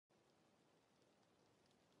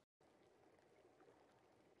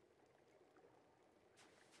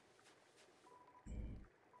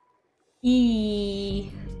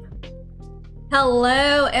E.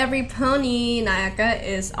 Hello, every pony. Nayaka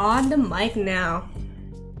is on the mic now.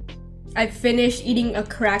 I finished eating a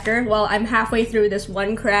cracker. Well, I'm halfway through this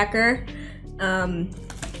one cracker. I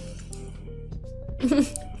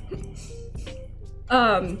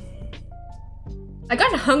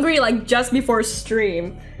got hungry like just before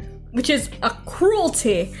stream, which is a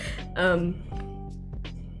cruelty.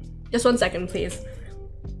 Just 1 second, please.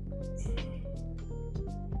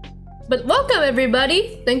 But welcome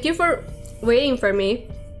everybody. Thank you for waiting for me.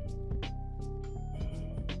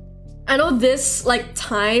 I know this like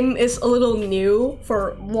time is a little new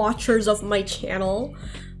for watchers of my channel.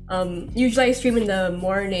 Usually I stream in the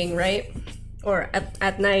morning, right? Or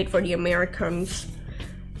at night for the Americans.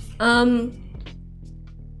 But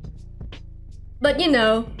you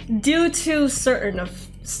know, due to certain of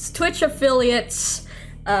Twitch affiliates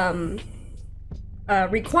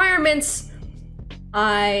requirements,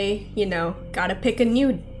 I, you know, gotta pick a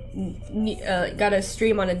gotta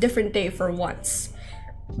stream on a different day for once.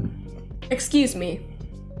 Excuse me.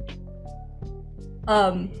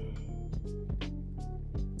 So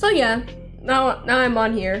yeah, now I'm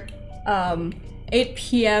on here. 8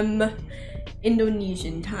 p.m.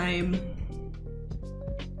 Indonesian time.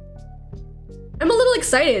 I'm a little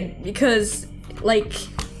excited because, like,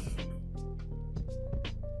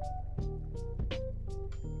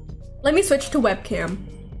 let me switch to webcam.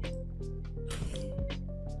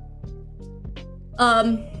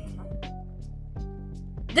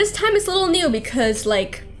 This time is a little new because,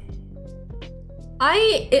 like,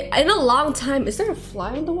 in a long time, is there a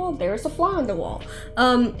fly on the wall? There's a fly on the wall.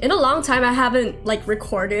 In a long time, I haven't, like,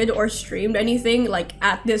 recorded or streamed anything, like,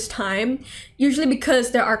 at this time. Usually because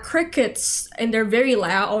there are crickets and they're very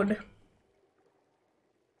loud.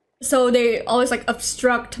 So they always, like,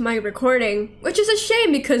 obstruct my recording, which is a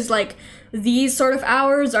shame because, like, these sort of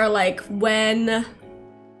hours are, like, when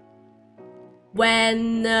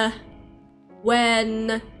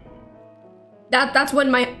that's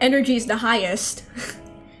when my energy is the highest.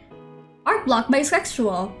 Art block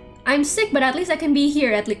bisexual. I'm sick, but at least I can be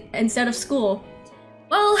here instead of school.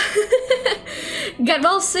 Well, get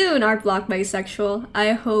well soon, art block bisexual.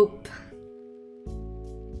 I hope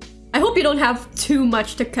you don't have too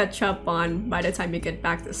much to catch up on by the time you get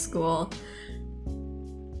back to school.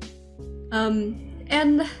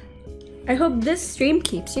 And I hope this stream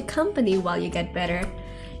keeps you company while you get better.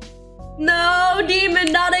 No,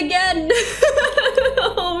 demon, not again!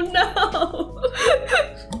 Oh no!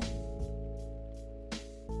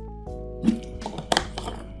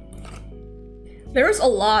 There's a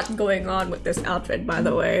lot going on with this outfit, by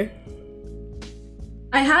the way.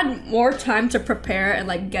 I had more time to prepare and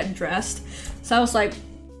like get dressed, so I was like,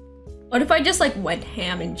 what if I just like went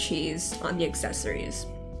ham and cheese on the accessories?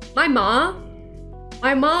 My ma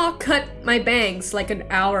cut my bangs like an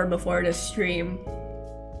hour before the stream.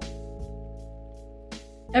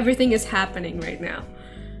 Everything is happening right now.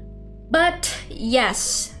 But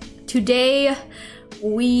yes, today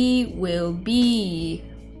we will be...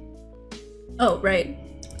 Oh, right.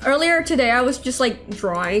 Earlier today I was just like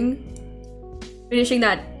drawing, finishing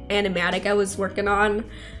that animatic I was working on.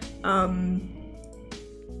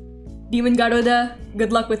 Demon Garuda,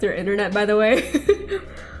 good luck with your internet, by the way.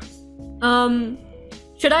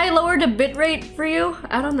 Should I lower the bitrate for you?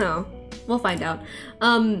 I don't know. We'll find out.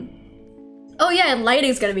 Oh yeah, and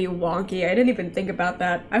lighting's gonna be wonky. I didn't even think about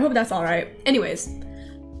that. I hope that's alright. Anyways,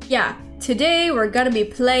 yeah, today we're gonna be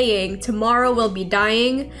playing Tomorrow Will Be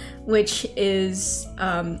Dying, which is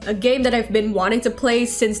a game that I've been wanting to play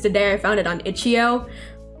since the day I found it on itch.io.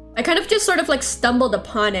 I kind of just sort of like stumbled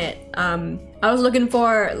upon it. I was looking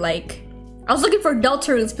for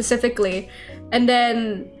Deltarune specifically, and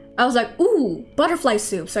then I was like, ooh, butterfly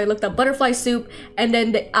soup. So I looked up butterfly soup, and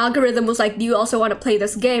then the algorithm was like, do you also want to play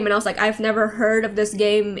this game? And I was like, I've never heard of this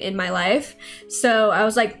game in my life. So I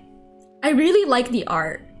was like, I really like the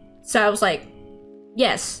art. So I was like,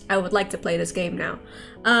 yes, I would like to play this game now.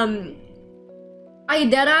 I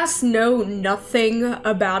deadass know nothing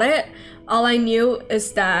about it. All I knew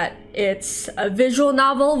is that it's a visual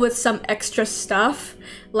novel with some extra stuff.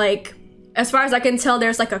 Like, as far as I can tell,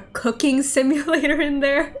 there's like a cooking simulator in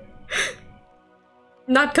there.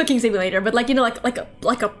 Not cooking simulator, but like, you know,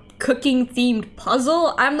 like a cooking themed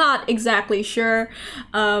puzzle. I'm not exactly sure.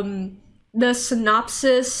 The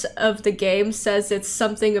synopsis of the game says it's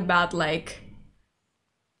something about like,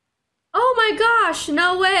 oh my gosh,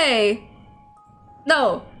 no way.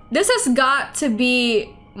 No, this has got to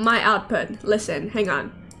be my output. Listen, hang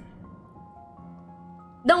on.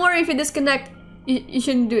 Don't worry if you disconnect. You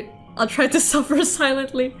shouldn't do it. I'll try to suffer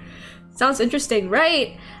silently. Sounds interesting,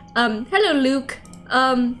 right? Hello, Luke.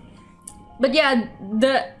 But yeah,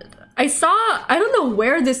 I don't know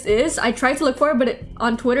where this is. I tried to look for it, but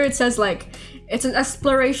on Twitter it says like, it's an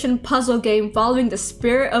exploration puzzle game following the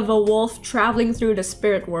spirit of a wolf traveling through the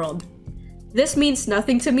spirit world. This means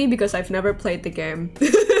nothing to me because I've never played the game.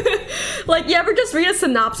 Like, you ever just read a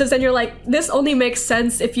synopsis and you're like, this only makes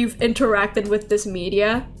sense if you've interacted with this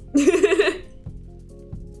media?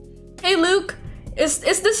 Hey Luke, is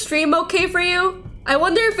the stream okay for you? I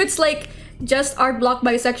wonder if it's like just Art Block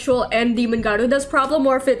Bisexual and Demon Garuda's problem,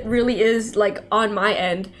 or if it really is like on my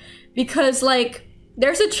end. Because like,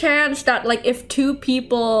 there's a chance that like if two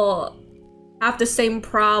people have the same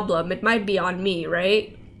problem, it might be on me,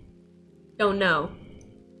 right? Don't know.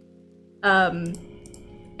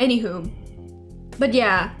 Anywho. But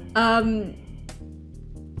yeah, the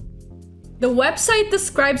website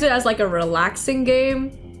describes it as like a relaxing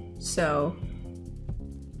game, so.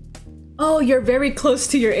 Oh, you're very close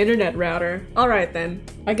to your internet router. All right then.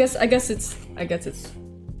 I guess it's.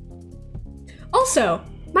 Also,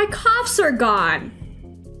 my coughs are gone.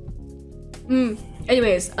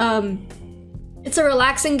 Anyways, it's a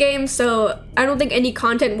relaxing game, so I don't think any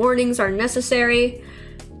content warnings are necessary.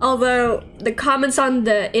 Although the comments on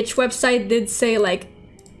the itch website did say like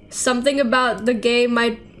something about the game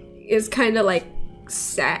is kind of like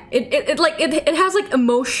sad. It has like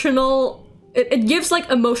emotional. It gives like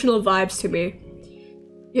emotional vibes to me.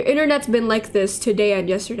 Your internet's been like this today and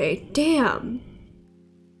yesterday. Damn.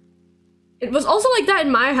 It was also like that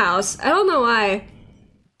in my house. I don't know why.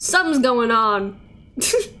 Something's going on.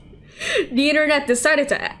 The internet decided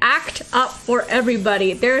to act up for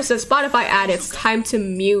everybody. There's a Spotify ad. It's time to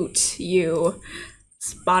mute you,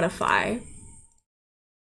 Spotify.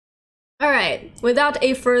 Alright, without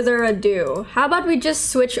a further ado, how about we just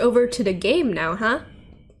switch over to the game now, huh?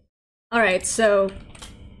 Alright, so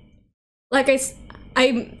like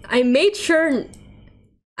I made sure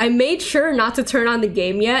not to turn on the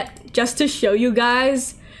game yet, just to show you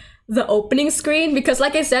guys the opening screen, because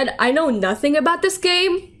like I said, I know nothing about this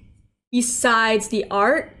game besides the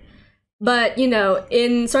art, but you know,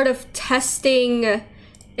 in sort of testing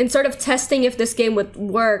if this game would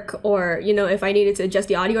work, or you know, if I needed to adjust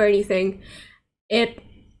the audio or anything,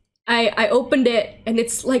 I opened it and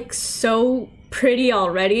it's like so pretty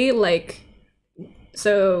already, like,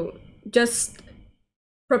 so just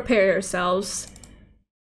prepare yourselves.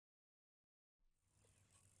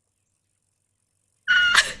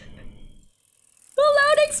 The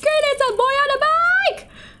loading screen, it's a boy on a bike!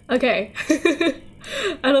 Okay.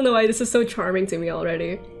 I don't know why this is so charming to me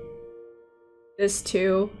already. This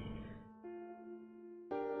too.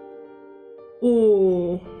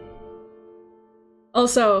 Ooh.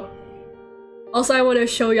 Also I want to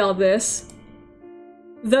show y'all this.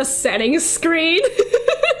 The settings screen.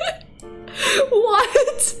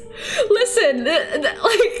 What? Listen,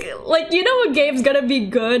 like you know what game's gonna be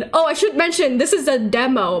good? Oh, I should mention this is a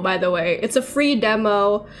demo, by the way. It's a free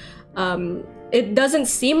demo. It doesn't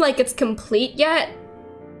seem like it's complete yet,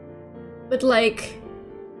 but like,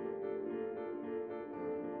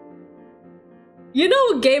 you know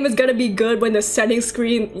what game is gonna be good when the settings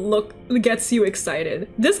screen gets you excited.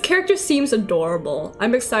 This character seems adorable.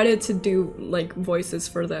 I'm excited to do like voices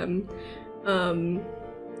for them.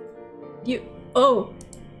 Oh.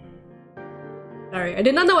 Sorry, I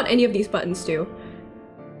did not know what any of these buttons do.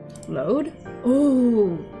 Load?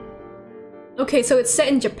 Ooh. Okay, so it's set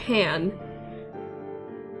in Japan.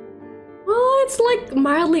 Oh, it's like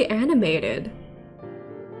mildly animated.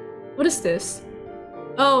 What is this?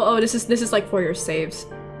 Oh, this is like for your saves.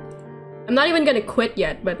 I'm not even gonna quit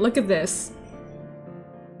yet, but look at this.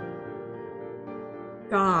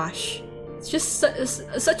 Gosh, it's just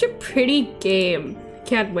such a pretty game.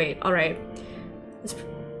 Can't wait. All right.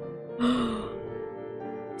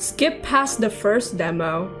 Skip past the first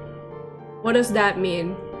demo. What does that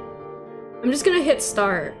mean? I'm just gonna hit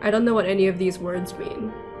start. I don't know what any of these words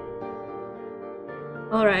mean.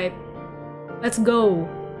 All right, let's go.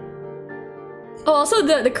 Oh, also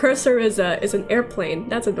the cursor is an airplane.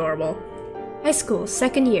 That's adorable. High school,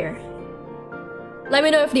 second year. Let me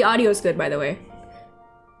know if the audio is good, by the way.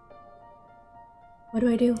 What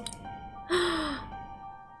do I do?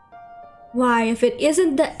 Why, if it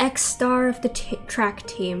isn't the X-star of the track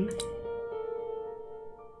team.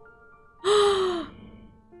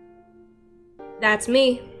 That's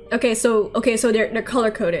me. Okay, so they're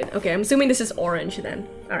color coded. Okay, I'm assuming this is orange then.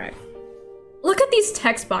 All right. Look at these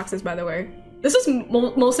text boxes, by the way. This is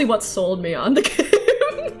mostly what sold me on the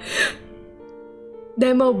game.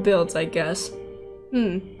 Demo builds, I guess.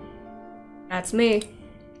 That's me.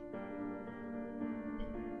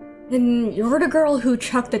 Then you're the girl who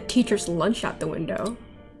chucked the teacher's lunch out the window.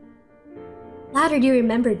 Glad you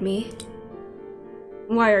remembered me.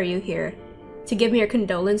 Why are you here? To give me your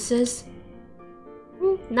condolences?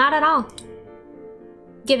 Not at all.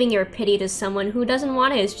 Giving your pity to someone who doesn't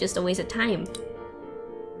want it is just a waste of time.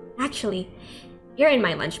 Actually, you're in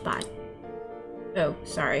my lunch spot. Oh,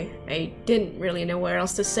 sorry. I didn't really know where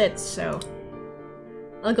else to sit, so...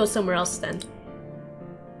 I'll go somewhere else then.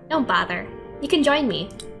 Don't bother. You can join me.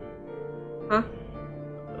 Huh?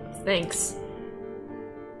 Thanks.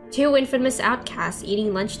 Two infamous outcasts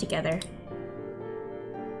eating lunch together.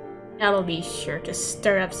 That'll be sure to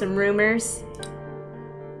stir up some rumors.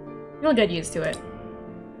 You'll get used to it.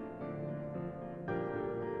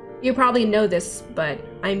 You probably know this, but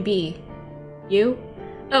I'm B. You?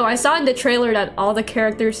 Oh, I saw in the trailer that all the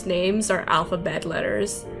characters' names are alphabet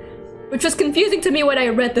letters, which was confusing to me when I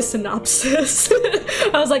read the synopsis.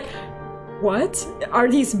 I was like, what? Are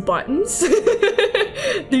these buttons?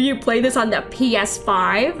 Do you play this on the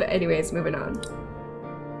PS5? Anyways, moving on.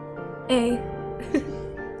 A.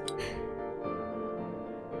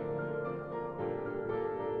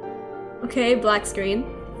 Okay, black screen.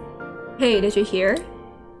 Hey, did you hear?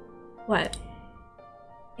 What?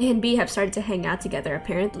 A and B have started to hang out together,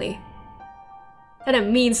 apparently. That a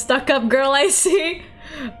mean stuck-up girl I see?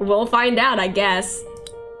 We'll find out, I guess.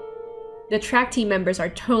 The track team members are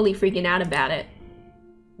totally freaking out about it.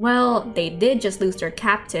 Well, they did just lose their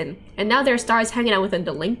captain, and now their star is hanging out with a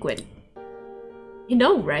delinquent. You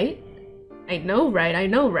know, right? I know, right? I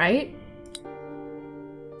know, right?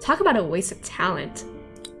 Talk about a waste of talent.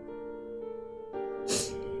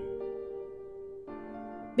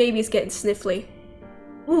 Baby's getting sniffly.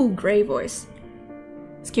 Ooh, gray voice.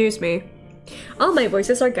 Excuse me. All my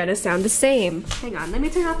voices are gonna sound the same. Hang on, let me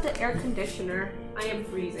turn off the air conditioner. I am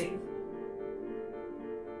freezing.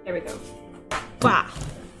 There we go. Wow.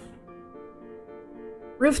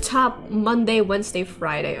 Rooftop Monday, Wednesday,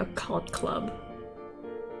 Friday, occult club.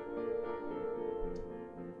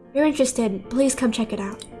 If you're interested, please come check it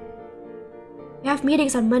out. We have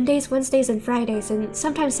meetings on Mondays, Wednesdays, and Fridays, and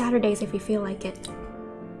sometimes Saturdays if you feel like it.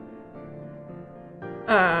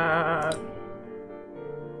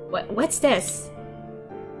 What's this?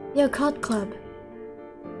 The occult club.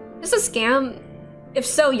 Is this a scam? If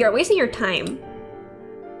so, you're wasting your time.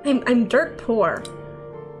 I'm dirt poor.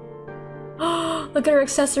 Look at her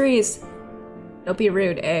accessories. Don't be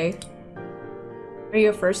rude, eh? Are you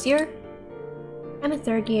a first year? I'm a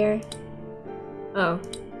third year. Oh.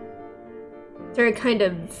 They're kind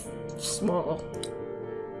of small.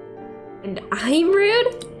 And I'm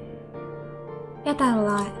rude? Get that a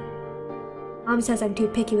lot. Mom says I'm too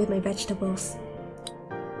picky with my vegetables.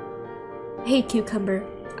 I hate cucumber.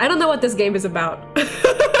 I don't know what this game is about.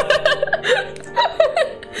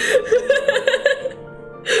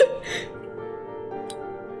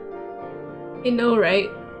 I know, right?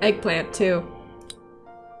 Eggplant, too.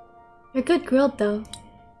 They're good grilled, though.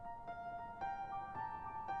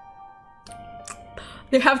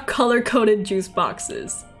 They have color-coded juice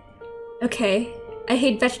boxes. Okay, I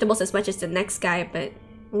hate vegetables as much as the next guy, but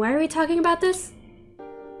why are we talking about this?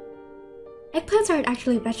 Eggplants aren't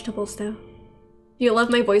actually vegetables, though. Do you love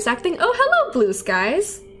my voice acting? Oh, hello, blue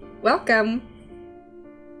skies! Welcome!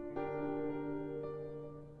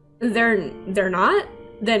 They're not?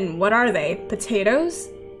 Then what are they? Potatoes?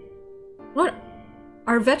 What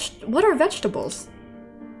are vegetables?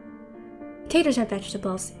 Potatoes are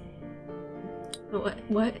vegetables.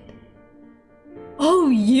 What? Oh,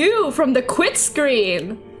 you! From the quit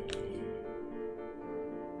screen!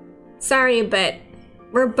 Sorry, but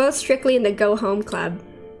we're both strictly in the Go Home Club.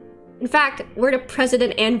 In fact, we're the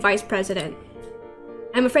president and vice president.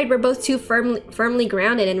 I'm afraid we're both too firmly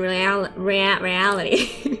grounded in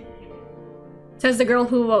reality. Says the girl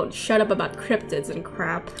who won't shut up about cryptids and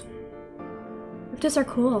crap. Cryptids are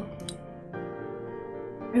cool.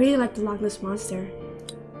 I really like the Loch Ness Monster.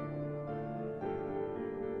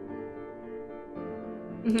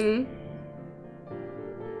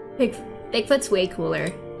 Bigfoot's way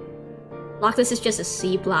cooler. Loch Ness is just a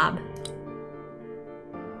sea blob.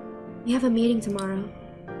 We have a meeting tomorrow.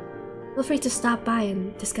 Feel free to stop by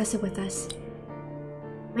and discuss it with us.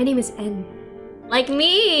 My name is N. Like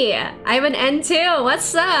me! I'm an N too!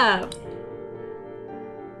 What's up?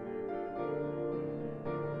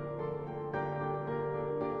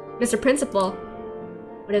 Mr. Principal.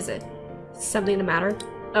 What is it? Something the matter?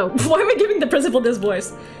 Oh, why am I giving the principal this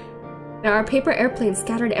voice? There are paper airplanes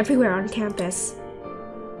scattered everywhere on campus.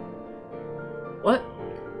 What?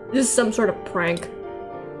 This is some sort of prank.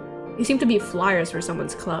 These seem to be flyers for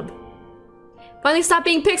someone's club. Finally stop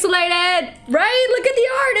being pixelated! Right? Look at the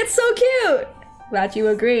art! It's so cute! Glad you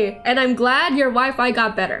agree. And I'm glad your Wi-Fi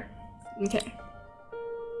got better. Okay.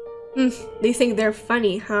 They think they're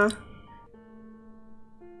funny, huh?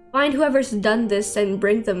 Find whoever's done this and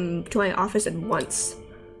bring them to my office at once.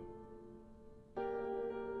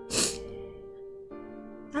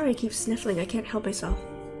 Sorry, I keep sniffling. I can't help myself.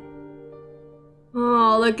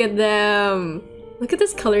 Oh, look at them. Look at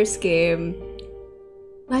this color scheme.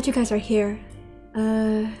 Glad you guys are here.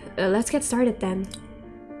 Let's get started then.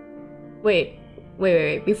 Wait.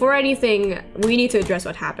 Before anything, we need to address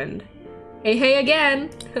what happened. Hey again!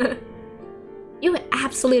 You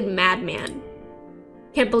absolute madman.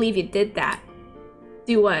 Can't believe you did that.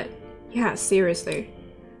 Do what? Yeah, seriously.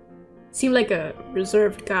 Seemed like a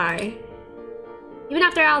reserved guy. Even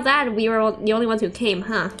after all that, we were the only ones who came,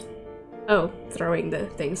 huh? Oh, throwing the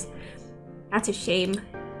things. That's a shame.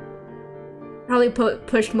 Probably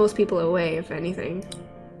pushed most people away, if anything.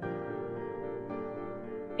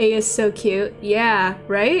 A is so cute. Yeah,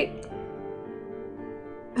 right?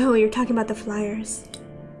 Oh, you're talking about the flyers.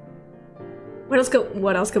 What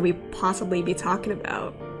else could we possibly be talking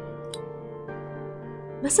about?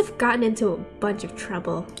 Must have gotten into a bunch of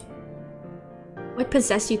trouble. What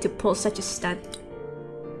possessed you to pull such a stunt?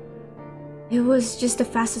 It was just the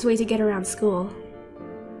fastest way to get around school.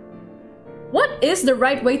 What is the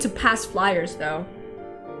right way to pass flyers, though?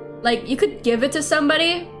 Like, you could give it to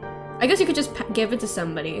somebody. I guess you could just give it to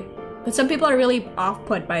somebody. But some people are really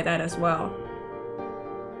off-put by that as well.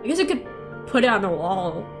 I guess you could put it on the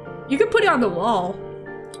wall. You could put it on the wall.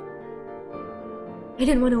 I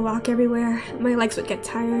didn't want to walk everywhere. My legs would get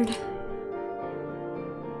tired.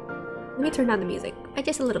 Let me turn down the music.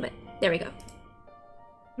 Just a little bit. There we go.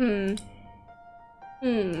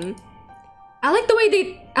 I like the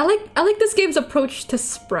way I like this game's approach to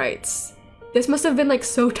sprites. This must have been like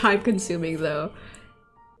so time consuming though.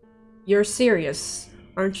 You're serious,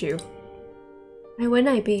 aren't you? Why wouldn't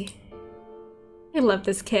I be? I love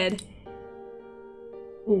this kid.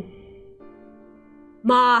 Ooh.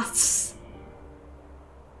 Moths!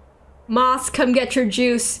 Moths, come get your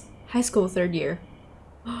juice! High school 3rd year.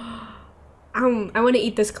 I want to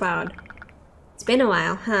eat this cloud. It's been a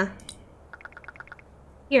while, huh?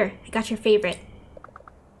 Here, I got your favorite.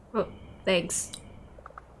 Oh, thanks.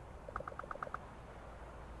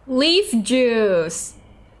 Leaf juice!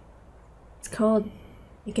 It's cold.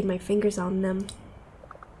 I get my fingers on them.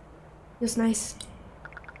 It's nice.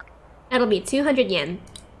 That'll be 200 yen.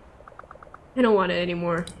 I don't want it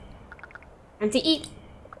anymore. Time to eat.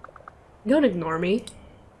 Don't ignore me.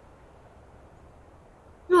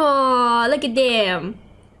 Aw, look at them.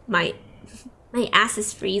 My ass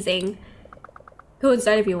is freezing. Go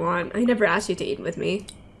inside if you want. I never asked you to eat with me.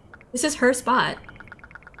 This is her spot.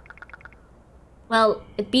 Well,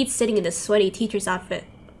 it beats sitting in the sweaty teacher's outfit.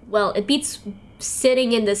 Well, it beats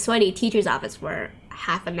sitting in the sweaty teacher's office for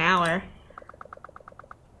half an hour.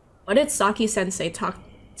 What did Saki-sensei talk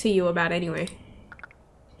to you about anyway?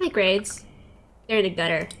 My grades. They're in the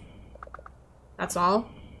gutter. That's all?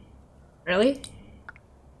 Really?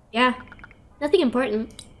 Yeah. Nothing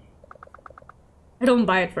important. I don't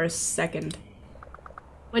buy it for a second.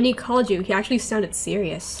 When he called you, he actually sounded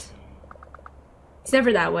serious. It's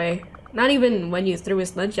never that way. Not even when you threw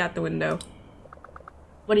his lunch out the window.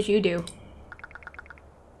 What did you do?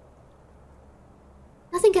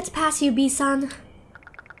 Nothing gets past you, B-san.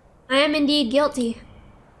 I am indeed guilty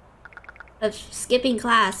of skipping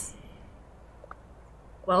class.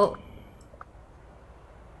 Well...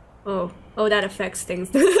 Oh, that affects things.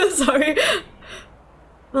 Sorry.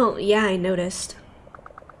 Well, yeah, I noticed.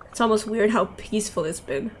 It's almost weird how peaceful it's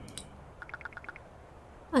been.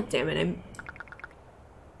 God damn it,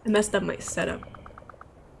 I messed up my setup.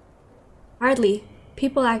 Hardly.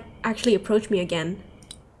 People actually approach me again.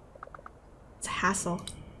 It's a hassle.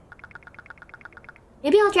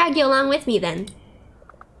 Maybe I'll drag you along with me then.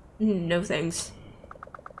 No thanks.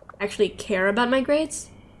 Actually care about my grades?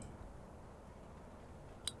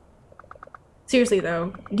 Seriously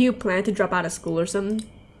though, do you plan to drop out of school or something?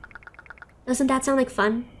 Doesn't that sound like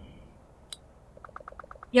fun?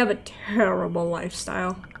 You have a terrible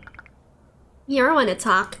lifestyle. You're one to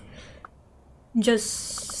talk.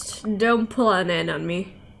 Just don't pull an N on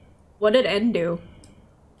me. What did N do?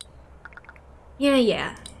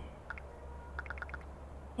 Yeah.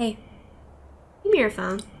 Hey, give me your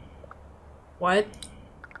phone. What?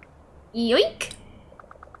 Yoink!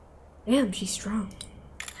 Damn, she's strong.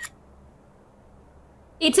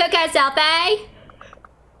 You took a selfie?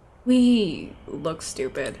 We look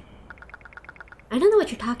stupid. I don't know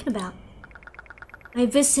what you're talking about. My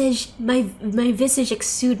visage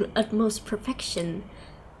exude utmost perfection.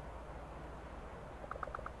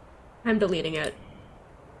 I'm deleting it.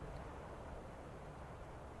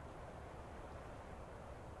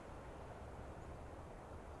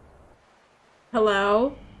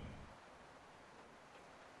 Hello?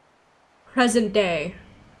 Present day.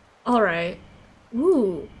 Alright.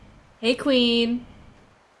 Ooh. Hey, queen.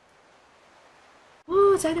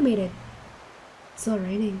 Oh, it's animated. It's still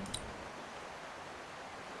raining.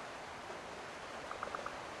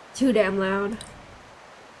 Too damn loud.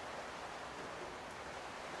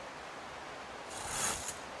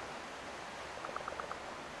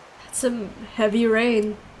 That's some heavy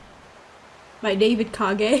rain. By David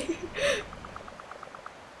Kage.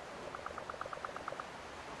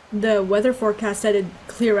 The weather forecast said it'd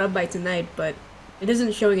clear up by tonight, but it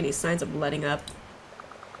isn't showing any signs of letting up.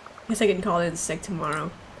 Guess I can call in sick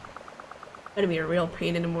tomorrow. Gonna be a real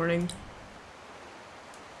pain in the morning.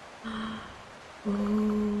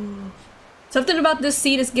 Ooh. Something about this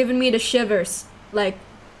seat is giving me the shivers. Like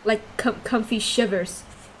comfy shivers.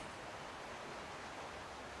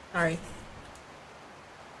 Sorry.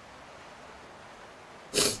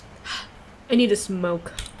 I need to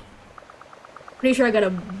smoke. Pretty sure I got a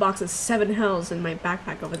box of 7 hells in my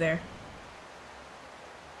backpack over there.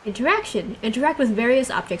 Interaction. Interact with various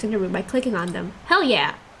objects in the room by clicking on them. Hell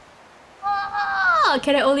yeah! Oh,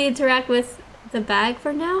 can I only interact with the bag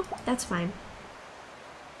for now? That's fine.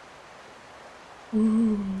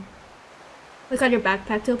 Ooh. Click on your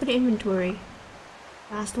backpack to open inventory.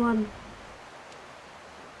 Last one.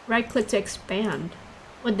 Right click to expand.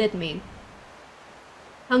 What did it mean?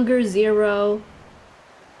 Hunger 0.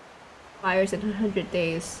 Fires in 100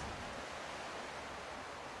 days.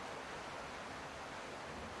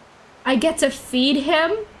 I get to feed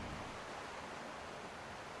him?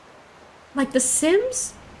 Like The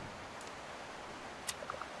Sims?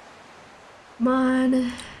 Come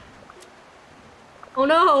on. Oh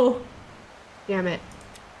no! Damn it.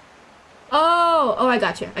 Oh! Oh, I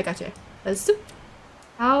got you. I got you.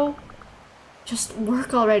 How? Just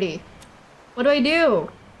work already. What do I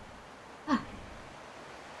do? Ah.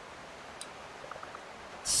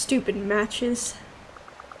 Stupid matches.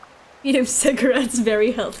 Feed him cigarettes,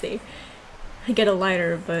 very healthy. I get a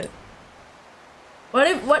lighter, but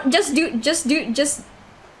just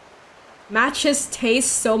matches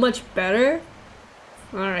taste so much better.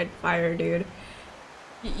 Alright, fire, dude.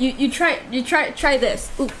 You try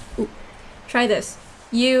this. Ooh. Try this.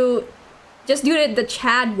 You just do it the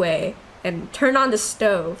Chad way and turn on the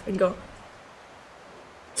stove and go.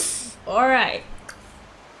 Alright.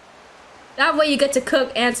 That way you get to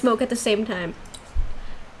cook and smoke at the same time.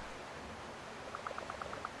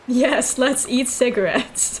 Yes, let's eat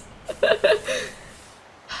cigarettes.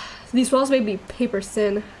 These walls may be paper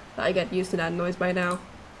thin, but I get used to that noise by now.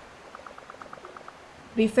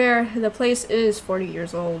 To be fair, the place is 40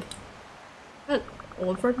 years old. Is that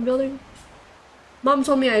old for a building? Mom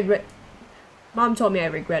told me I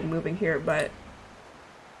regret moving here, but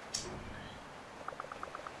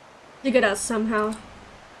figured out somehow.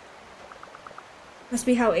 Must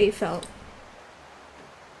be how A felt.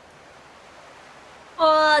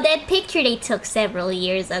 Oh, that picture they took several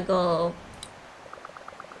years ago.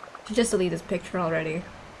 Should just delete this picture already.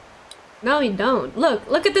 No, we don't.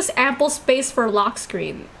 Look at this ample space for lock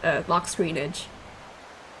screenage.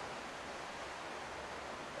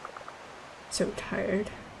 So tired.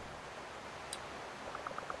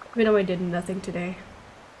 Even though I did nothing today.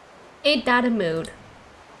 Ain't that a mood?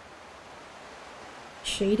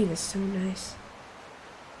 Shading is so nice.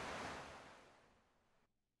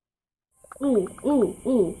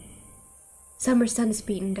 Ooh. Summer sun's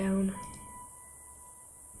beating down.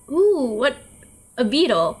 Ooh, what? A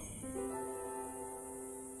beetle.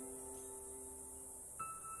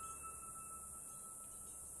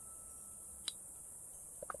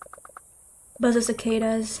 Buzz of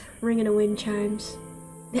cicadas, ringing of wind chimes.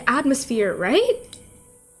 The atmosphere, right?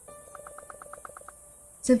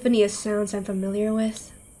 Symphony of sounds I'm familiar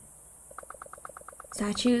with.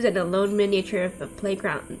 Statues and a lone miniature of a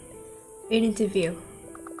playground fade into view.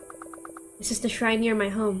 This is the shrine near my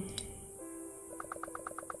home.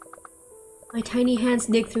 My tiny hands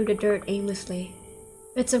dig through the dirt aimlessly.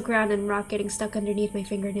 Bits of ground and rock getting stuck underneath my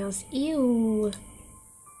fingernails. Ew!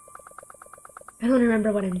 I don't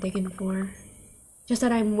remember what I'm digging for. Just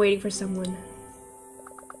that I'm waiting for someone.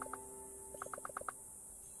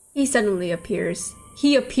 He appears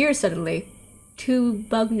suddenly. 2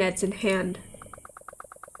 bug nets in hand.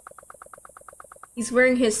 He's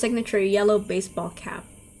wearing his signature yellow baseball cap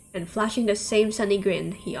and flashing the same sunny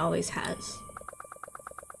grin he always has.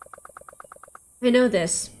 I know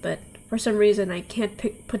this, but for some reason I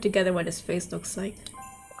can't put together what his face looks like.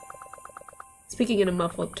 Speaking in a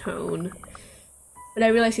muffled tone, but I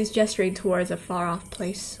realize he's gesturing towards a far-off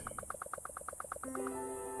place.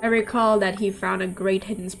 I recall that he found a great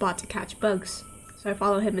hidden spot to catch bugs, so I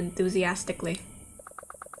follow him enthusiastically.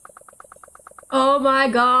 Oh my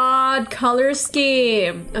god, color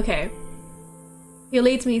scheme! Okay. He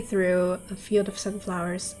leads me through a field of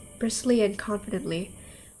sunflowers, briskly and confidently,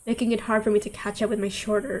 making it hard for me to catch up with my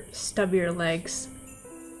shorter, stubbier legs.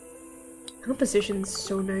 Composition's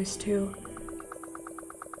so nice too.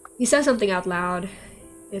 He says something out loud.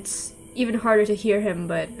 It's even harder to hear him,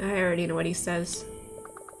 but I already know what he says.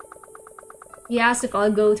 He asks if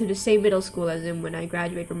I'll go to the same middle school as him when I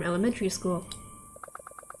graduate from elementary school.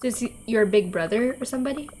 Since you're a big brother or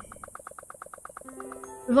somebody?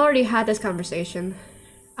 We've already had this conversation.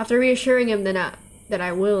 After reassuring him that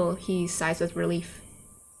I will, he sighs with relief.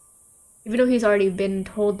 Even though he's already been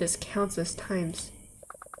told this countless times.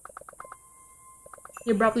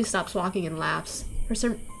 He abruptly stops walking and laughs.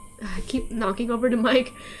 I keep knocking over the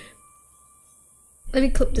mic. Let me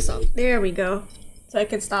clip this off. There we go. So I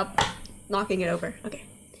can stop knocking it over. Okay.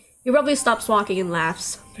 He abruptly stops walking and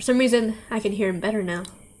laughs. For some reason, I can hear him better now.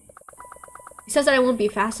 He says that I won't be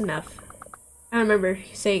fast enough. I don't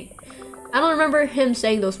remember him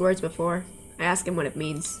saying those words before. I ask him what it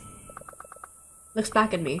means. Looks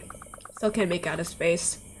back at me. Still can't make out his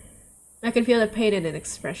face. I can feel the pain in his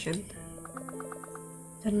expression.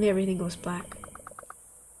 Suddenly everything goes black.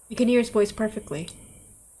 You can hear his voice perfectly.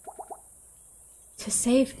 To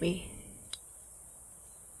save me.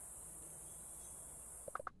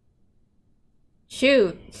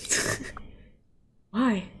 Shoot.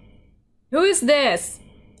 Why? Who is this?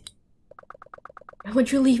 Why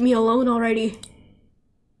would you leave me alone already?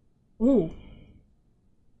 Ooh.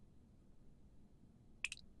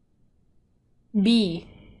 B.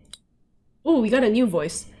 Ooh, we got a new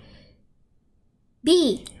voice.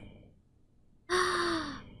 B.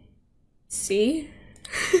 See?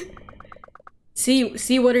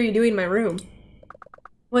 See, what are you doing in my room?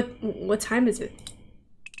 What time is it?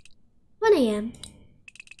 1 a.m.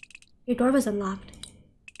 Your door was unlocked.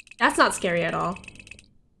 That's not scary at all.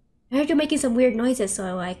 I heard you making some weird noises,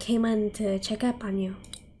 so I came on to check up on you.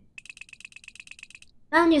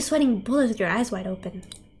 Found you sweating bullets with your eyes wide open.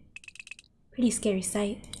 Pretty scary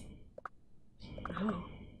sight. Oh.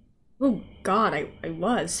 Oh god, I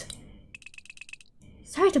was.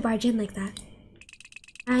 Sorry to barge in like that.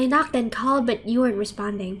 I knocked and called, but you weren't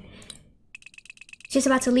responding. Just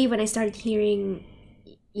about to leave when I started hearing...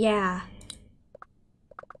 yeah.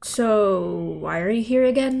 So, why are you here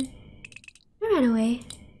again? I ran away.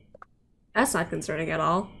 That's not concerning at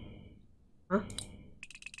all. Huh?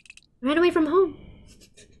 I ran away from home.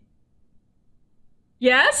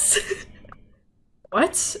 Yes?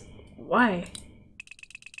 What? Why?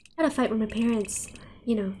 Had a fight with my parents.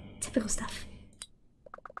 You know, typical stuff.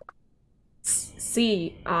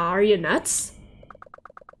 See, are you nuts?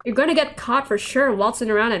 You're gonna get caught for sure waltzing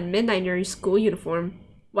around at midnight in your school uniform.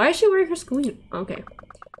 Why is she wearing her school uniform? Okay.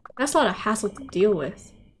 That's a lot of hassle to deal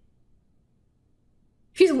with.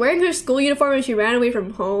 If she's wearing her school uniform and she ran away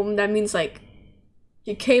from home, that means like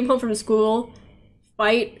she came home from school,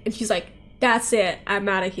 fight, and she's like, that's it, I'm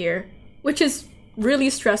out of here. Which is really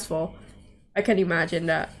stressful. I can imagine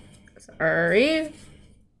that. Sorry.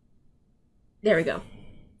 There we go.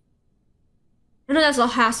 I know that's a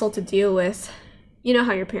hassle to deal with. You know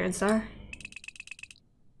how your parents are.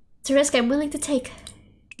 It's a risk I'm willing to take.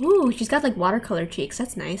 Ooh, she's got like watercolor cheeks.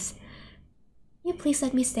 That's nice. Can you please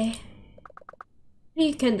let me stay?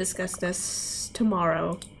 We can discuss this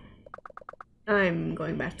tomorrow. I'm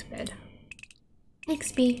going back to bed.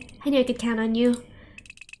 Thanks, B. I knew I could count on you.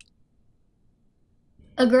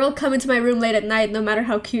 A girl come into my room late at night, no matter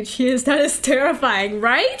how cute she is. That is terrifying,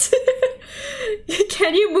 right?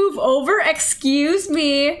 Can you move over? Excuse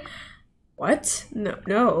me. What?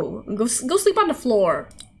 No. Go sleep on the floor.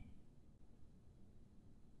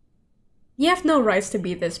 You have no rights to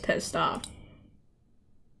be this pissed off.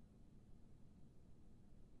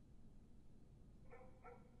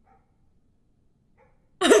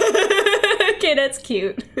 Okay, that's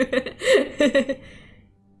cute.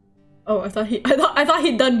 Oh, I thought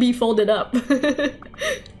he'd done be folded up.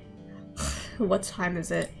 What time is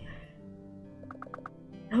it?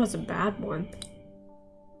 That was a bad one.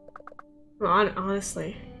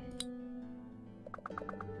 Honestly.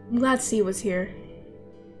 I'm glad C was here.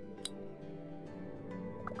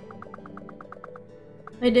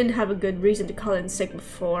 I didn't have a good reason to call in sick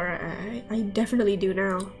before. I definitely do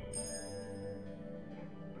now.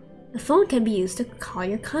 The phone can be used to call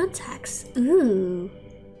your contacts. Ooh.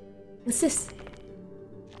 What's this?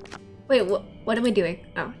 Wait, what am I doing?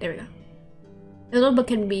 Oh, there we go. The notebook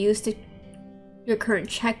can be used to your current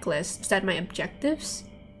checklist. Is that my objectives?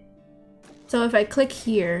 So if I click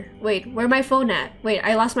here... Wait, where's my phone at? Wait,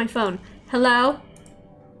 I lost my phone. Hello?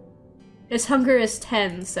 His hunger is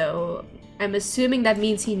 10, so I'm assuming that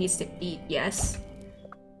means he needs to eat, yes.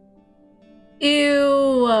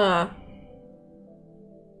 Ew.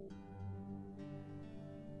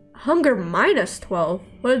 Hunger minus 12?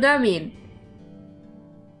 What does that mean?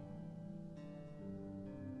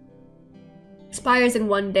 Expires in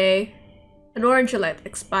 1 day. An orange will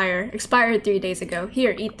expire. Expired 3 days ago.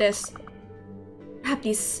 Here, eat this. Crap,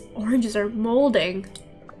 these oranges are molding.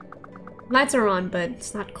 Lights are on, but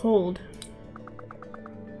it's not cold.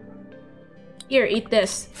 Here, eat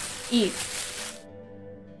this. Eat.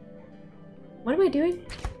 What am I doing?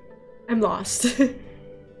 I'm lost.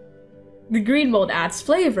 The green mold adds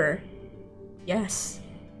flavor. Yes.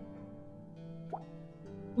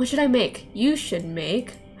 What should I make? You should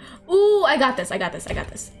make... Ooh, I got this, I got this, I got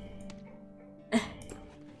this.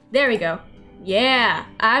 There we go. Yeah,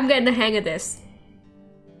 I'm getting the hang of this.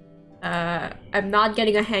 I'm not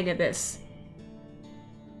getting a hang of this.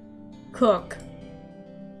 Cook.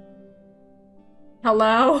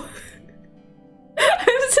 Hello?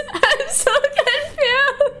 I'm so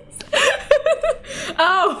confused.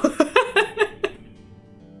 Oh.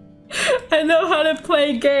 I know how to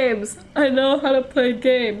play games. I know how to play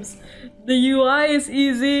games. The UI is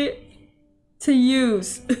easy to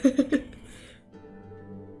use.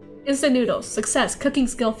 Instant noodles. Success. Cooking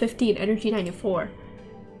skill 15. Energy 94.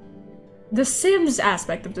 The Sims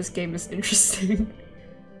aspect of this game is interesting.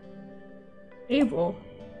 Able.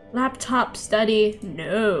 Laptop study.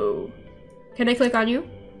 No. Can I click on you?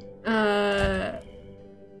 Can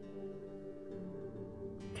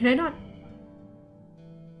I not?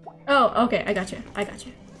 Oh, okay. I got you. I got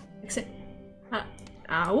you. Exit.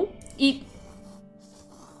 Ow. Eat.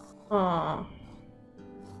 Aww.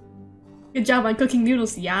 Good job on cooking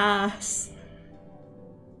noodles. Yes.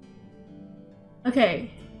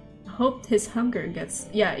 Okay. I hope his hunger gets...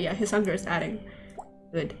 Yeah, his hunger is adding.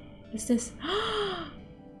 Good. What's this?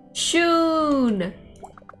 Shun!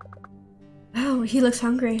 Oh, he looks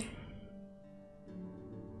hungry.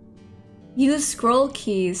 Use scroll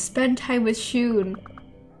keys. Spend time with Shun.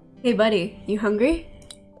 Hey buddy, you hungry?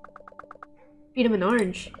 Feed him an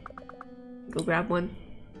orange. Go grab one.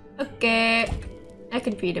 Okay. I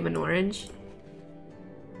can feed him an orange.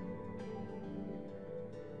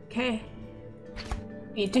 Okay.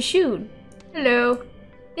 Feed to Shun. Hello.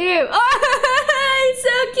 There. Oh, he's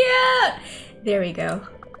so cute! There we go.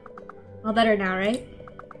 All better now, right?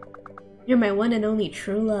 You're my one and only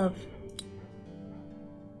true love.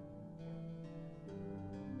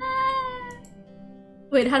 Ah.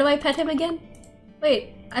 Wait, how do I pet him again?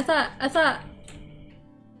 Wait, I thought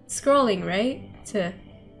scrolling, right? To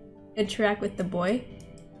interact with the boy.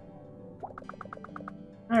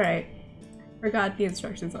 Alright. Forgot the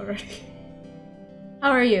instructions already.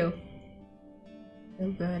 How are you?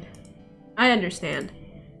 So good. I understand.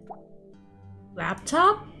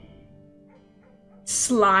 Laptop?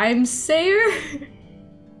 Slime Sayer?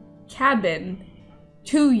 Cabin.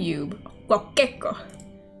 Tuyube. Wakeko.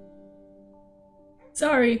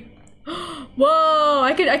 Sorry. Whoa,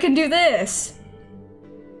 I can do this.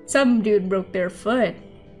 Some dude broke their foot.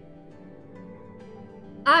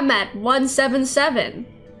 I'm at 177.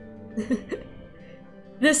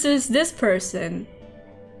 This is this person.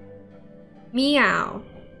 Meow.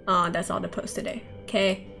 Oh, that's all the post today.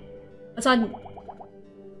 Okay. What's on?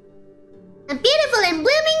 A beautiful and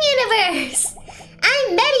blooming universe! I'm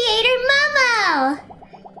Mediator Momo!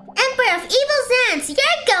 Emperor of Evil Zants,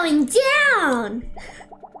 you're going down!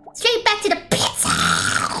 Straight back to the pizza!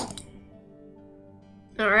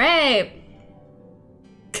 Alright.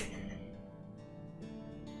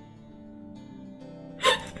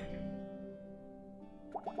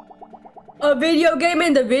 A video game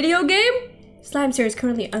in the video game? Slime Sayer is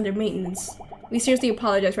currently under maintenance. We seriously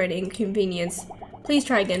apologize for the inconvenience. Please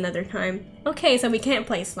try again another time. Okay, so we can't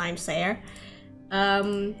play Slime Sayer.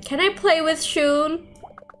 Can I play with Shun?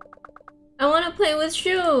 I want to play with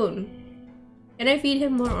Shun. Can I feed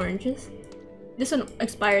him more oranges? This one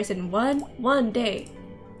expires in one day.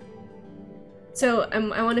 So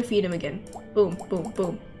I want to feed him again. Boom, boom,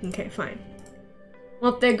 boom. Okay, fine.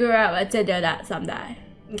 We'll figure out how to do that someday.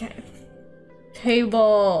 Okay.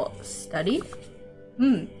 Table study?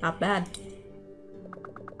 Not bad.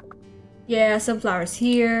 Yeah, sunflowers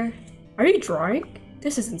here. Are you drawing?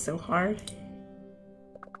 This isn't so hard.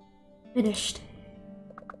 Finished.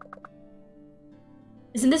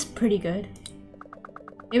 Isn't this pretty good?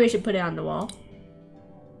 Maybe I should put it on the wall.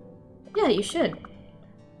 Yeah, you should.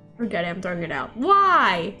 Forget it, I'm throwing it out.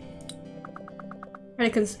 Why?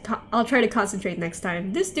 I'll try to concentrate next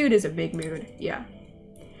time. This dude is a big mood. Yeah.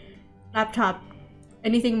 Laptop.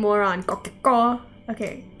 Anything more on Kokeko?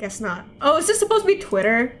 Okay, guess not. Oh, is this supposed to be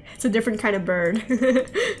Twitter? It's a different kind of bird.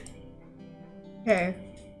 Okay.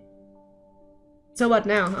 So what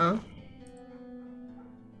now, huh?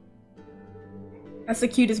 That's the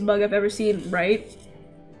cutest bug I've ever seen, right?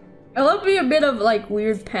 I love being a bit of like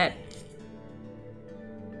weird pet.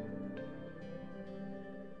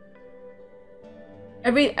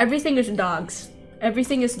 Everything is dogs.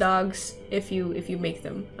 Everything is dogs if you make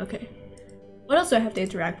them. Okay. What else do I have to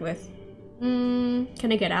interact with? Can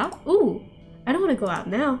I get out? Ooh, I don't want to go out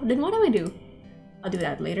now. Then what do I do? I'll do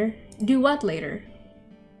that later. Do what later?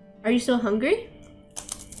 Are you still hungry?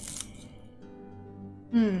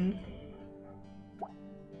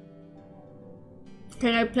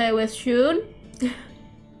 Can I play with Shun?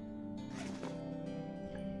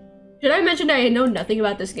 Should I mention that I know nothing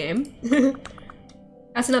about this game?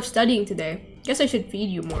 That's enough studying today. Guess I should feed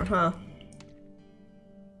you more, huh?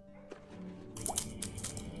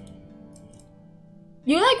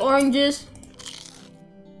 You like oranges?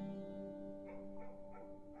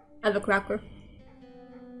 Have a cracker.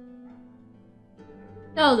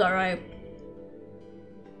 That was alright.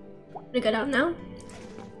 Can I get out now?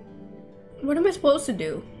 What am I supposed to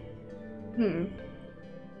do?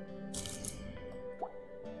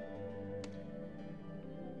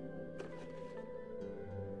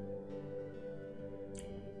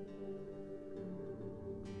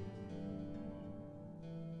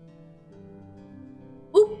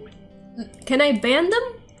 Oop! Can I ban them?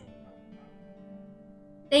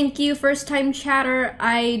 Thank you, first time chatter.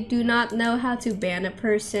 I do not know how to ban a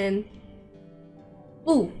person.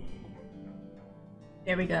 Ooh.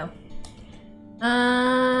 There we go.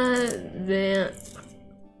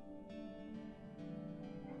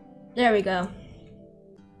 There we go.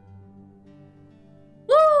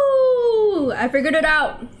 Woo! I figured it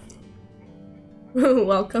out.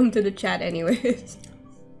 Welcome to the chat anyways.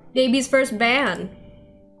 Baby's first ban.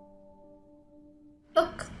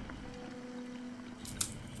 Look.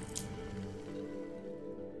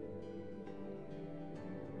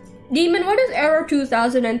 Demon, what is error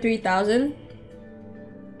 2000 and 3000?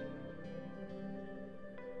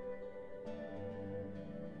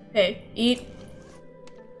 Hey, eat.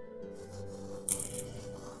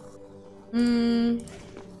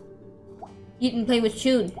 Eat and play with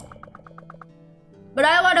Shun. But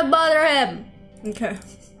I want to bother him. Okay.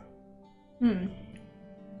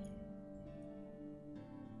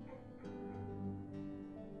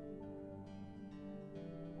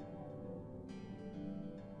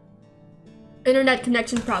 Internet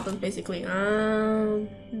connection problem, basically. God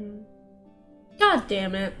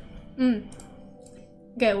damn it.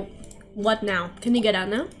 Okay, what now? Can you get out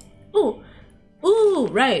now? Ooh, ooh,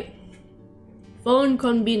 right. Phone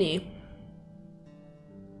konbini.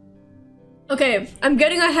 Okay, I'm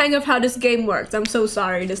getting a hang of how this game works. I'm so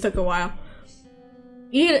sorry, this took a while.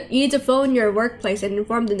 You need to phone your workplace and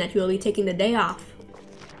inform them that you will be taking the day off.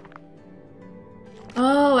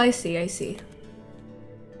 Oh, I see, I see.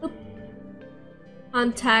 Oop.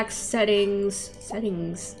 Contacts, settings.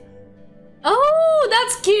 Oh,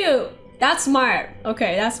 that's cute! That's smart.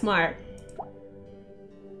 Okay, that's smart.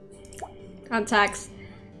 Contacts.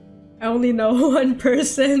 I only know one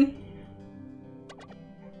person.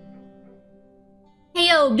 Hey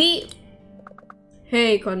yo, B.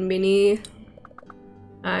 Hey, Konbini.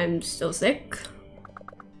 I'm still sick.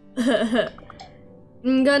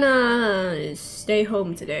 I'm gonna stay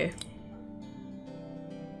home today.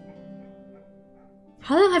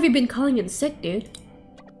 How long have you been calling in sick, dude?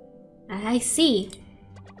 I see.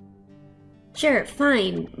 Sure,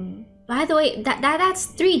 fine. By the way, that's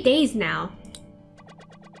 3 days now.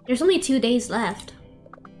 There's only 2 days left.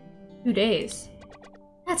 2 days.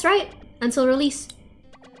 That's right, until release.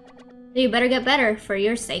 So you better get better for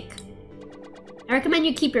your sake. I recommend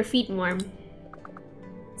you keep your feet warm.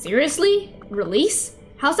 Seriously? Release?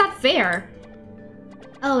 How's that fair?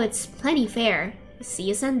 Oh, it's plenty fair. See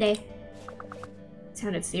you Sunday.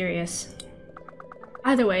 Sounded serious.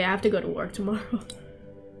 Either way, I have to go to work tomorrow.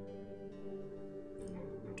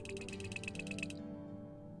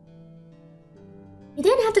 You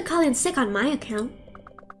didn't have to call in sick on my account.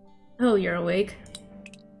 Oh, you're awake?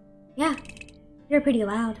 Yeah, you're pretty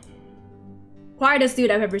loud. Quietest dude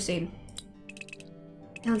I've ever seen.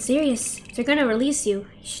 Sounds serious. If they're gonna release you,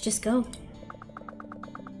 you should just go.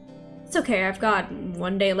 It's okay, I've got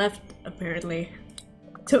 1 day left, apparently.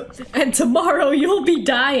 And tomorrow you'll be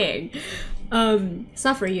dying! It's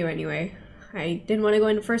not for you anyway. I didn't want to go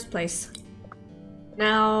in the first place.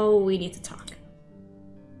 Now we need to talk.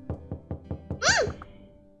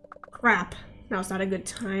 Crap. Now's not a good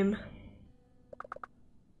time.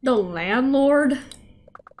 The landlord?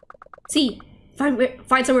 See, find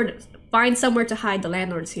somewhere to hide. The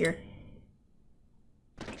landlord's here.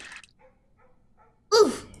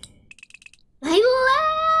 Oof! My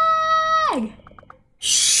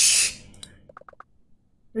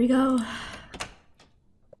Here we go.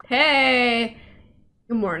 Hey!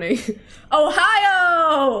 Good morning.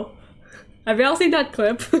 Ohio! Have y'all seen that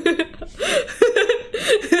clip? I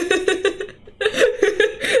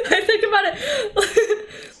think about it.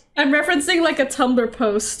 I'm referencing like a Tumblr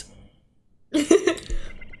post.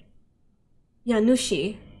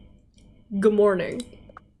 Yanushi. Good morning.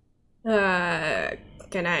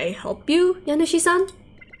 Can I help you, Yanushi-san?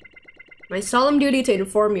 My solemn duty to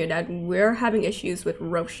inform you that we're having issues with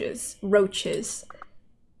roaches. Roaches?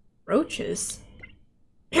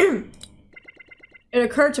 It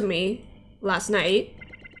occurred to me last night.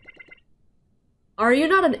 Are you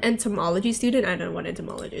not an entomology student? I don't know what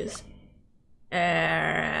entomology is.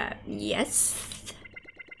 Yes.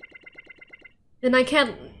 Then I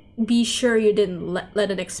can't be sure you didn't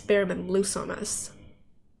let an experiment loose on us.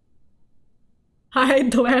 Hi,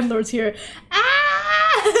 the landlord's here. Ah!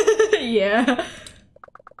 Yeah.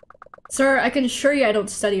 Sir, I can assure you I don't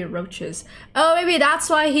study roaches. Oh, maybe that's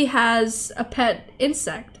why he has a pet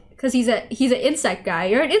insect. Because he's an insect guy.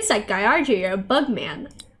 You're an insect guy, aren't you? You're a bug man.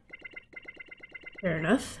 Fair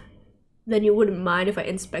enough. Then you wouldn't mind if I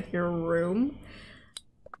inspect your room?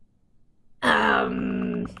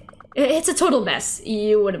 It's a total mess.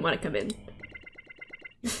 You wouldn't want to come in.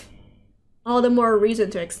 All the more reason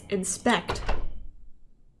to inspect.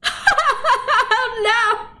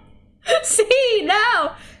 No! See,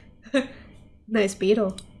 no! Nice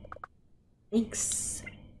beetle. Thanks.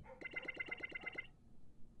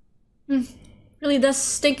 Really does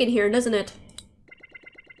stink in here, doesn't it?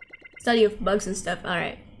 Study of bugs and stuff.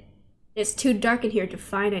 Alright. It's too dark in here to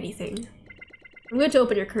find anything. I'm going to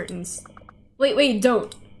open your curtains. Wait,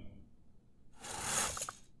 don't.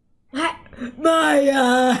 What? My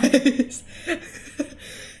eyes!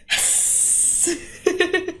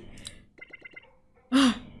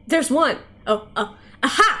 There's one! Oh,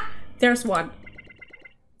 aha! There's one.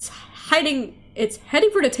 It's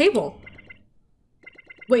heading for the table.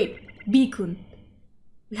 Wait, B-kun.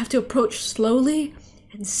 We have to approach slowly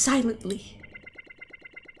and silently.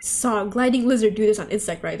 Saw a gliding lizard do this on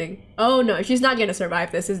insect writing. Oh no, she's not gonna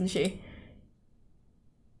survive this, isn't she?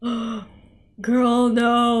 Girl,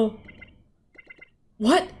 no.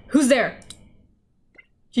 What? Who's there?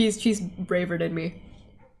 She's braver than me.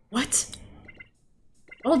 What?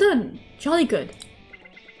 Well done. Jolly good.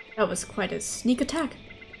 That was quite a sneak attack.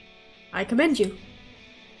 I commend you.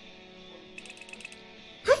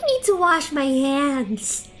 I need to wash my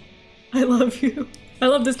hands. I love you. I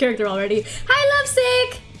love this character already. Hi,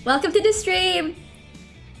 Lovesick! Welcome to the stream!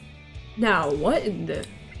 Now, what in the...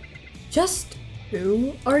 Just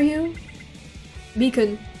who are you?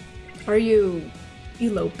 Beacon, are you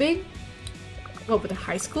eloping? What, with a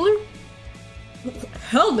high schooler?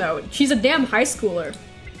 Hell no, she's a damn high schooler.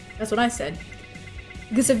 That's what I said.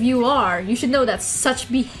 Because if you are, you should know that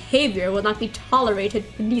such behavior will not be tolerated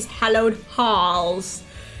in these hallowed halls.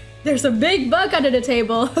 There's a big bug under the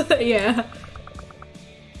table. Yeah.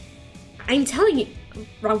 I'm telling you...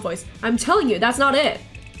 Wrong voice. I'm telling you, that's not it.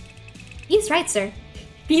 He's right, sir.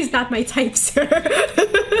 He's not my type, sir.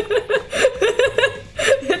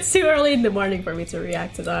 It's too early in the morning for me to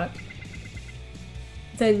react to that.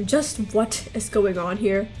 Then just what is going on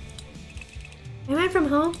here? I ran from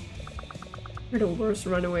home. You're the worst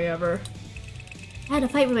runaway ever. I had a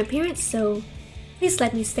fight with my parents, so please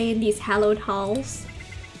let me stay in these hallowed halls.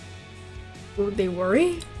 Won't they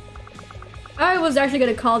worry? I was actually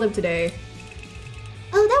gonna call them today.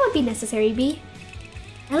 Oh, that would be necessary, B.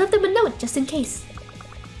 I left them a note just in case.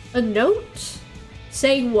 A note?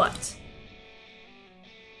 Saying what?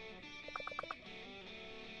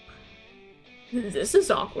 This is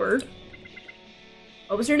awkward.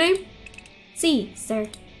 What was your name? C, sir.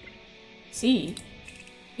 C?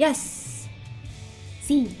 Yes.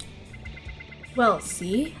 C. Well,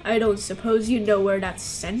 C, I don't suppose you know where that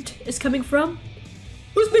scent is coming from?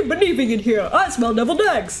 Who's been believing in here? I smell deviled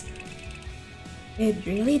eggs! It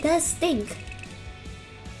really does stink.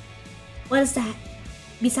 What is that?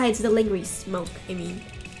 Besides the lingering smoke, I mean.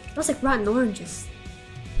 It smells like rotten oranges.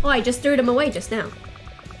 Oh, I just threw them away just now.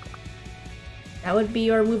 That would be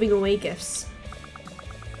your moving away gifts.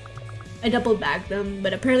 I double bagged them,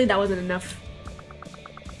 but apparently that wasn't enough.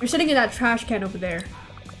 They're sitting in that trash can over there.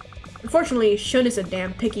 Unfortunately, Shun is a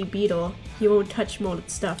damn picky beetle. He won't touch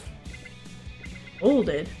molded stuff.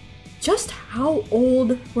 Molded? Just how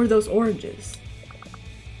old were those oranges?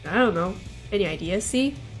 I don't know. Any ideas,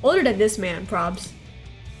 see? Older than this man, probs.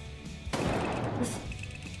 Okay,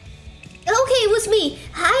 it was me.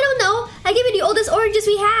 I don't know. I gave you the oldest oranges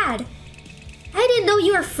we had. I didn't know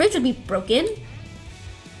your fridge would be broken.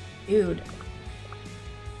 Dude.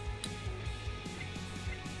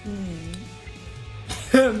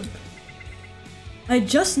 I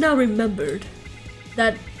just now remembered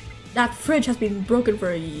that that fridge has been broken for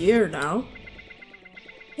a year now.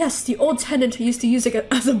 Yes, the old tenant used to use it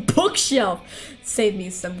as a bookshelf. Saved me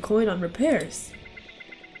some coin on repairs.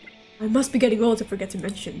 I must be getting old to forget to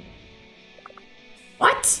mention.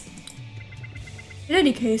 What? In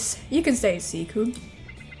any case, you can stay, C-kun.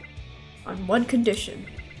 On one condition.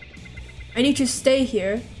 I need you to stay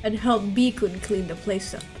here and help B-kun clean the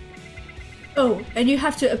place up. Oh, and you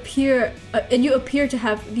appear to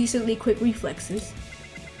have decently quick reflexes,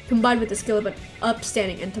 combined with the skill of an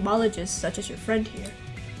upstanding entomologist such as your friend here.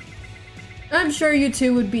 I'm sure you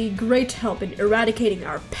two would be great help in eradicating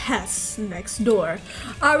our pests next door.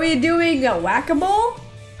 Are we doing a whack-a-mole?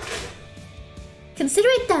 Consider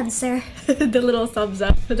it done, sir. The little thumbs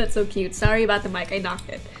up. That's so cute. Sorry about the mic, I knocked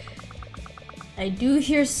it. I do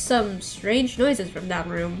hear some strange noises from that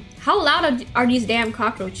room. How loud are these damn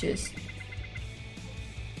cockroaches?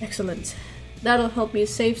 Excellent. That'll help me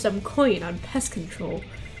save some coin on pest control.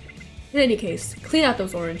 In any case, clean out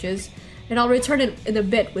those oranges, and I'll return it in a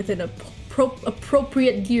bit with an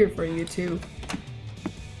appropriate gear for you two.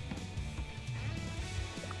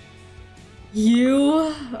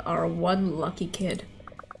 You are one lucky kid.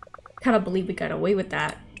 Kinda believe we got away with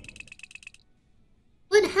that.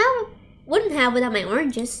 Wouldn't have without my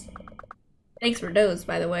oranges. Thanks for those,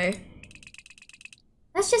 by the way.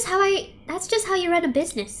 That's just how you run a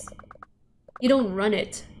business. You don't run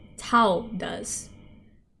it. Tao does.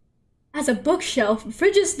 As a bookshelf,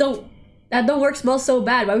 fridges that don't work smell so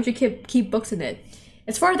bad. Why would you keep books in it?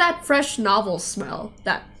 It's for that fresh novel smell.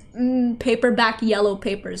 That paperback yellow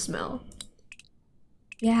paper smell.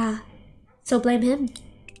 Yeah, so blame him.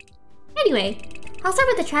 Anyway, I'll start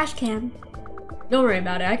with the trash can. Don't worry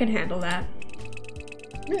about it, I can handle that.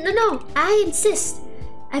 No, I insist.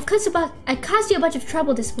 I caused you a bunch of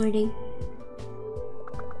trouble this morning.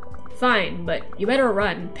 Fine, but you better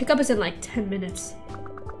run. Pickup is in like 10 minutes.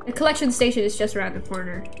 The collection station is just around the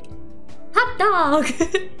corner. Hot dog!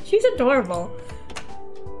 She's adorable.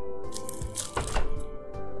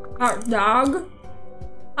 Hot dog?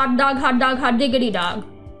 Hot dog, hot diggity dog.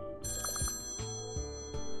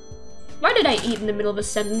 Why did I eat in the middle of a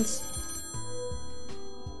sentence?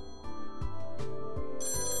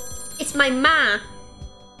 It's my ma.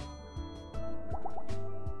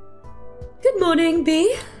 Good morning,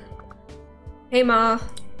 B. Hey, Ma.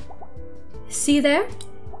 See there?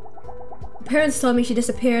 Parents told me she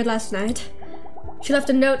disappeared last night. She left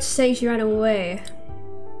a note saying she ran away.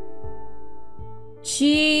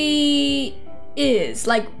 She is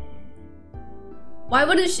like, why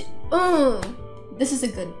wouldn't she? Oh, this is a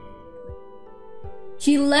good.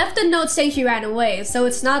 She left a note saying she ran away, so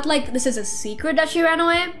it's not like this is a secret that she ran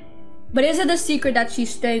away, but is it a secret that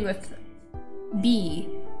she's staying with B?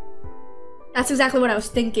 That's exactly what I was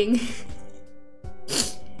thinking.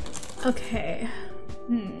 Okay.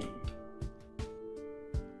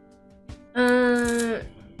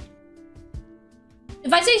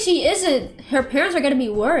 If I say she isn't, her parents are gonna be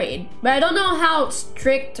worried. But I don't know how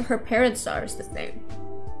strict her parents are is the thing.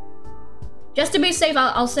 Just to be safe,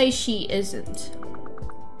 I'll say she isn't.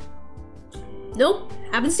 Nope,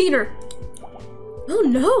 haven't seen her. Oh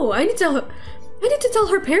no, I need to tell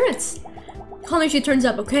her parents. Call me if she turns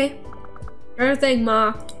up, okay? Sure thing,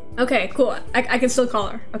 Ma. Okay, cool. I can still call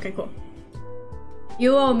her. Okay, cool.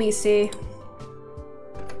 You owe me, C.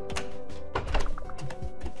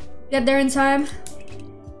 Get there in time?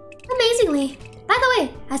 Amazingly. By the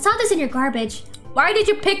way, I saw this in your garbage. Why did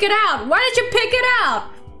you pick it out? Why did you pick it out?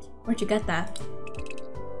 Where'd you get that?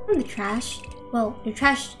 From the trash. Well,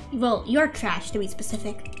 your trash to be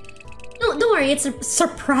specific. No, don't worry, it's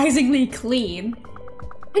surprisingly clean.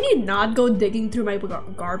 Can you not go digging through my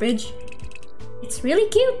garbage? It's really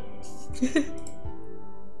cute. It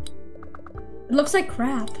looks like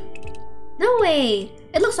crap. No way.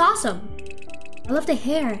 It looks awesome. I love the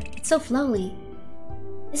hair. It's so flowy.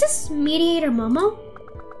 Is this Mediator Momo?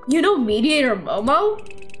 You know Mediator Momo?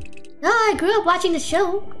 No, I grew up watching the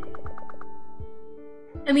show.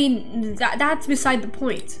 I mean, that's beside the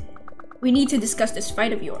point. We need to discuss this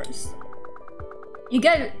fight of yours. You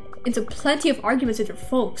get into plenty of arguments with your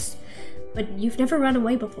folks, but you've never run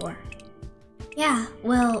away before. Yeah,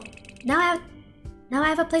 well, now I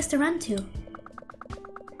have a place to run to.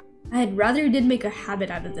 I'd rather you did make a habit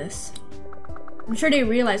out of this. I'm sure they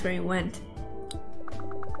realize where you went.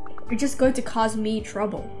 You're just going to cause me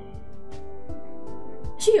trouble.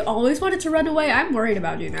 She always wanted to run away. I'm worried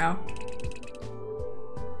about you now.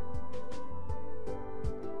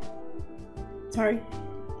 Sorry.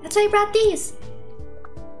 That's why I brought these.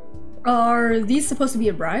 Are these supposed to be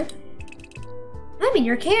a bribe? I'm in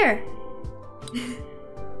your care.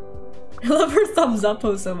 I love her thumbs up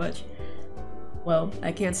pose so much. Well,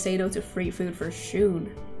 I can't say no to free food for Shun.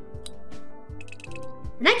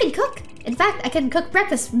 And I can cook. In fact, I can cook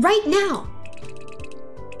breakfast right now.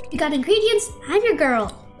 You got ingredients? I'm your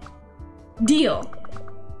girl. Deal.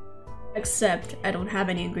 Except I don't have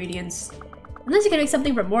any ingredients. Unless you can make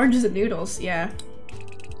something from oranges and noodles, yeah.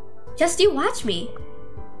 Just you watch me.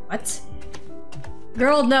 What?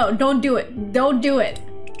 Girl, no, don't do it. Don't do it.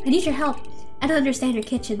 I need your help. I don't understand your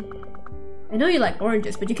kitchen. I know you like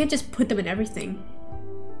oranges, but you can't just put them in everything.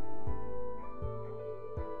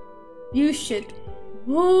 You should.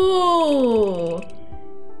 Whoa.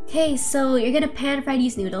 Okay, so you're gonna pan fry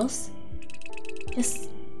these noodles. Just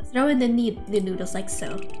throw in the noodles like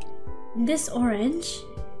so. And this orange.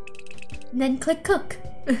 And then click cook.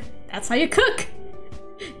 That's how you cook.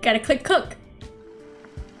 Gotta click cook.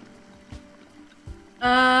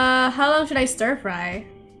 How long should I stir fry?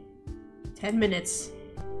 10 minutes.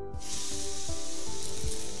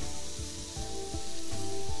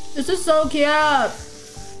 This is so cute.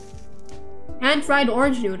 Hand-fried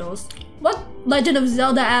orange noodles. What Legend of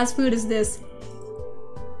Zelda ass food is this?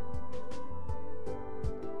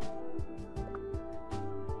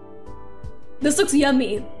 This looks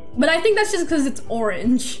yummy, but I think that's just because it's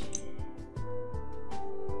orange.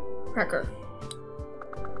 Cracker.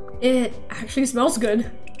 It actually smells good.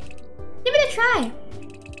 Give it a try.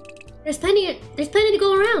 There's plenty to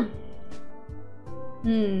go around.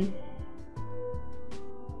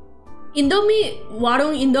 Indomie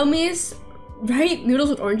warung Indomies, right? Noodles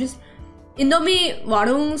with oranges. Indomie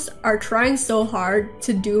warungs are trying so hard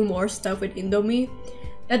to do more stuff with Indomie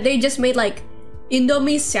that they just made like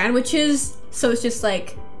Indomie sandwiches. So it's just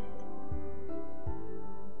like,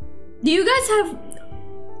 do you guys have?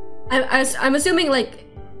 I'm assuming like,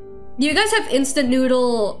 do you guys have instant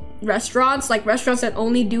noodle restaurants? Like restaurants that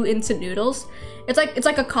only do instant noodles? It's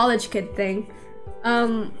like a college kid thing.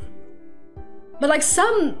 But like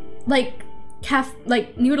some like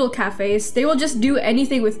noodle cafes, they will just do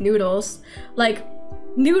anything with noodles, like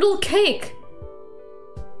noodle cake.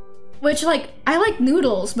 Which like I like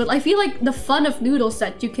noodles, but I feel like the fun of noodles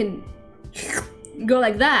that you can go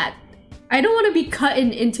like that. I don't want to be cut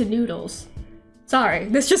into noodles. Sorry,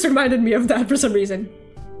 this just reminded me of that for some reason.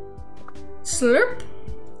 Slurp?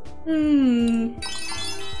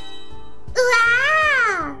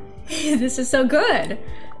 Wow! This is so good.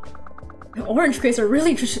 The orange creates a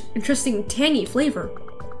really interesting tangy flavor.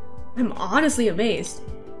 I'm honestly amazed.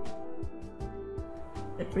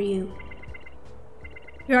 Good for you.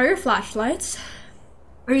 Here are your flashlights.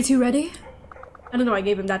 Are you two ready? I don't know, I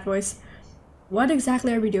gave him that voice. What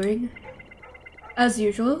exactly are we doing? As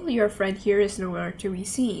usual, your friend here is nowhere to be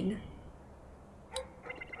seen.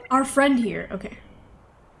 Our friend here, okay.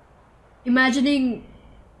 Imagining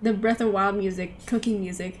the Breath of Wild music, cooking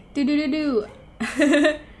music. Do-do-do-do.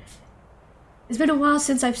 It's been a while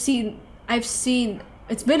since I've seen that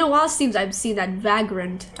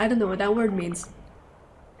vagrant. I don't know what that word means.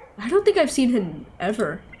 I don't think I've seen him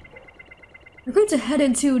ever. We're going to head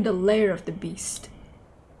into the lair of the beast.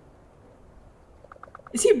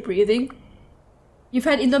 Is he breathing? You've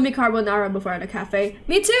had Indomie Carbonara before at a cafe.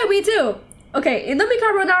 Me too, me too! Okay, Indomie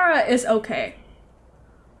Carbonara is okay.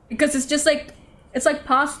 Because it's just like, it's like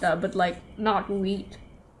pasta, but like not wheat.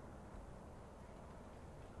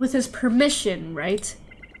 With his permission, right?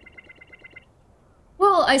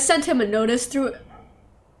 Well, I sent him a notice through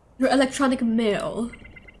electronic mail.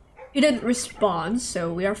 He didn't respond,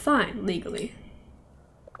 so we are fine, legally.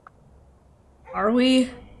 Are we?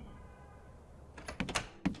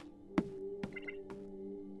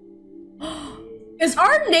 Is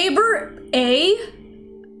our neighbor N?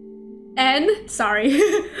 Sorry.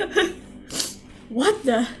 What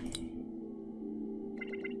the?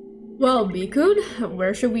 Well, Bikun,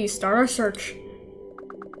 where should we start our search?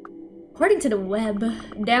 According to the web,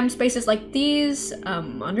 damn spaces like these,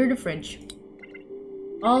 under the fridge.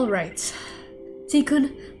 Alright.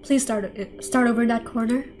 T-kun, please start over in that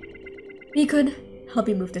corner. B-kun, help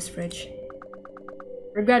me move this fridge.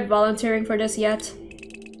 Regret volunteering for this yet?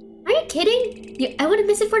 Are you kidding? I wouldn't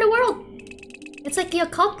miss it for the world. It's like the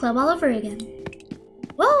occult club all over again.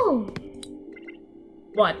 Whoa!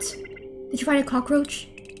 What? Did you find a cockroach?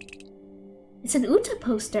 It's an Uta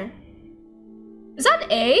poster. Is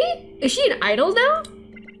that A? Is she an idol now?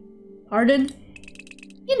 Pardon?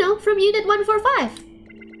 You know, from Unit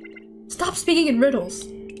 145. Stop speaking in riddles. I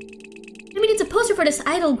mean, it's a poster for this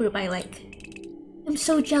idol group I like. I'm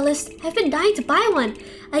so jealous. I've been dying to buy one.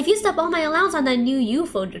 I've used up all my allowance on that new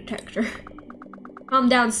UFO detector. Calm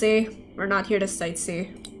down, C. We're not here to sightsee.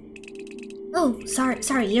 Oh,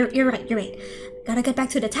 sorry. You're right. Gotta get back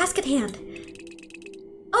to the task at hand.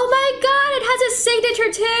 Oh my god, it has a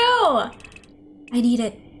signature too! I need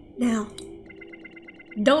it now.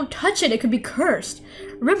 Don't touch it, it could be cursed.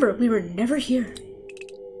 Remember, we were never here.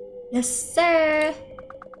 Yes, sir.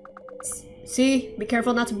 See? Be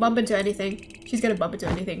careful not to bump into anything. She's gonna bump into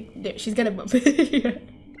anything. She's gonna bump it.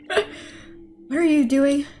 What are you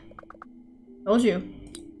doing? Told you.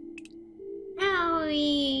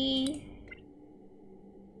 Owie.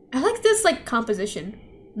 I like this, like, composition.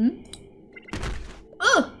 Hmm?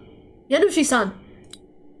 Oh! Yanushi-san!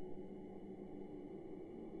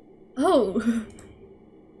 Oh!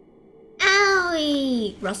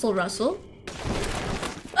 Owie! Rustle, rustle.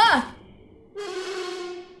 Ah!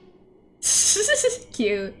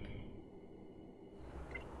 Cute.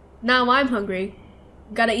 Now I'm hungry.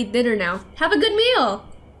 Gotta eat dinner now. Have a good meal!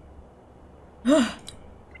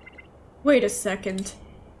 Wait a second.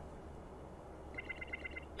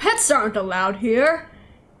 Pets aren't allowed here!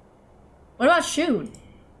 What about Shun?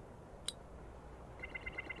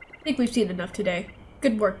 I think we've seen enough today.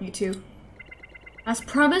 Good work, you two. As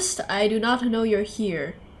promised, I do not know you're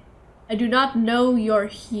here. I do not know you're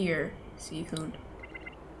here, Seehun.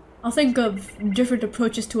 I'll think of different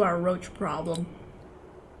approaches to our roach problem.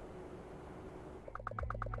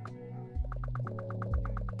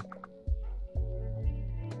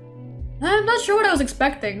 I'm not sure what I was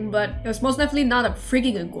expecting, but it was most definitely not a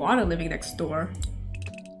freaking iguana living next door.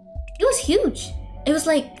 It was huge. It was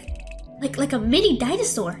like a mini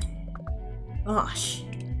dinosaur. Gosh.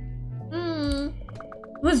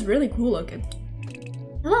 It was really cool looking.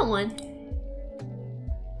 I want one.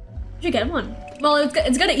 You should get one. Well,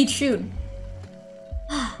 it's gonna eat Shun.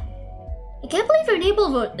 I can't believe you're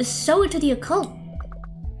able to so into the occult.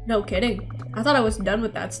 No kidding. I thought I was done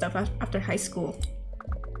with that stuff after high school.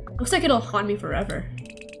 Looks like it'll haunt me forever.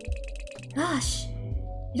 Gosh.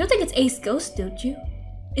 You don't think it's A's ghost, don't you?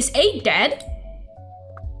 Is A dead?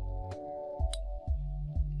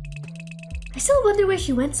 I still wonder where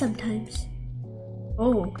she went sometimes.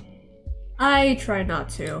 Oh. I try not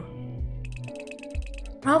to.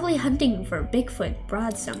 Probably hunting for Bigfoot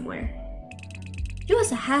Broad somewhere. It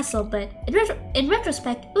was a hassle, but in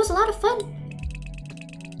retrospect, it was a lot of fun.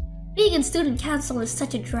 Being in student council is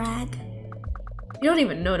such a drag. You don't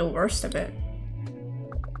even know the worst of it.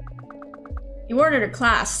 You weren't in her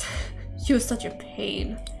class. She was such a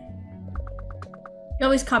pain. She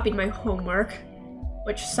always copied my homework,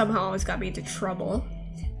 which somehow always got me into trouble.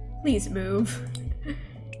 Please move.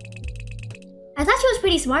 I thought she was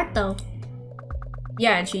pretty smart though.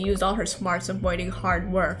 Yeah, and she used all her smarts avoiding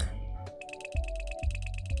hard work.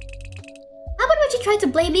 How about when she tried to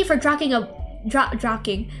blame me for dropping a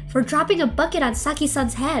bucket on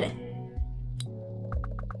Saki-san's head?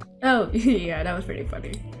 Oh, yeah, that was pretty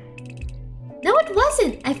funny. No, it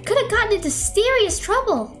wasn't. I could have gotten into serious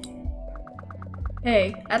trouble.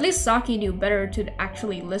 Hey, at least Saki knew better to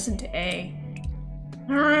actually listen to A.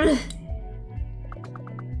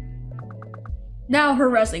 Now her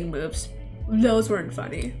wrestling moves. Those weren't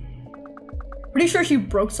funny. Pretty sure she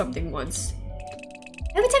broke something once.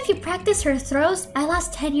 Every time she practiced her throws, I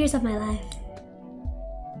lost 10 years of my life.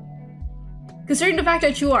 Considering the fact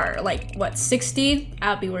that you are, like, what, 16?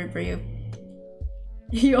 I'll be worried for you.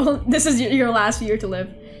 This is your last year to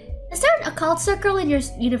live. Is there an occult circle in your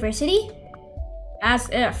university? As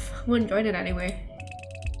if. Wouldn't join it anyway.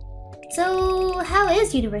 So, how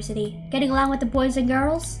is university? Getting along with the boys and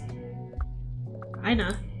girls?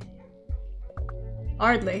 Kinda.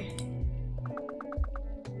 Hardly.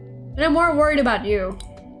 And I'm more worried about you.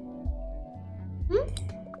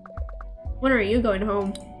 When are you going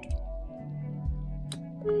home?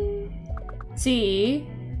 See?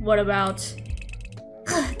 What about...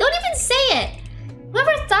 Don't even say it!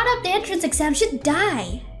 Whoever thought up the entrance exam should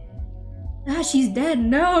die. Ah, she's dead.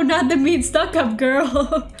 No, not the mean stuck-up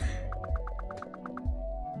girl.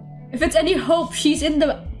 If it's any hope, she's in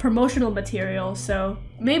the promotional material, so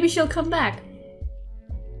maybe she'll come back.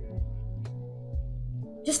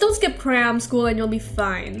 Just don't skip cram school and you'll be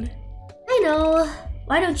fine. I know.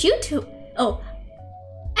 Why don't you Oh,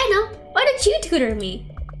 I know. Why don't you tutor me?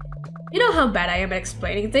 You know how bad I am at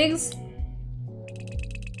explaining things.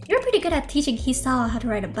 You're pretty good at teaching Hisao how to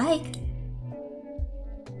ride a bike.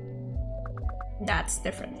 That's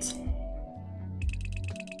different.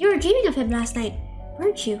 You were dreaming of him last night,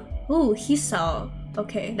 weren't you? Ooh, Hisao.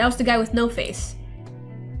 Okay, that was the guy with no face.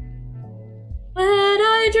 When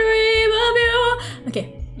I dream of you.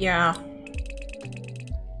 Okay, yeah.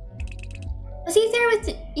 Was he there with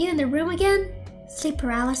you in the room again? Sleep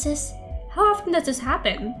paralysis? How often does this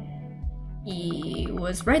happen? He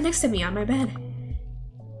was right next to me on my bed.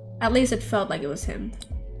 At least it felt like it was him.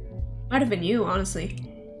 Might have been you, honestly.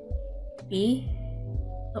 Me?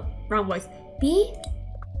 Oh, wrong voice. B?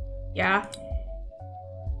 Yeah?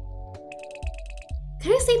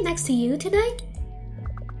 Can I sleep next to you tonight?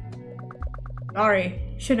 Sorry,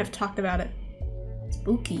 shouldn't have talked about it.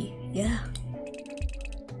 Spooky, yeah.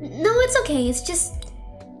 No, it's okay. It's just...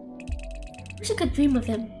 I wish I could dream of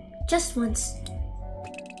him. Just once.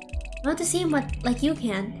 I want to see him like you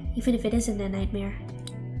can, even if it isn't a nightmare.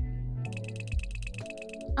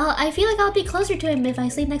 I feel like I'll be closer to him if I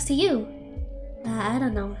sleep next to you. I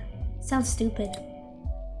don't know. Sounds stupid.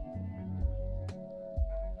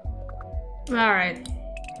 Alright.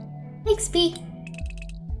 Thanks, B.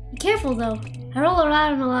 Be careful though. I roll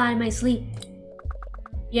around a lot in my sleep.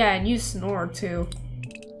 Yeah, and you snore too.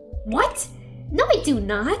 What? No, I do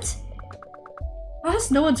not. How has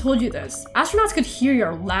no one told you this? Astronauts could hear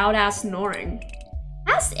your loud ass snoring.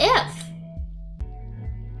 As if.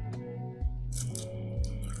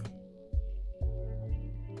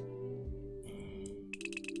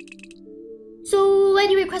 So,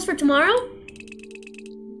 any requests for tomorrow?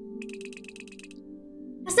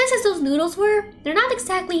 As nice as those noodles were, they're not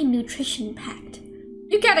exactly nutrition packed.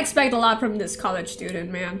 You can't expect a lot from this college student,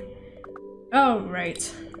 man. Oh,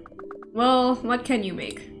 right. Well, what can you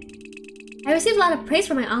make? I received a lot of praise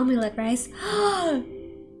for my omelette rice. Oh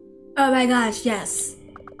my gosh, yes.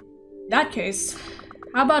 In that case,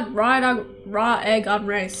 how about raw egg on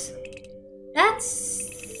rice?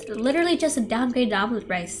 That's literally just a downgraded omelet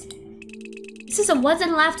rice. This is a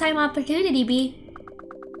once-in-a-lifetime opportunity, B.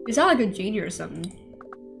 You sound like a genie or something.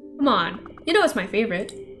 Come on, you know it's my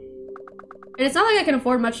favorite. And it's not like I can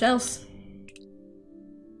afford much else.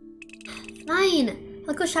 Fine,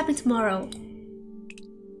 I'll go shopping tomorrow.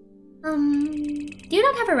 Do you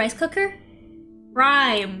not have a rice cooker?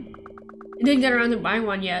 Prime! I didn't get around to buying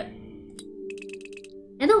one yet.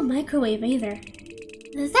 And no microwave either.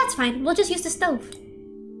 That's fine, we'll just use the stove.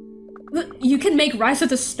 You can make rice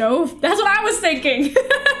with a stove? That's what I was thinking!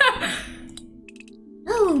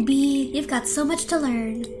 Oh, B, you've got so much to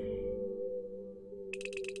learn.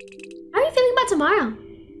 How are you feeling about tomorrow?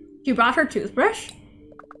 She brought her toothbrush?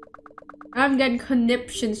 I'm getting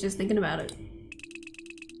conniptions just thinking about it.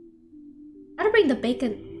 Gotta bring the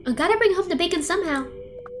bacon. Gotta bring home the bacon somehow.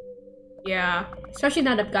 Yeah, especially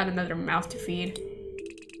now that I've got another mouth to feed.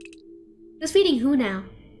 Who's feeding who now?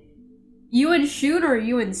 You and Shun or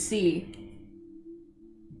you and C?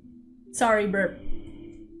 Sorry, burp.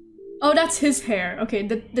 Oh, that's his hair. Okay,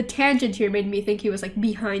 the tangent here made me think he was like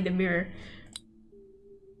behind the mirror.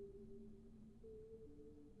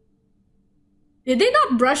 Did they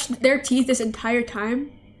not brush their teeth this entire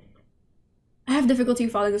time? I have difficulty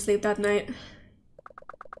falling asleep that night.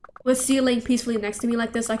 With C laying peacefully next to me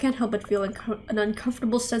like this, I can't help but feel an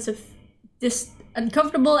uncomfortable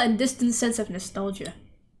and distant sense of nostalgia.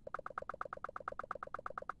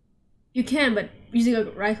 You can, but using a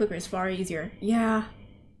rice cooker is far easier. Yeah.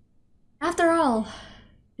 After all,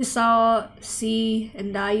 Hisao, C,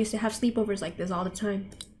 and I used to have sleepovers like this all the time.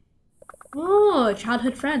 Oh,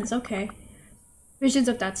 childhood friends, okay. Visions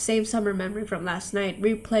of that same summer memory from last night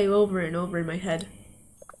replay over and over in my head.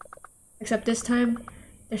 Except this time,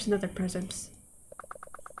 there's another presence.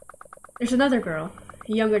 There's another girl,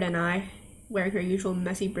 younger than I, wearing her usual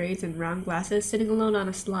messy braids and round glasses, sitting alone on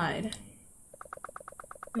a slide.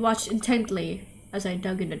 We watched intently as I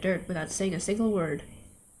dug in the dirt without saying a single word.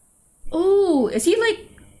 Oh, is he like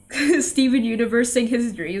Steven Universe sing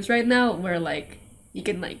his dreams right now? Where like, he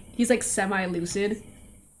can like, he's like semi-lucid.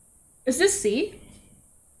 Is this C?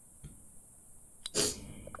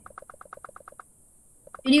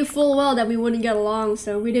 We knew full well that we wouldn't get along,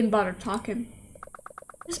 so we didn't bother talking.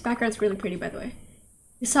 This background's really pretty, by the way.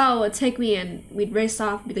 Hisao would take me and we'd race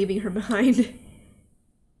off, leaving her behind.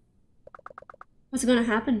 What's gonna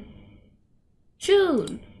happen?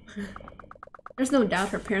 Shun! There's no doubt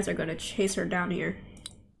her parents are gonna chase her down here.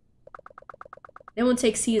 They won't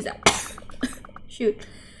take C's shoot.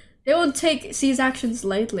 They won't take C's actions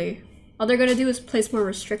lightly. All they're gonna do is place more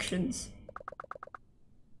restrictions.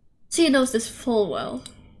 C knows this full well.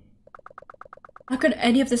 How could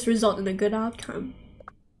any of this result in a good outcome?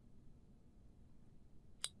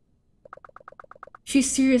 She's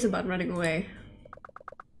serious about running away.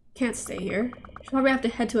 Can't stay here. She'll probably have to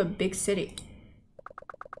head to a big city.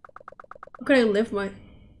 How could I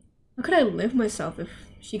live myself if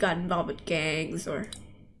she got involved with gangs or...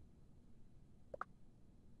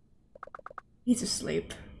 Needs to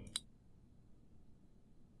sleep.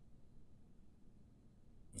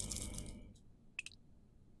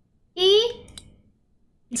 B?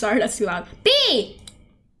 I'm sorry, that's too loud. B!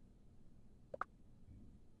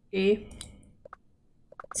 B?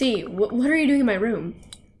 C, what are you doing in my room?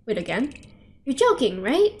 Wait, again? You're joking,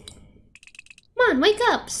 right? Come on, wake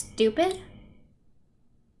up, stupid.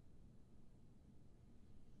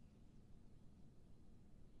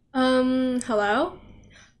 Hello?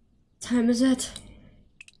 Time is it?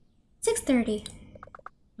 6:30.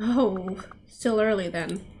 Oh, still early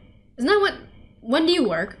then. Isn't that what? When do you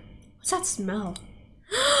work? What's that smell?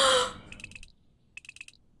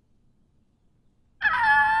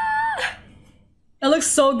 That looks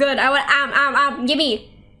so good. I want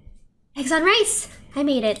gimme. Eggs on rice. I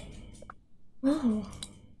made it. Oh.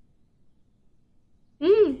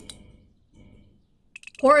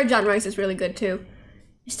 Porridge on rice is really good too.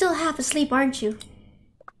 You're still half asleep, aren't you?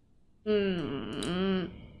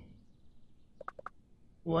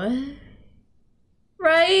 What?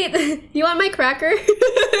 Right? You want my cracker?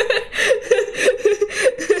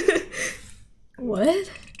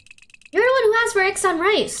 What? You're the one who asked for eggs on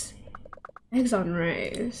rice. Eggs on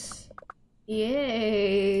rice.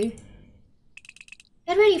 Yay.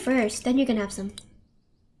 Get ready first, then you can have some.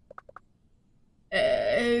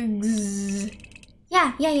 Eggs.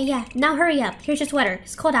 Yeah. Now hurry up. Here's your sweater.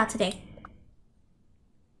 It's cold out today.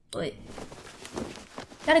 Wait.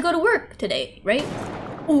 Gotta go to work today, right?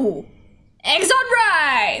 Ooh. Eggs on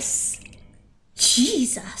rice!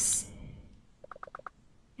 Jesus.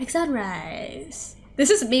 Eggs on rice. This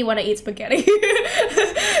is me when I eat spaghetti.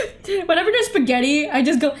 Whenever there's spaghetti, I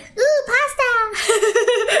just go, Ooh, pasta!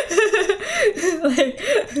 like,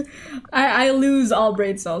 I lose all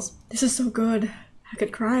brain cells. This is so good. I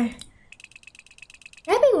could cry.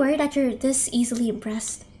 I'd be worried that you're this easily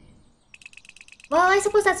impressed. Well, I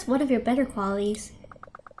suppose that's one of your better qualities.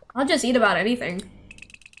 I'll just eat about anything.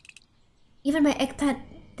 Even my eggplant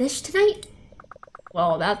dish tonight?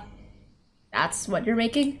 Well, that's what you're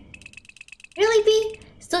making? Really, B?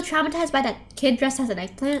 Still traumatized by that kid dressed as an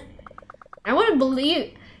eggplant? I wouldn't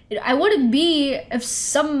be if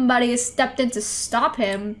somebody stepped in to stop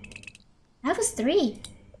him. That was 3.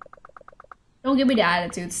 Don't give me the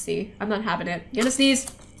attitude, see. I'm not having it. You gonna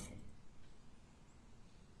sneeze?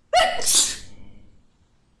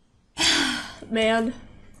 Man.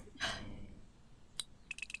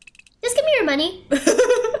 Just give me your money.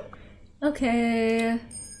 Okay.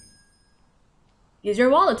 Use your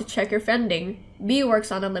wallet to check your spending. B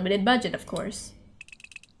works on a limited budget, of course.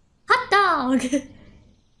 Hot dog!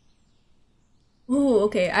 Ooh,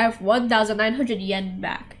 okay. I have 1,900 yen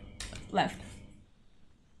back left.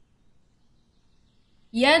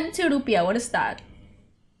 Yen to rupiah, what is that?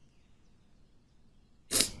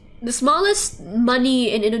 The smallest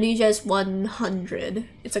money in Indonesia is 100.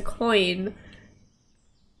 It's a coin.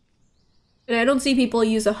 And I don't see people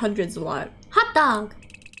use the hundreds a lot. Hot dog!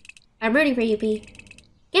 I'm rooting for you, B.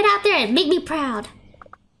 Get out there and make me proud.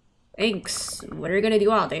 Thanks. What are you gonna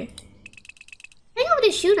do all day? Hang out with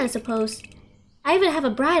his shoe, I suppose. I even have a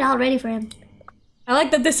bride all ready for him. I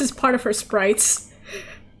like that this is part of her sprites.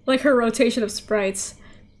 Like her rotation of sprites.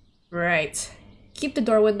 Right. Keep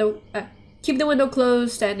the window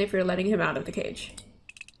closed, and if you're letting him out of the cage.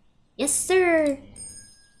 Yes, sir.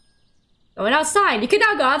 Going outside. You can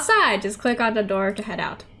now go outside. Just click on the door to head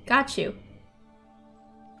out. Got you.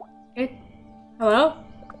 Okay. Hello?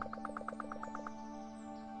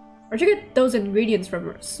 Where'd you get those ingredients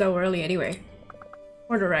from so early anyway?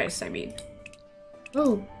 Or the rice, I mean.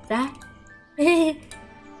 Oh, that?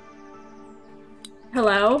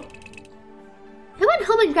 Hello? I went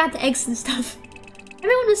home and grabbed the eggs and stuff.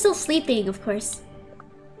 Everyone was still sleeping, of course.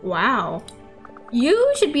 Wow.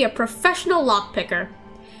 You should be a professional lockpicker.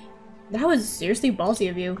 That was seriously ballsy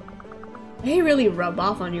of you. They really rub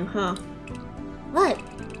off on you, huh? What?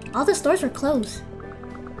 All the stores were closed.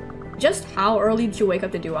 Just how early did you wake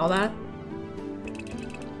up to do all that?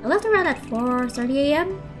 I left around at 4:30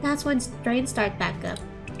 a.m. That's when trains start back up.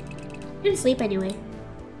 Didn't sleep anyway.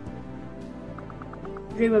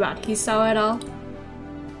 Dream about Hisao at all?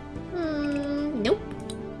 Nope.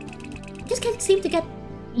 Just can't seem to get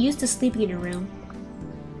used to sleeping in your room.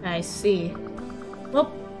 I see.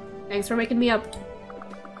 Well, thanks for waking me up.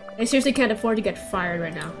 I seriously can't afford to get fired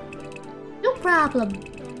right now. No problem.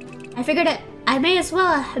 I figured that I may as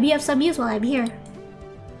well be of some use while I'm here.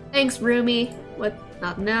 Thanks, roomie. What?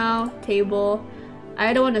 Not now. Table.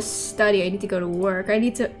 I don't want to study. I need to go to work. I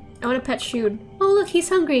want to pet Shun. Oh look, he's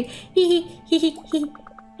hungry. He.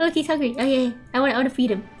 Look, he's hungry. Oh yeah. I want to feed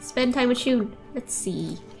him. Spend time with Shun. Let's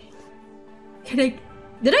see. Did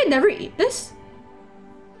I never eat this?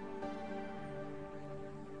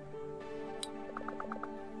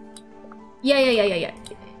 Yeah.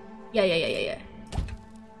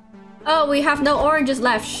 Oh, we have no oranges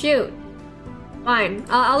left. Shoot. Fine.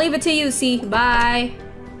 I'll leave it to you, see. Bye.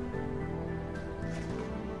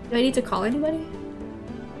 Do I need to call anybody?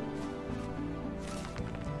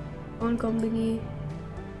 On company.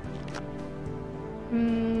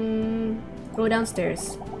 Go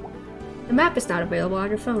downstairs. The map is not available on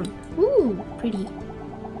your phone. Ooh, pretty.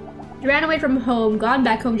 She ran away from home, gone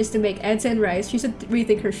back home just to make eggs and rice. She should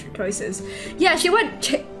rethink her choices. Yeah, she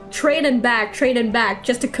went train and back,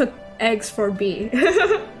 just to cook eggs for B.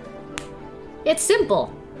 It's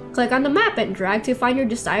simple. Click on the map and drag to find your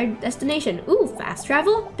desired destination. Ooh, fast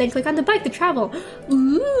travel? Then click on the bike to travel.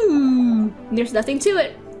 Ooh, there's nothing to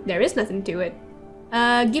it. There is nothing to it.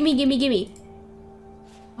 Gimme, gimme, gimme.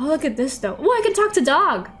 Oh, look at this though. Oh, I can talk to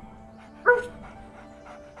dog.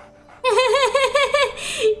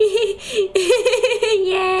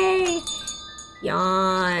 Yay!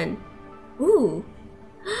 Yawn. Ooh.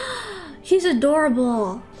 She's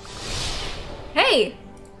adorable. Hey!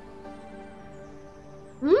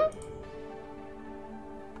 Hmm?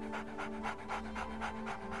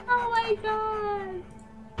 Oh my god!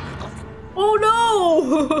 Oh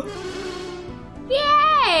no!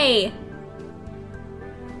 Yay!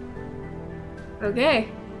 Okay.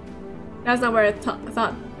 That's not where I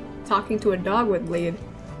thought talking to a dog would lead.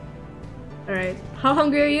 Alright. How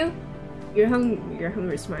hungry are you? You're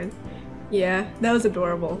hungry is fine. Yeah, that was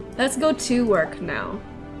adorable. Let's go to work now.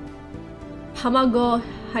 Hamago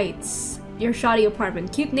Heights. Your shoddy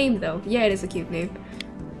apartment. Cute name though. Yeah, it is a cute name.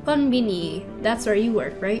 Konbini. That's where you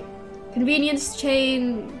work, right? Convenience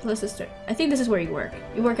chain plus a store. I think this is where you work.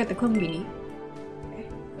 You work at the konbini. Okay.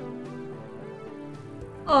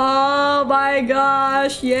 Oh my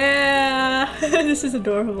gosh, yeah! This is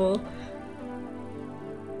adorable.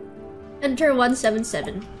 Enter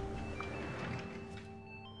 177.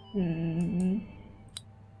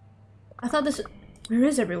 I thought this... Where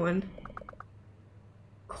is everyone?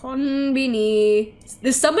 Konbini.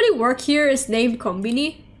 Does somebody work here is named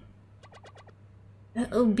Konbini?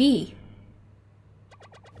 B.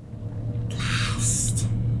 Last.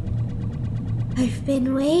 I've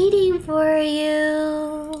been waiting for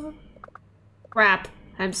you. Crap.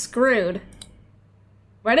 I'm screwed.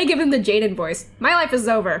 Why'd I give him the Jaden voice? My life is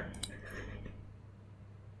over.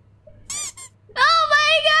 Oh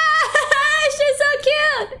my gosh! She's so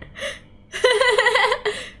cute!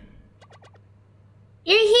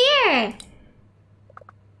 You're here.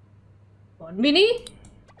 Konbini?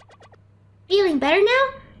 Feeling better now?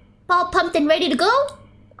 All pumped and ready to go?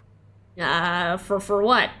 For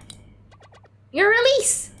what? Your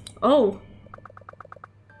release. Oh.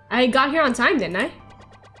 I got here on time, didn't I?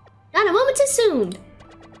 Not a moment too soon.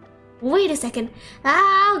 Wait a second.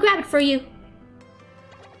 I'll grab it for you.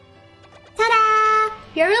 Ta-da!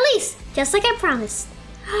 Your release, just like I promised.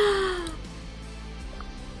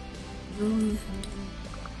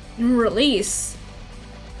 Release.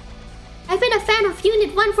 I've been a fan of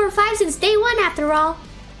Unit 145 since day one, after all.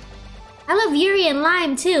 I love Yuri and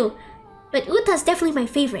Lime too, but Uta's definitely my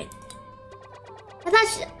favorite.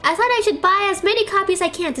 I thought I should buy as many copies I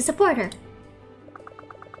can to support her.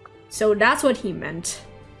 So that's what he meant.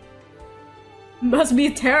 Must be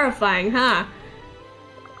terrifying, huh?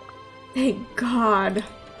 Thank God.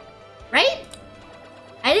 Right?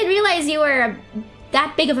 I didn't realize you were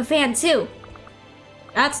that big of a fan too.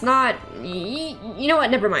 That's not... You know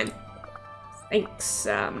what? Never mind. Thanks.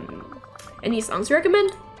 Any songs you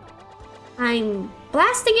recommend? I'm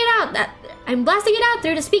blasting it out. I'm blasting it out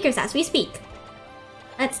through the speakers as we speak.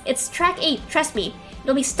 It's track 8. Trust me,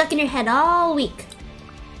 it'll be stuck in your head all week.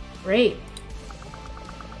 Great.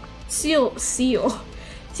 She'll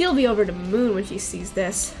be over the moon when she sees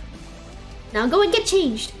this. Now go and get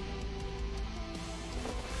changed.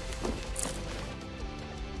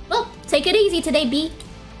 Well, take it easy today, B.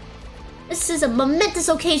 This is a momentous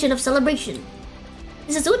occasion of celebration.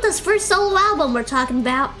 This is Uta's first solo album we're talking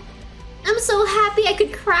about. I'm so happy I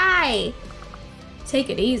could cry. Take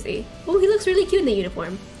it easy. Oh, he looks really cute in the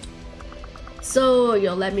uniform. So,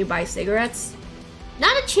 you'll let me buy cigarettes?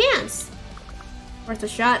 Not a chance. Worth a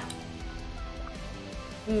shot.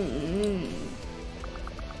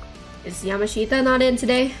 Is Yamashita not in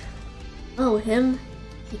today? Oh, him?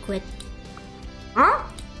 He quit. Huh?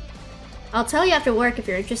 I'll tell you after work if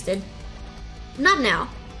you're interested. Not now.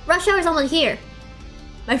 Rush hour's almost here.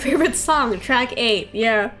 My favorite song, track 8,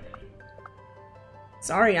 yeah.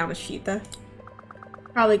 Sorry, Yamashita.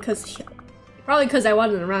 Probably cause I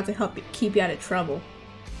wasn't around to help keep you out of trouble.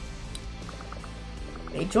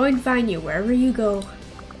 May joy find you wherever you go.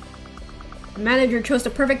 The manager chose the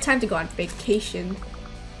perfect time to go on vacation.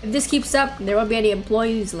 If this keeps up, there won't be any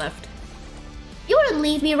employees left. You wouldn't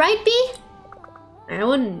leave me, right, B? I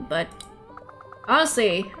wouldn't, but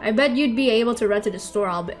honestly, I bet you'd be able to run the store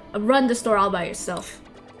all by yourself.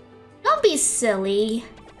 Don't be silly.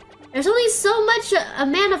 There's only so much a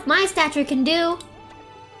man of my stature can do.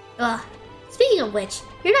 Ugh. Speaking of which,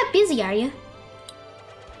 you're not busy, are you?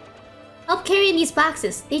 Help carrying these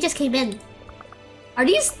boxes. They just came in. Are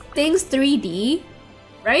these things 3D?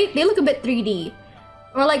 Right? They look a bit 3D.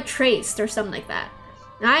 Or like traced or something like that.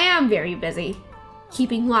 I am very busy.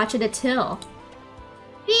 Keeping watch at the till.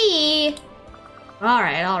 Bee!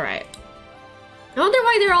 Alright, alright. I wonder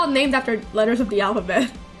why they're all named after letters of the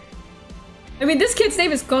alphabet. I mean, this kid's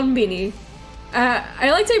name is Konbini.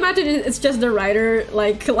 I like to imagine it's just the writer,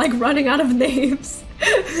 like running out of names.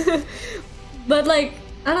 But like,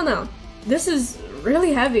 I don't know. This is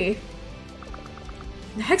really heavy.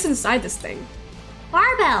 The heck's inside this thing?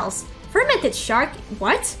 Barbells! Fermented shark?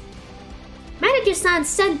 What? Manager-san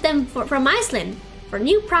sent them from Iceland for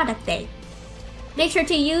new product day. Make sure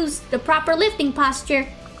to use the proper lifting posture.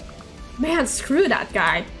 Man, screw that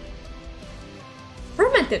guy.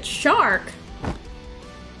 Fermented shark?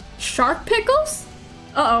 Shark pickles?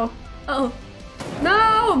 Uh-oh. Uh-oh.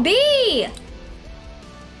 No! B!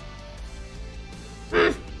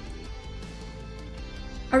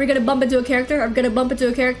 Are we gonna bump into a character? Are we gonna bump into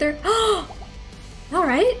a character?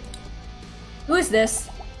 Alright. Who is this?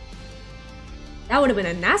 That would have been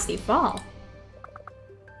a nasty fall.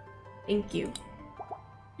 Thank you.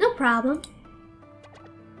 No problem.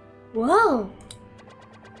 Whoa.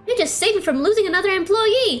 You're just saved me from losing another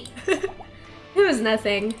employee. It was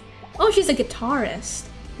nothing. Oh, she's a guitarist.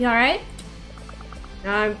 You alright?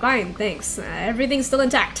 I'm fine, thanks. Everything's still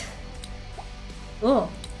intact. Oh.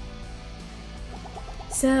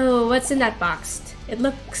 So, what's in that box? It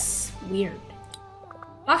looks weird.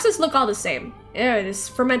 Boxes look all the same. Ew, this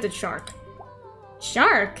fermented shark.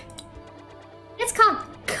 Shark? It's called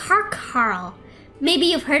Karkarl. Maybe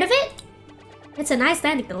you've heard of it? It's an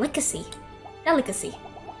Icelandic delicacy.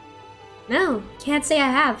 No, can't say I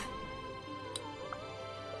have.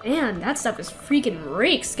 Man, that stuff is freaking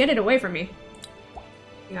reeks. Get it away from me.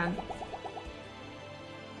 Hang on.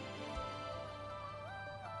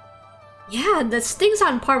 Yeah, this thing's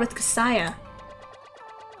on par with Kasaya.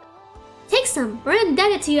 Take some. We're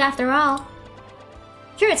indebted to you after all.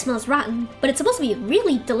 Sure, it smells rotten, but it's supposed to be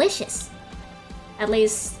really delicious. At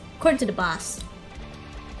least, according to the boss.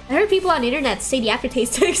 I heard people on the internet say the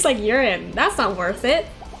aftertaste tastes like urine. That's not worth it.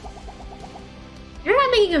 You're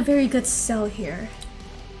not making a very good sell here.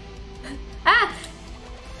 Ah!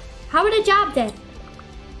 How about the job then?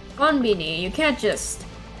 Konbini, you can't just...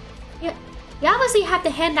 You obviously have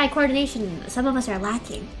the hand-eye coordination some of us are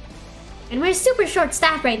lacking. And we're super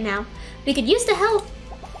short-staffed right now. We could use the help.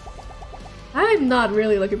 I'm not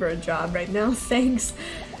really looking for a job right now, thanks.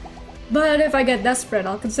 But if I get desperate,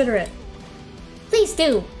 I'll consider it. Please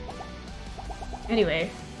do.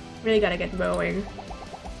 Anyway, really gotta get going.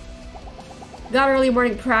 Got early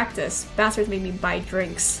morning practice. Bastards made me buy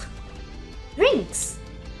drinks. Drinks?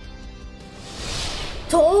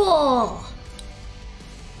 Tall.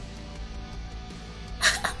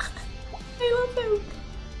 I love him.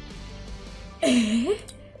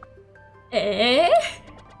 Eh?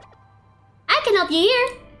 I can help you here.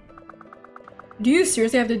 Do you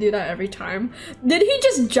seriously have to do that every time? Did he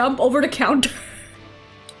just jump over the counter?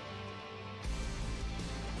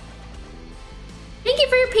 Thank you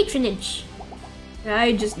for your patronage.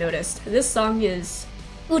 I just noticed. This song is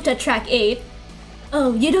Uta track 8.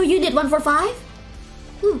 Oh, you know Unit 145?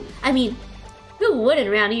 I mean, who wouldn't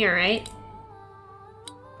around here, right?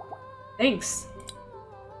 Thanks.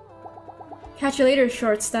 Catch you later,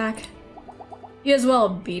 short stack. You as well,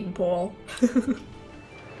 beanpole.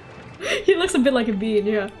 He looks a bit like a bean,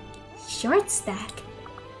 yeah. Short stack.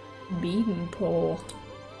 Beanpole.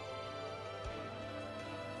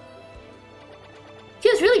 She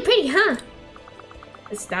was really pretty, huh?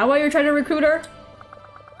 Is that why you're trying to recruit her?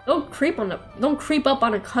 Don't creep up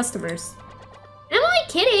on the customers. I'm only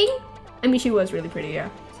kidding. I mean, she was really pretty, yeah.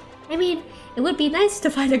 I mean, it would be nice to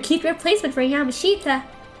find a cute replacement for Yamashita.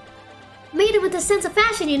 Made it with a sense of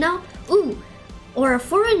fashion, you know? Ooh, or a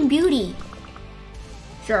foreign beauty.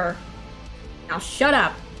 Sure. Now shut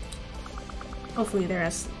up. Hopefully they're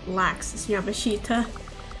as lax as Yamashita.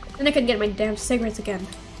 Then I can get my damn cigarettes again.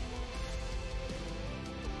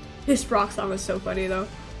 This rock song is so funny though.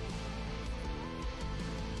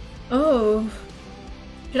 Oh.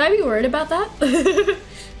 Should I be worried about that?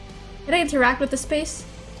 Can I interact with the space?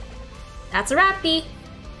 That's a wrap, B.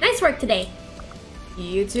 Nice work today.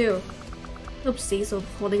 You too. Hope Cecil's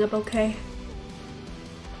holding up okay.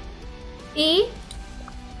 E?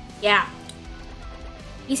 Yeah.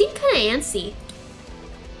 You seem kinda antsy.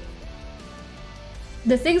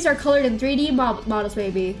 The things are colored in 3D models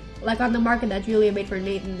maybe. Like on the market that Julia made for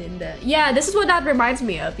Nathan in the... Yeah, this is what that reminds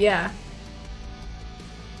me of, yeah.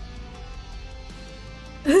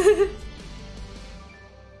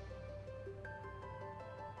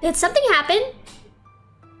 Did something happen?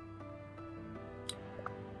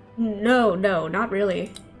 No, not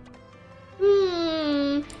really.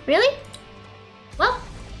 Really? Well,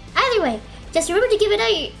 either way, just remember to give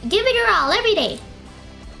it your all every day.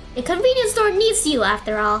 The convenience store needs you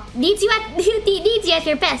after all. Needs you at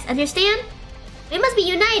your best, understand? We must be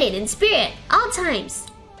united in spirit, all times.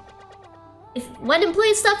 If one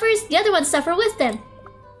employee suffers, the other ones suffer with them.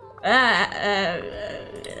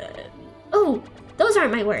 Oh, those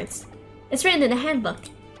aren't my words. It's written in the handbook.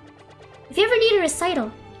 If you ever need a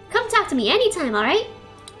recital, come talk to me anytime, alright?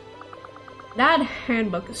 That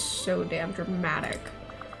handbook is so damn dramatic.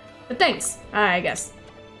 But thanks, I guess.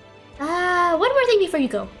 One more thing before you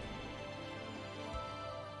go.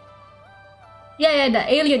 Yeah,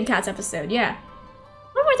 the alien cats episode, yeah.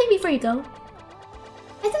 One more thing before you go.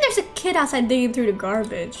 I think there's a kid outside digging through the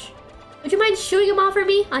garbage. Would you mind shooting him off for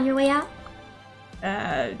me on your way out?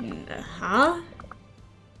 Huh?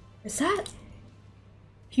 Is that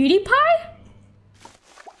PewDiePie?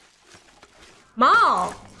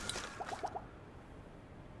 Mal!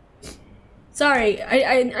 Sorry,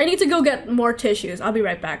 I need to go get more tissues. I'll be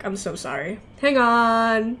right back. I'm so sorry. Hang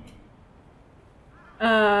on.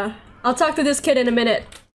 I'll talk to this kid in a minute.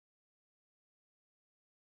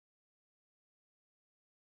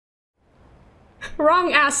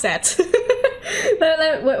 Wrong asset.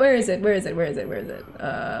 Where is it?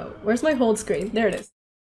 Where's my hold screen? There it is.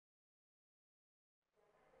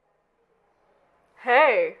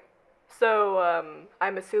 Hey. So,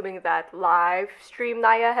 I'm assuming that live stream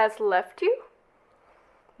Naya has left you?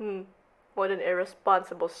 What an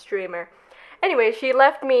irresponsible streamer. Anyway, she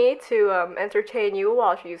left me to entertain you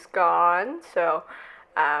while she's gone, so,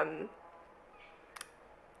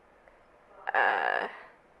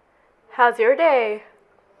 how's your day?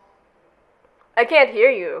 I can't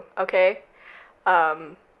hear you, okay?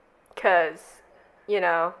 'Cause, you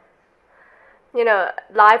know,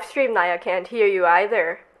 live stream Naya can't hear you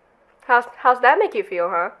either. How's that make you feel,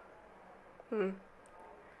 huh?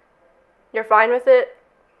 You're fine with it?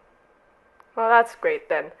 Well, that's great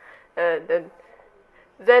then. Then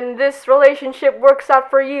this relationship works out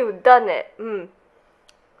for you, doesn't it? I'm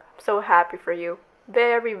so happy for you.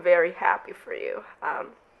 Very, very happy for you.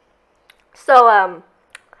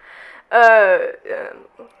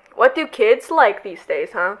 What do kids like these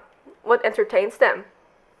days, huh? What entertains them?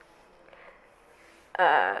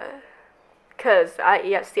 'Cause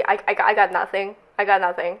I got nothing. I got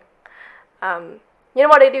nothing. You know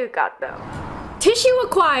what I do got though? Tissue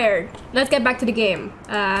acquired! Let's get back to the game.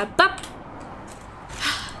 Not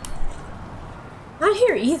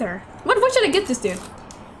here either. What should I get this dude?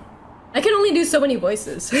 I can only do so many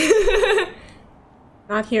voices.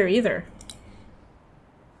 Not here either.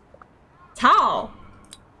 Towel!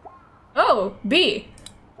 Oh, B.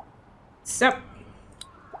 Sup?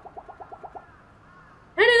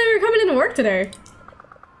 I didn't know you were coming into work today.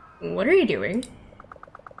 What are you doing?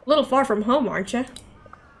 A little far from home, aren't you?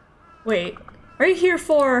 Wait, are you here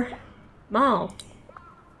for Mao?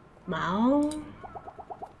 Mao?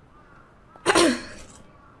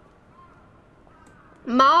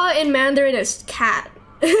 Mao in Mandarin is cat.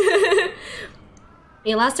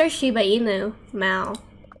 We lost our Shiba Inu, Mao.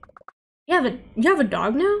 You have a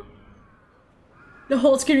dog now? The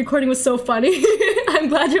whole screen recording was so funny. I'm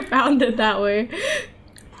glad you found it that way.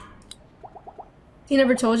 He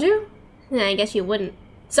never told you? Yeah, I guess you wouldn't.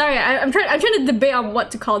 Sorry, I'm trying to debate on what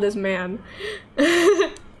to call this man.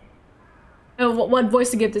 What voice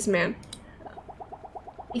to give this man.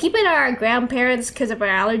 We keep it our grandparents because of our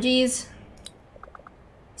allergies.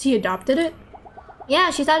 She adopted it? Yeah,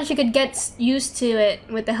 she thought she could get used to it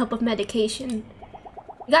with the help of medication.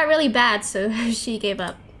 It got really bad, so she gave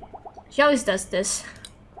up. She always does this.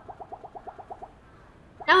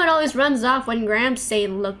 Now it always runs off when Gramps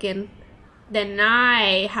ain't looking. Then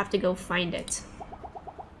I have to go find it.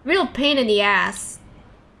 Real pain in the ass.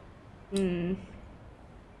 Now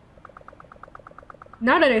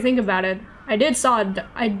that I think about it, I did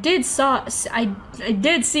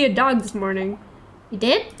see a dog this morning. You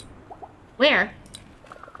did? Where?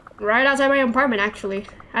 Right outside my apartment, actually.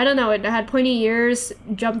 I don't know, it had pointy ears,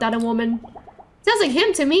 jumped at a woman. Sounds like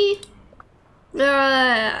him to me.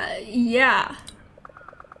 Yeah.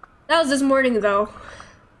 That was this morning, though.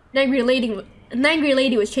 An angry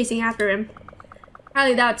lady was chasing after him.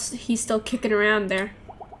 Probably that's he's still kicking around there.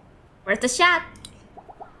 Worth a shot.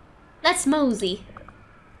 Let's mosey.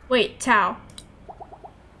 Wait, Tao.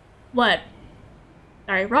 What?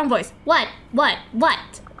 Sorry, wrong voice. What?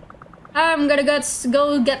 I'm gonna go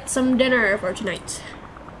get some dinner for tonight.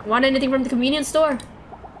 Want anything from the convenience store?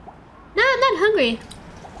 No, I'm not hungry.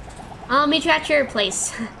 I'll meet you at your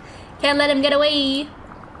place. Can't let him get away.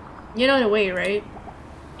 You know the way, right?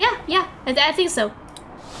 Yeah, I think so.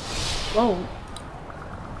 Whoa.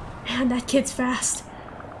 Man, that kid's fast.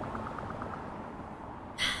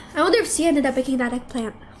 I wonder if she ended up picking that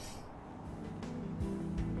eggplant.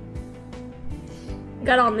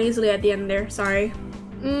 Got all nasally at the end there, sorry.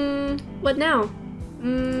 What now?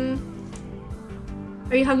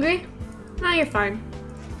 Are you hungry? Nah, you're fine.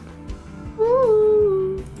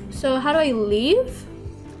 Ooh. So how do I leave?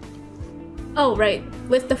 Oh, right,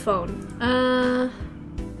 with the phone.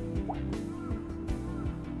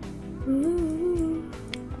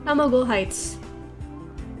 Tamago Heights.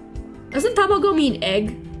 Doesn't tamago mean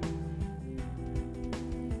egg?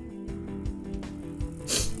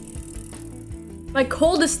 My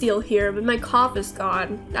cold is still here, but my cough is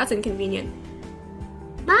gone. That's inconvenient.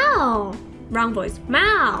 Mao! Wrong voice.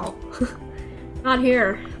 Mao! Not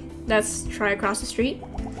here. Let's try across the street.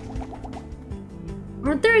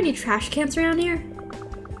 Aren't there any trash cans around here?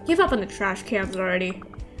 Give up on the trash cans already.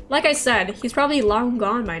 Like I said, he's probably long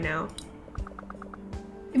gone by now.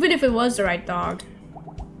 Even if it was the right dog.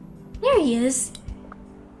 There he is.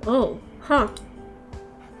 Oh, huh.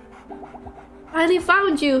 Finally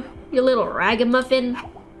found you, you little ragamuffin.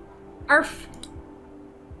 Arf.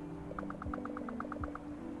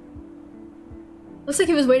 Looks like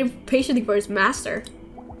he was waiting patiently for his master.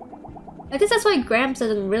 I guess that's why Gramps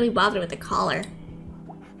doesn't really bother with the collar.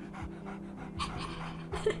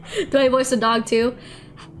 Do I voice the dog too?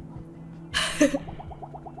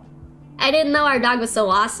 I didn't know our dog was so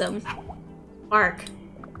awesome. Bark.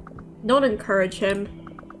 Don't encourage him.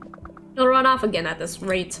 He'll run off again at this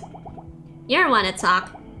rate. You're one to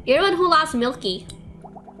talk. You're the one who lost Milky.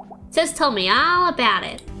 Sis told me all about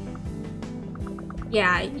it.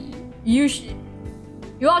 Yeah, you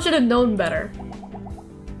all should have known better.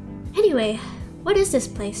 Anyway, what is this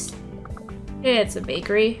place? It's a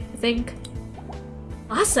bakery, I think.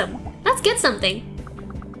 Awesome. Let's get something.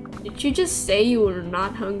 Did you just say you were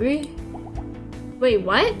not hungry? Wait,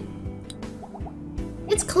 what?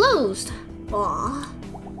 It's closed. Aw.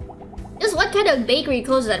 Just what kind of bakery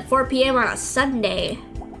closes at 4 p.m. on a Sunday?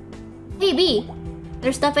 Hey, B.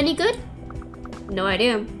 Their stuff any good? No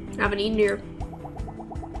idea. I haven't eaten here.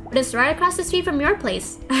 But it's right across the street from your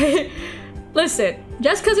place. Listen,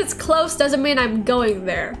 just because it's close doesn't mean I'm going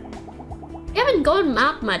there. You haven't gone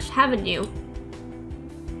out much, haven't you?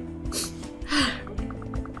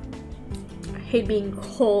 I hate being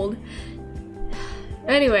cold.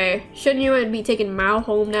 Anyway, shouldn't you be taking Mao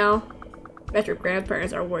home now? Bet your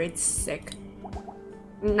grandparents are worried sick.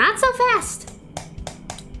 Not so fast.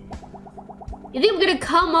 You think I'm gonna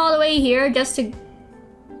come all the way here just to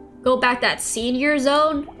go back that senior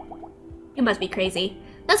zone? You must be crazy.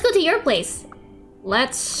 Let's go to your place.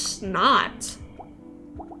 Let's not.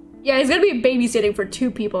 Yeah, he's gonna be babysitting for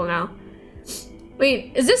 2 people now.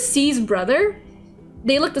 Wait, is this C's brother?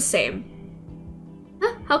 They look the same.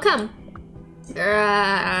 Huh? How come?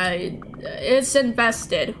 It's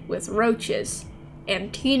infested with roaches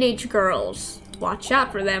and teenage girls. Watch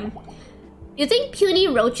out for them. You think puny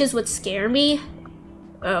roaches would scare me?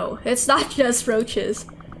 Oh, it's not just roaches.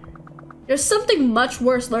 There's something much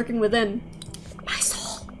worse lurking within. My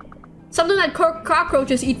soul. Something that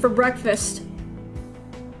cockroaches eat for breakfast.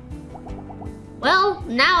 Well,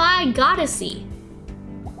 now I gotta see.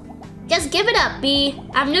 Just give it up, B.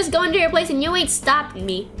 I'm just going to your place and you ain't stopping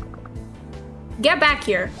me. Get back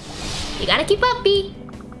here. You gotta keep up, B.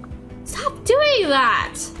 Stop doing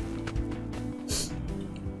that.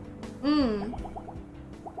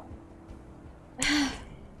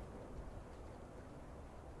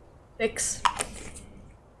 Fix.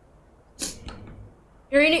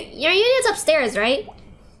 Your unit's upstairs, right?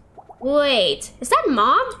 Wait, is that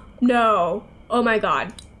Mom? No. Oh my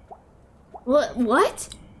god. What?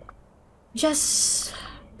 Just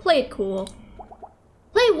play it cool.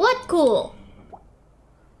 Play what cool?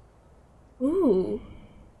 Ooh.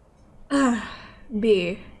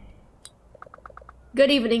 B. Good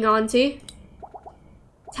evening, Auntie.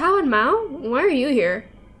 Tao and Mao? Why are you here?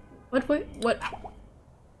 What? Mao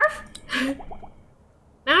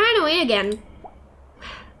ran away again.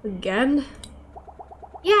 Again?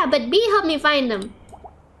 Yeah, but B helped me find them.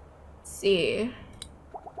 Let's see.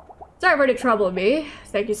 Sorry for the trouble, B.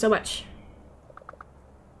 Thank you so much.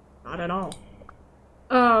 Not at all.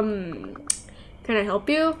 Can I help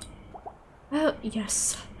you?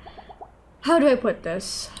 Yes. How do I put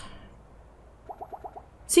this?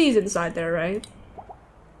 C's inside there, right?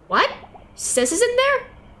 What? Sis is in there?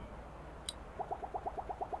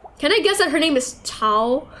 Can I guess that her name is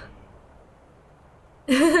Tao?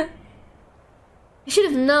 I should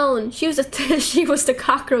have known. She was the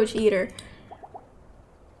cockroach eater.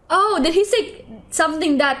 Oh, did he say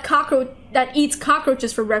something that eats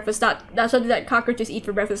cockroaches for breakfast? That's something that cockroaches eat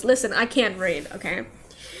for breakfast. Listen, I can't read, okay?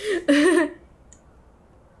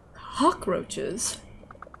 Cockroaches?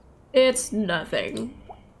 It's nothing.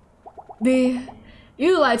 B,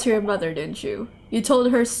 you lied to your mother, didn't you? You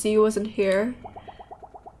told her C wasn't here.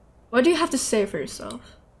 What do you have to say for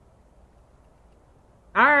yourself?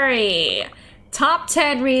 Alright. Top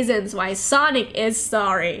 10 reasons why Sonic is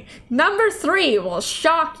sorry. Number 3 will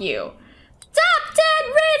shock you. Top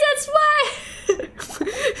 10 reasons why...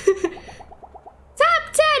 Top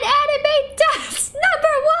 10 anime deaths!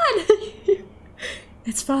 Number 1!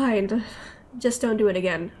 It's fine. Just don't do it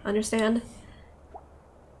again. Understand?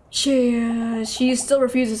 She still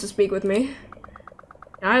refuses to speak with me.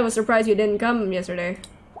 I was surprised you didn't come yesterday.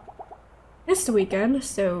 It's the weekend,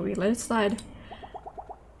 so we let it slide.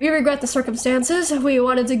 We regret the circumstances. We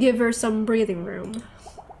wanted to give her some breathing room.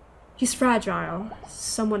 She's fragile,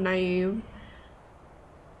 somewhat naive.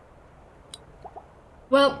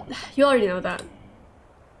 Well, you already know that.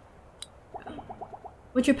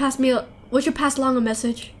 Would you pass along a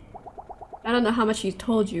message? I don't know how much she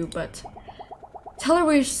told you, but tell her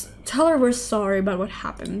we're sorry about what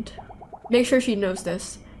happened. Make sure she knows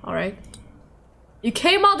this, alright? You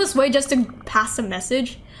came all this way just to pass a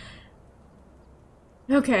message?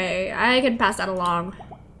 Okay, I can pass that along.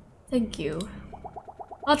 Thank you.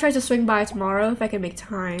 I'll try to swing by tomorrow if I can make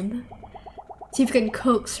time. See if we can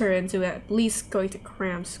coax her into at least going to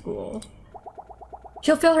cram school.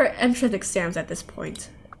 She'll fail her entrance exams at this point.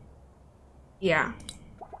 Yeah.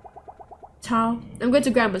 Tao, I'm going to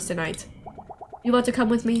Grandma's tonight. You want to come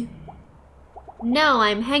with me? No,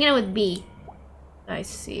 I'm hanging out with B. I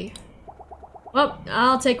see. Well,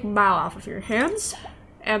 I'll take Mao off of your hands.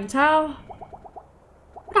 And Tao,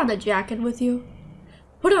 put on a jacket with you.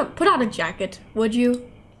 Put on a jacket, would you?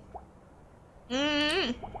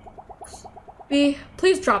 B,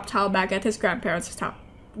 please drop Tao back at his grandparents'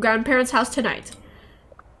 house tonight.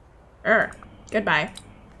 Goodbye.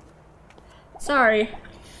 Sorry.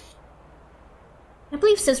 I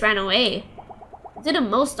believe Sis ran away. It's in the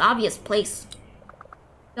most obvious place.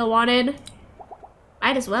 Still wanted?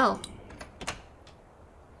 Might as well.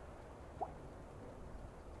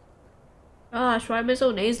 Gosh, why am I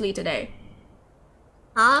so nasally today?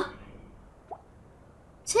 Huh?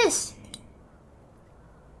 Sis.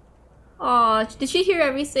 Aw, did she hear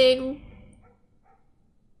everything?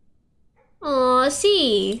 Aw,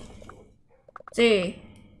 see. See,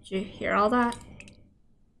 did you hear all that?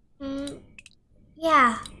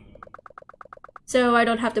 Yeah. So I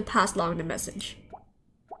don't have to pass along the message.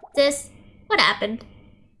 Sis, what happened?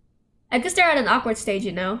 I guess they're at an awkward stage,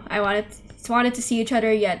 you know? I wanted to see each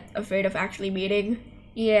other, yet afraid of actually meeting.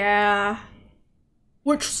 Yeah.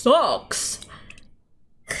 Which sucks.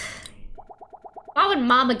 Fought with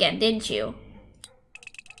Mom again, didn't you?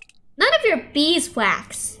 None of your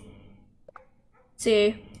beeswax.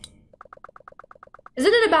 See?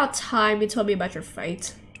 Isn't it about time you told me about your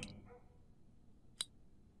fight?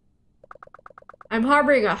 I'm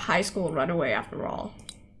harboring a high school runaway after all.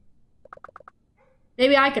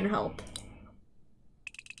 Maybe I can help.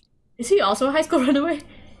 Is he also a high school runaway?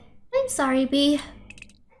 I'm sorry, B.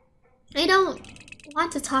 I don't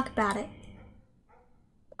want to talk about it.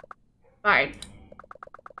 Fine.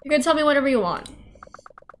 You can tell me whatever you want.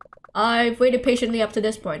 I've waited patiently up to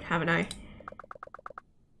this point, haven't I?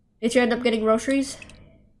 Did you end up getting groceries?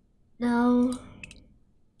 No.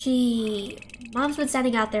 Gee, Mom's been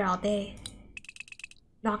standing out there all day.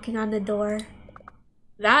 Knocking on the door.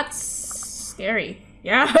 That's scary.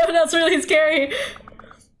 Yeah, that's really scary.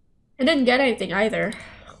 I didn't get anything either.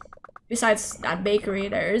 Besides that bakery,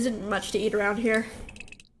 there isn't much to eat around here.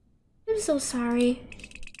 I'm so sorry.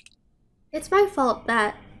 It's my fault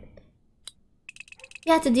that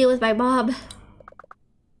you had to deal with my mom.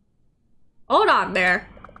 Hold on there.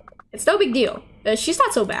 It's no big deal. She's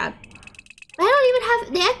not so bad. I don't even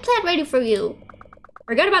have the eggplant ready for you.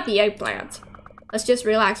 Forget about the eggplant. Let's just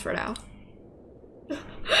relax for now.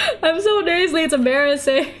 I'm so nasally, it's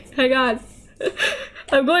embarrassing. Hang on.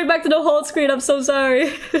 I'm going back to the whole screen, I'm so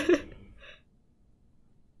sorry.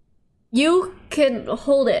 You can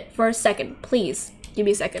hold it for a second, please. Give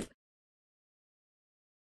me a second.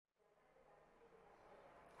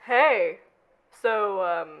 Hey. So,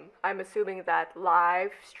 I'm assuming that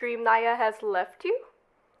live stream Naya has left you?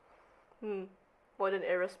 What an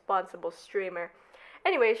irresponsible streamer.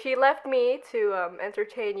 Anyway, she left me to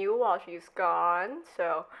entertain you while she's gone,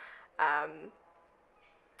 so,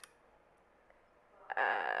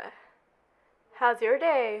 how's your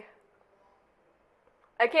day?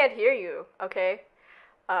 I can't hear you, okay?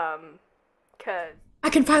 'Cause I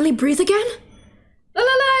can finally breathe again? La la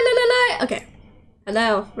la, I Hi! Okay.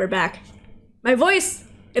 Hello, we're back. My voice,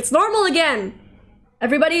 it's normal again.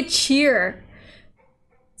 Everybody cheer.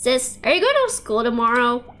 Sis, are you going to school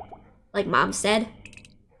tomorrow? Like Mom said.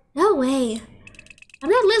 No way. I'm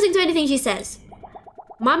not listening to anything she says.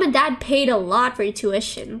 Mom and Dad paid a lot for your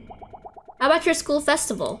tuition. How about your school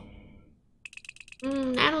festival?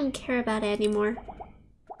 I don't care about it anymore.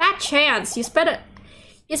 Fat chance, you spent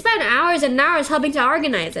hours and hours helping to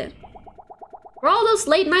organize it. Were all those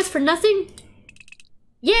late nights for nothing?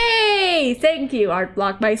 Yay! Thank you, art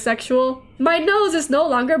block bisexual. My nose is no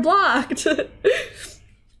longer blocked.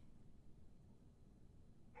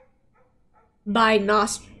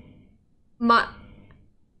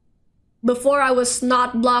 Before I was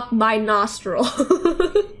not blocked by nostril.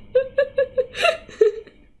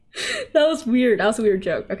 That was weird. That was a weird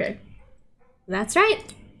joke. Okay. That's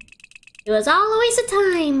right. It was all a waste of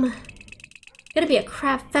time. Gonna be a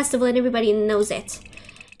crap festival and everybody knows it.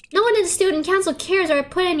 No one in the student council cares or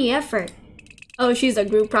put any effort. Oh, she's a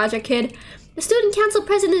group project kid. The student council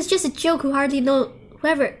president is just a joke who hardly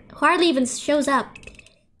even shows up.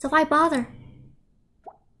 So why bother?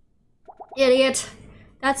 Idiot.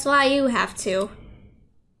 That's why you have to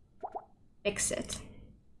fix it.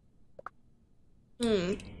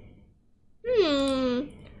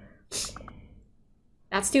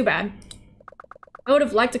 That's too bad. I would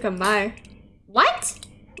have liked to come by. What?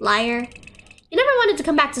 Liar. You never wanted to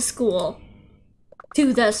come back to school.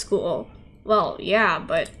 To the school. Well, yeah,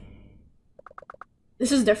 but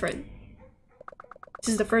this is different. This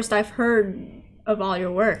is the first I've heard of all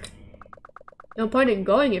your work. No point in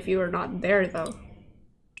going if you were not there, though.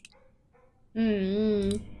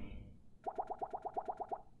 I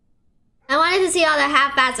wanted to see all the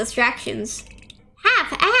half-assed distractions.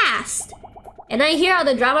 Half-assed? And I hear all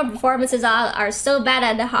the drama performances are so bad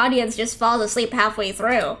that the audience just falls asleep halfway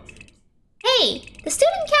through. Hey, the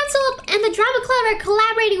student council and the drama club are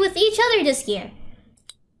collaborating with each other this year.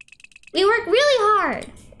 We work really hard.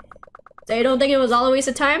 So you don't think it was all a waste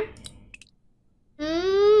of time?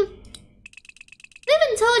 I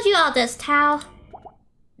haven't told you all this, Tao.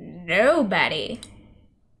 Nobody.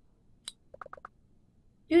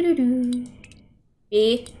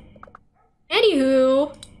 B.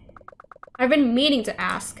 Anywho, I've been meaning to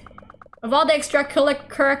ask. Of all the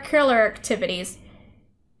extracurricular activities,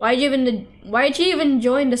 why'd you even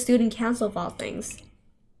join the student council of all things?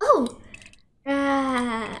 Oh,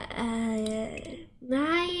 I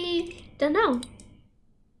don't know.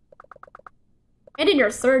 And in your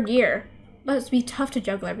 3rd year, must be tough to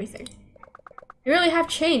juggle everything. You really have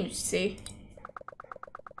changed, see?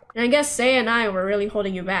 And I guess Say and I were really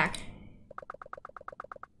holding you back.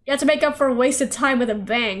 You had to make up for wasted time with a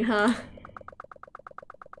bang, huh?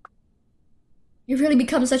 You've really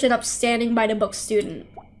become such an upstanding by-the-book student.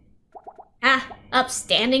 Ah,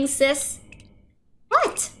 upstanding, sis?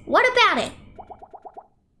 What? What about it?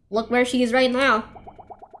 Look where she is right now.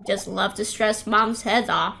 Just love to stress Mom's heads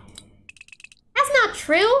off. That's not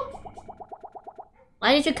true.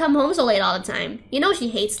 Why did you come home so late all the time? You know she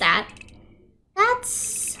hates that.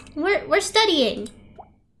 We're studying.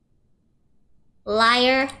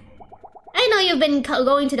 Liar. I know you've been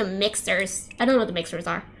going to the mixers. I don't know what the mixers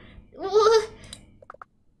are.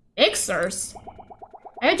 Mixers?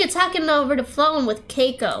 I heard you talking over the phone with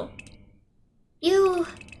Keiko. You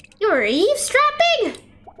were eavesdropping?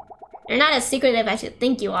 You're not as secretive as you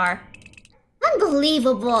think you are.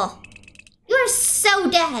 Unbelievable. You are so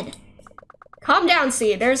dead. Calm down,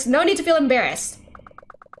 C. There's no need to feel embarrassed.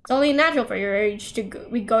 It's only natural for your age to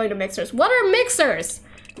be going to mixers. What are mixers?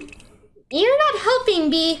 You're not helping,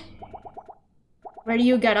 B. Where do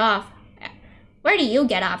you get off? Where do you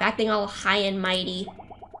get off acting all high and mighty?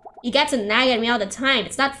 You get to nag at me all the time.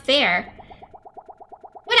 It's not fair.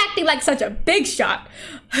 Quit acting like such a big shot.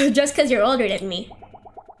 Just because you're older than me.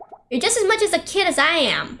 You're just as much as a kid as I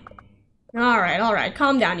am. Alright.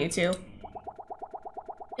 Calm down, you two.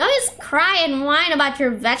 You always cry and whine about your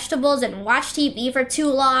vegetables and watch TV for too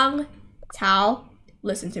long. Tao,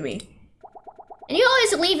 listen to me. And you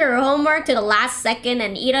always leave your homework to the last second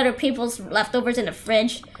and eat other people's leftovers in the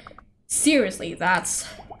fridge. Seriously, that's...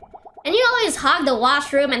 And you always hog the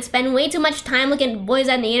washroom and spend way too much time looking at boys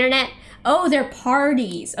on the internet. Oh, they're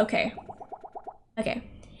parties. Okay.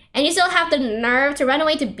 And you still have the nerve to run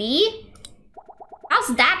away to B?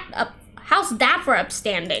 How's that for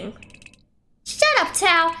upstanding? Shut up,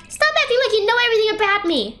 Tao. Stop acting like you know everything about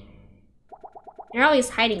me. You're always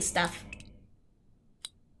hiding stuff.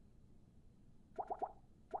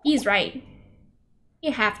 He's right.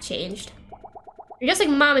 You have changed. You're just like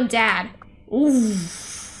Mom and Dad. Ooh.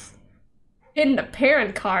 Hitting the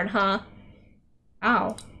parent card, huh?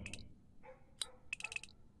 Ow.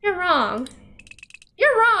 You're wrong.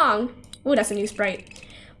 You're wrong! Ooh, that's a new sprite.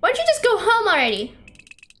 Why don't you just go home already?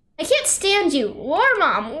 I can't stand you, or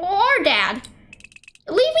Mom, or Dad.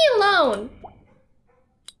 Leave me alone.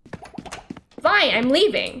 Fine, I'm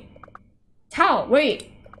leaving. Tao,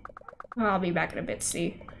 wait. I'll be back in a bit,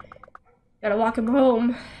 see. Gotta walk him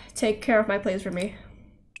home. Take care of my place for me.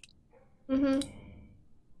 I'm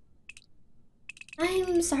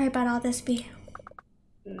sorry about all this, B.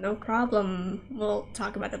 No problem. We'll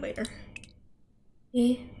talk about it later.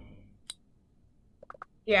 B?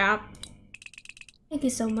 Yeah? Thank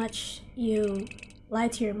you so much. You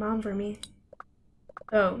lied to your mom for me.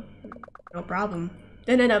 Oh, no problem.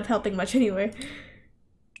 Didn't end up helping much anyway.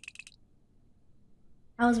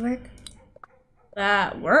 How's work?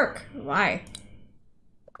 Work? Why?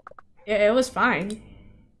 It was fine.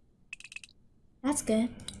 That's good.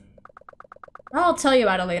 I'll tell you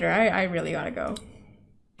about it later. I really gotta go.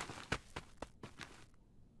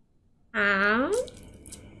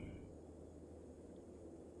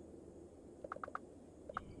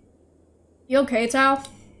 You okay, Tao?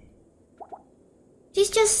 She's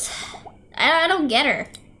just... I don't get her.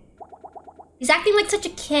 She's acting like such a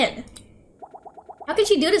kid. How can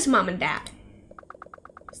she do this, Mom and Dad?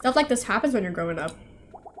 Stuff like this happens when you're growing up.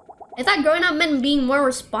 I thought growing up meant being more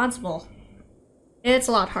responsible. It's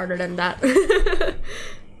a lot harder than that.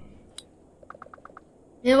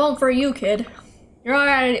 It won't for you, kid. You're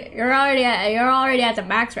already at the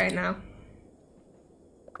max right now.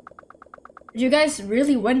 You guys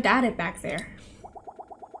really went at it back there.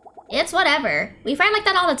 It's whatever. We fight like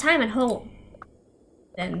that all the time at home.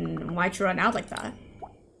 Then why'd you run out like that?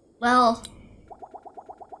 Well,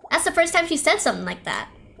 that's the first time she said something like that.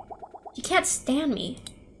 She can't stand me.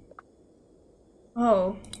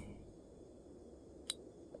 Oh.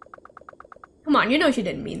 Come on, you know she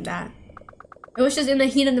didn't mean that. It was just in the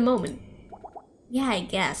heat of the moment. Yeah, I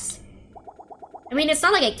guess. I mean, it's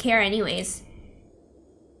not like I care anyways.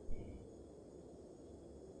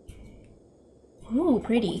 Ooh,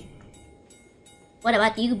 pretty. What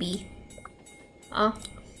about you, B? Oh.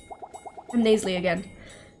 I'm nasally again.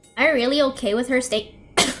 Are you really okay with her staying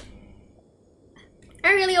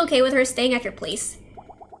at your place?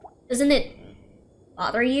 Doesn't it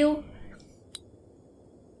bother you?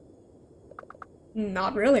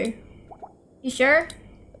 Not really. You sure?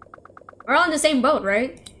 We're all in the same boat,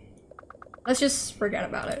 right? Let's just forget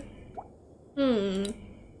about it.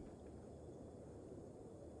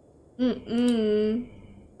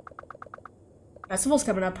 Festival's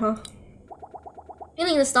coming up, huh?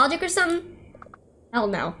 Feeling nostalgic or something? Hell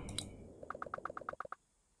no.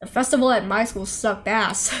 The festival at my school sucked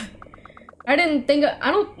ass. I don't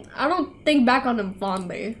think back on them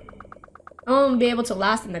fondly. I won't be able to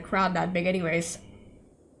last in the crowd that big anyways.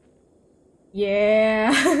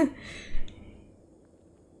 Yeah.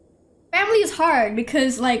 Family is hard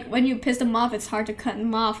because, like, when you piss them off, it's hard to cut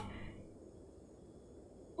them off.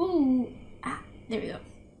 Ooh. Ah, there we go.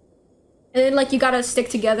 And then, like, you gotta stick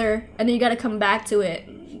together, and then you gotta come back to it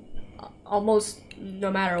almost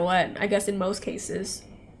no matter what, I guess in most cases.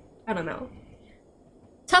 I don't know.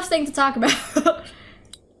 Tough thing to talk about.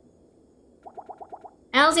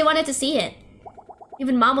 I honestly wanted to see it.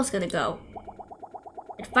 Even Mom was gonna go.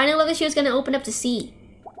 It finally looked like she was gonna open up to see.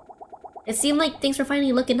 It seemed like things were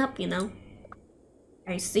finally looking up, you know?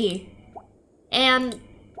 I see. And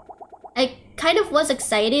I kind of was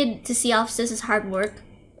excited to see off Sis's hard work.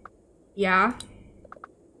 Yeah?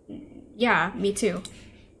 Yeah, me too.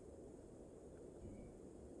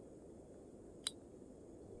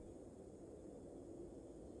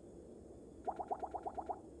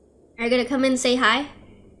 Are you gonna come in and say hi?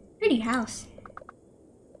 Pretty house.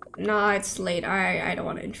 No, it's late. I don't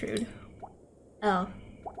want to intrude. Oh.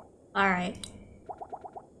 Alright.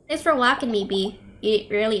 Thanks for walking me, B. You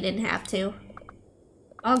really didn't have to.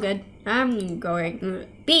 All good. I'm going.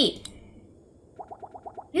 B!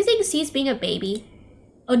 You think C's being a baby?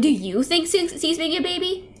 Oh, do you think C's being a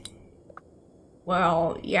baby?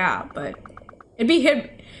 Well, yeah, but it'd be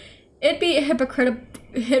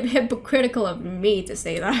hypocritical of me to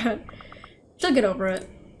say that. She'll get over it.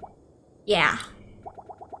 Yeah.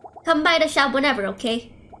 Come by the shop whenever,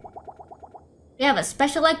 okay? We have a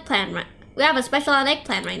special eggplant right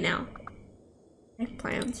now.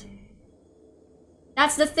 Eggplant.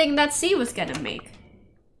 That's the thing that C was gonna make.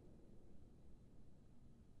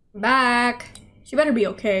 Back. She better be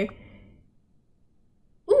okay.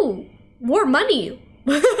 Ooh, more money.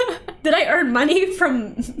 Did I earn money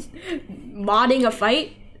from modding a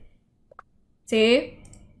fight? See?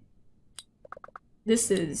 This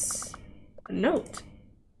is a note.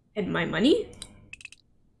 And my money?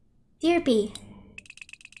 Dear B,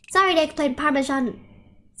 sorry the eggplant parmesan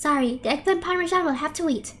Sorry, the eggplant parmesan will have to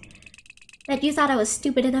wait. Bet you thought I was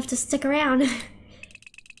stupid enough to stick around.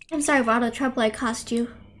 I'm sorry for all the trouble I caused you.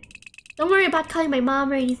 Don't worry about calling my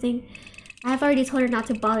mom or anything. I've already told her not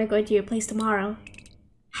to bother going to your place tomorrow.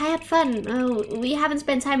 I had fun. Oh, we haven't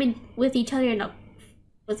spent time with each other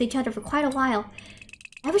for quite a while.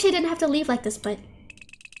 I wish I didn't have to leave like this, but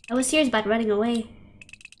I was serious about running away.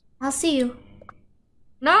 I'll see you.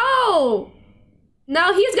 No!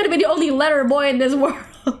 Now he's gonna be the only letter boy in this world.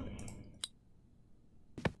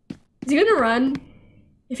 Is he gonna run?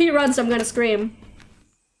 If he runs, I'm gonna scream.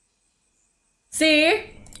 See?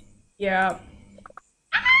 Yeah.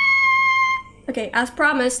 Okay, as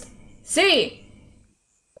promised. See?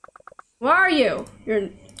 Where are you? You're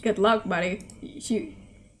good luck, buddy.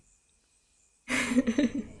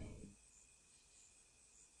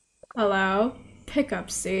 Hello? Pick up,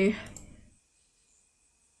 C.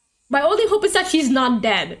 My only hope is that she's not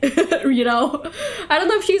dead, you know? I don't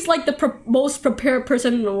know if she's like the most prepared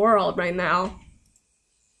person in the world right now.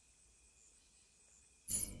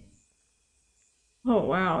 Oh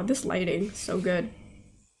wow, this lighting, so good.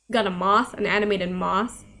 Got a moth, an animated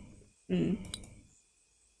moth. I'm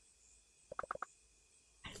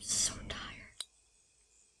so tired.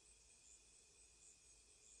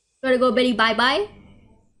 Gotta go, Betty, bye-bye?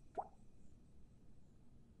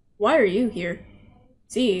 Why are you here?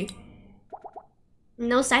 See?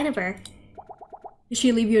 No sign of her. Did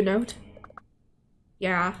she leave you a note?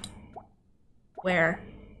 Yeah. Where?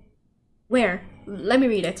 Where? Let me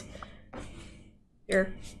read it.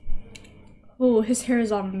 Here. Oh, his hair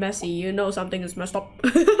is all messy. You know something is messed up.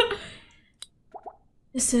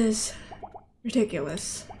 This is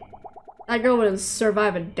ridiculous. That girl wouldn't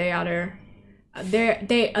survive a day out there.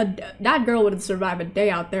 That girl wouldn't survive a day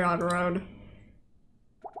out there on her own.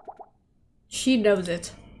 She knows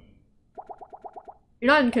it.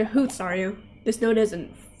 You're not in cahoots, are you? This note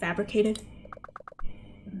isn't fabricated.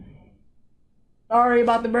 Sorry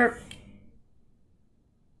about the burp.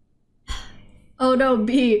 Oh no,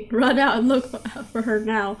 B, run out and look for her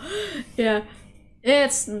now. Yeah,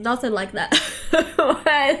 it's nothing like that.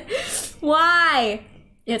 Why?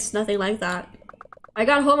 It's nothing like that. I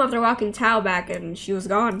got home after walking Tao back and she was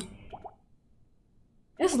gone.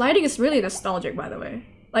 This lighting is really nostalgic, by the way.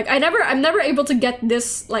 Like, I'm never able to get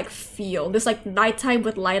this, like, feel. This, like, nighttime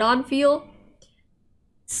with light on feel.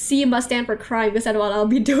 C must stand for crying. This is what I'll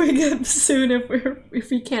be doing soon if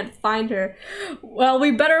we can't find her. Well,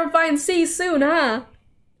 we better find C soon, huh?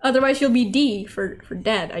 Otherwise she'll be D for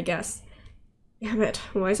dead, I guess. Damn it,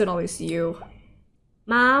 why is it always you?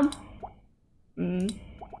 Mom?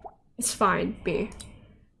 It's fine, B.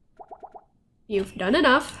 You've done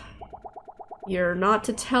enough. You're not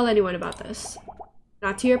to tell anyone about this.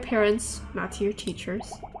 Not to your parents, not to your teachers.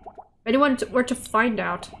 If anyone were to find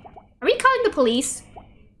out. Are we calling the police?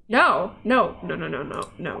 No.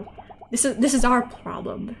 This is our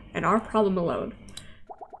problem, and our problem alone.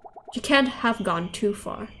 You can't have gone too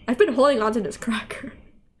far. I've been holding on to this cracker.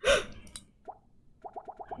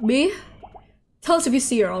 Me? Tell us if you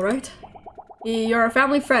see her, alright? You're a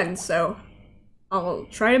family friend, so I'll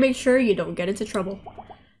try to make sure you don't get into trouble.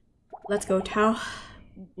 Let's go, Tao.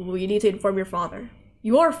 We need to inform your father.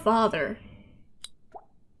 Your father?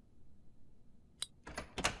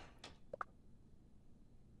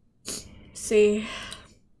 See?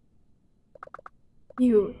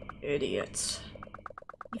 You idiots.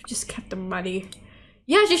 You've just kept the money.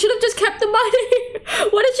 Yeah, she should have just kept the money!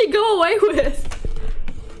 What did she go away with?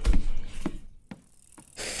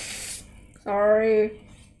 Sorry.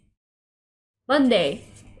 Monday,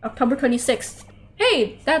 October 26th.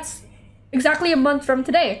 Hey, that's exactly a month from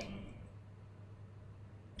today.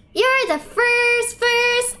 You're the first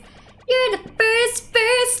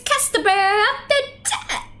customer of the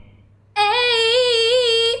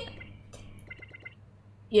day.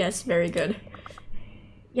 Yes, very good.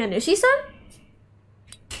 Yanushi-san?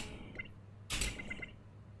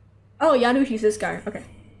 Oh, Yanushi's this guy. Okay.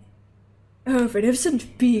 Oh,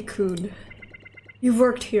 magnificent B-kun. You've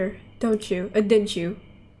worked here, don't you? Didn't you?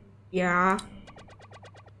 Yeah.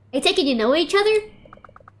 I take it you know each other?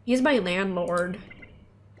 He's my landlord.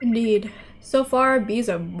 Indeed. So far, B's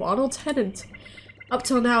a model tenant. Up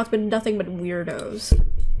till now, it's been nothing but weirdos.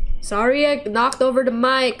 Sorry I knocked over the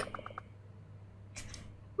mic.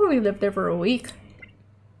 We only lived there for a week.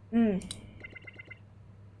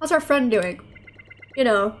 How's our friend doing? You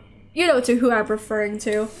know to who I'm referring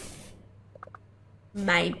to.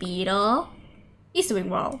 My beetle? He's doing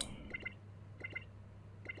well.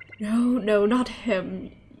 No, not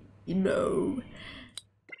him. No.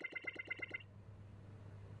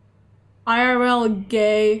 IRL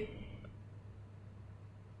gay.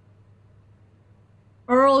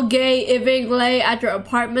 Earl Gay Iving at your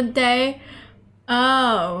apartment day?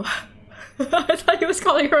 Oh. I thought he was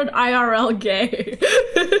calling her an IRL gay.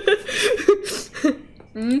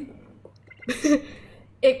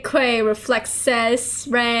 Ique reflexes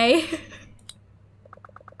Ray.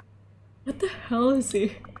 What the hell is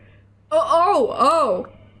he? Oh.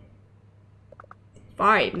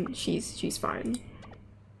 Fine. She's fine.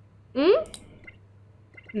 You're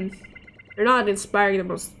not inspiring the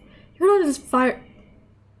most. You're not inspired.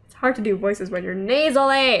 It's hard to do voices when you're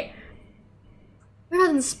nasally. You're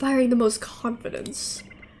not inspiring the most confidence.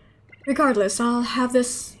 Regardless, I'll have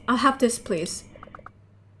this, please.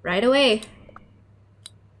 Right away.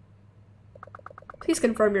 Please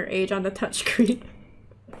confirm your age on the touchscreen.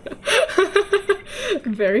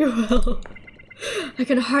 Very well. I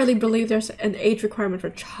can hardly believe there's an age requirement for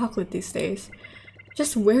chocolate these days.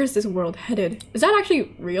 Just where is this world headed? Is that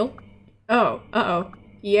actually real? Oh, uh-oh.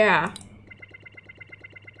 Yeah.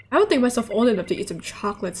 I don't think myself old enough to eat some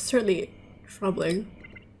chocolates. Certainly troubling.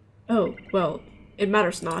 Oh, well, it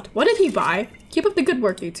matters not. What did he buy? Keep up the good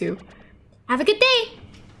work, you two. Have a good day.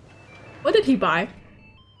 What did he buy?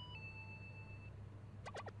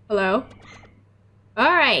 Hello?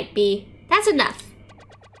 Alright, B. That's enough.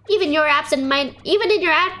 Even in your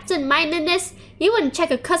absent-mindedness, you wouldn't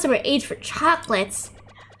check a customer age for chocolates.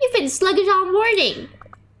 You've been sluggish all morning.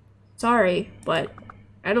 Sorry, but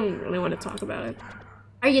I don't really want to talk about it.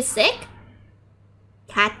 Are you sick?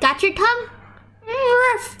 Cat got your tongue?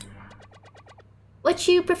 Ruff. Would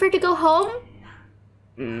you prefer to go home?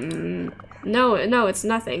 No, it's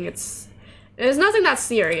nothing. It's nothing that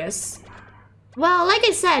serious. Well, like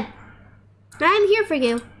I said, I'm here for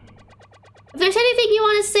you. If there's anything you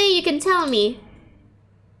want to say, you can tell me.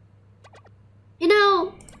 You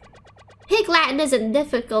know, Pig Latin isn't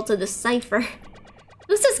difficult to decipher.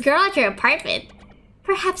 Who's this girl at your apartment?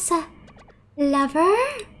 Perhaps a lover?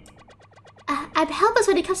 I'm helpless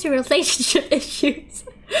when it comes to relationship issues.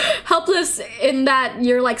 Helpless in that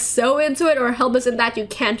you're like so into it, or helpless in that you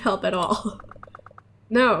can't help at all?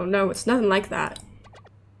 No, it's nothing like that.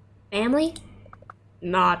 Family?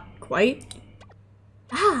 Not quite.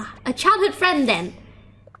 Ah, a childhood friend then.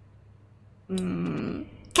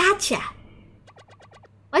 Gotcha.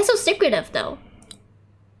 Why so secretive though?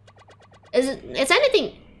 It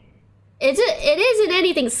isn't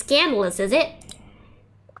anything scandalous, is it?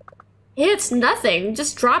 It's nothing.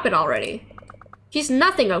 Just drop it already. She's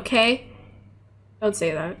nothing, okay? Don't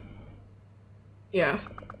say that. Yeah.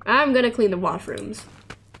 I'm gonna clean the washrooms.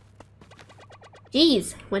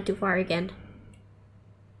 Jeez, went too far again.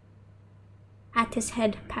 Pat his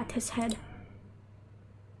head, pat his head.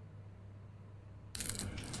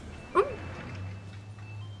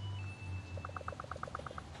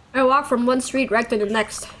 I walked from one street right to the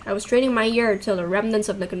next. I was straining my ear till the remnants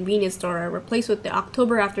of the convenience store are replaced with the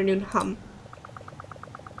October afternoon hum.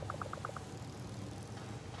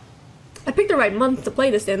 I picked the right month to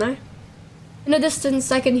play this, didn't I? In the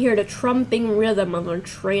distance, I can hear the trumping rhythm of a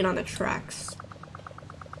train on the tracks.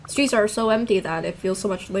 Streets are so empty that it feels so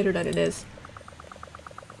much later than it is.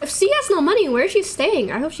 If C has no money, where is she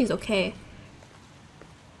staying? I hope she's okay.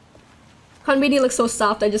 Konbini looks so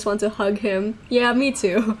soft, I just want to hug him. Yeah, me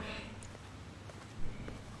too.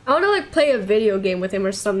 I want to like play a video game with him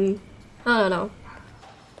or some... I don't know.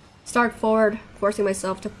 Start forward, forcing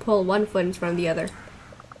myself to pull one foot in front of the other.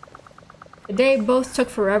 The day both took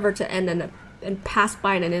forever to end and passed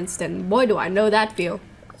by in an instant. Boy, do I know that feel.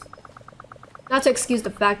 Not to excuse the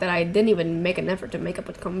fact that I didn't even make an effort to make up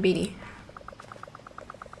with Konbini.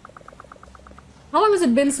 How long has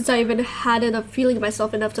it been since I even had enough feeling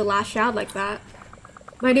myself enough to lash out like that?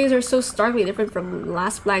 My days are so starkly different from the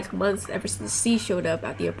last blank months ever since C showed up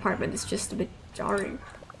at the apartment. It's just a bit jarring.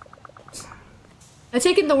 I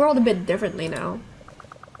take in the world a bit differently now.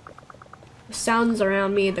 The sounds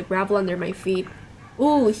around me, the gravel under my feet.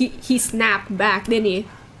 Ooh, he snapped back, didn't he?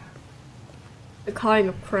 The cawing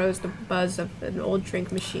of crows, the buzz of an old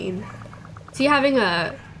drink machine. Is he having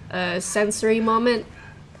a sensory moment?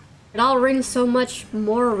 It all rings so much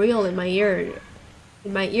more real in my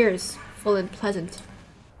ears, full and pleasant.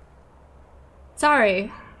 Sorry,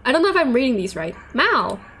 I don't know if I'm reading these right.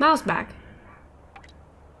 Mao's back.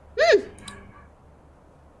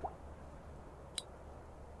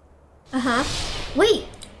 Wait!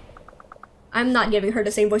 I'm not giving her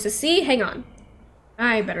the same voice as C. Hang on.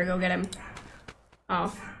 I better go get him.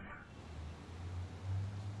 Oh.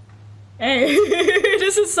 Hey,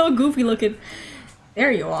 this is so goofy looking.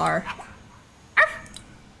 There you are.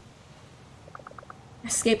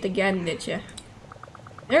 Escaped again, did ya?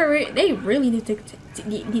 They really need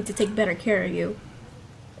to take better care of you.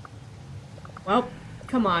 Well,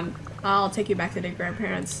 come on. I'll take you back to the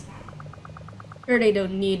grandparents. Sure, they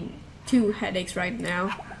don't need 2 headaches right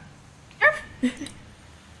now.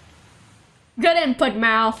 Good input,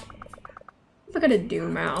 Mal. What am I gonna do,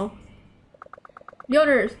 Mal?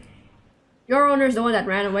 Your owner's the one that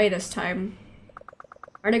ran away this time.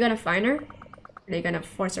 Are they gonna find her? Are they gonna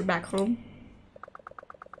force her back home?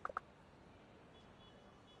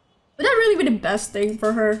 Would that really be the best thing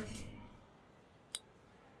for her?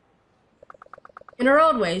 In her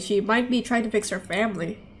own way, she might be trying to fix her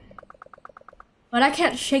family. But I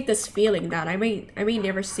can't shake this feeling that I may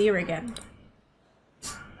never see her again.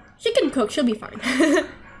 She can cook, she'll be fine.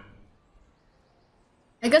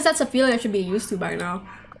 I guess that's a feeling I should be used to by now.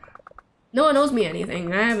 No one owes me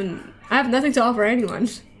anything. I have nothing to offer anyone.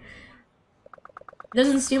 It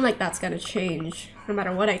doesn't seem like that's gonna change, no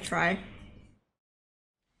matter what I try.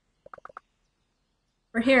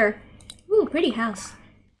 We're here. Ooh, pretty house.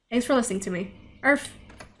 Thanks for listening to me. Earth.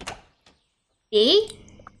 B?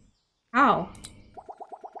 How?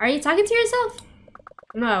 Are you talking to yourself?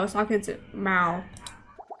 No, I was talking to Mao.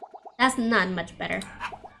 That's not much better.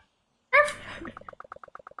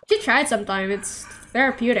 You should try it sometime, it's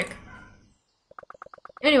therapeutic.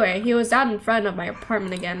 Anyway, he was out in front of my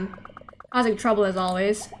apartment again, causing trouble as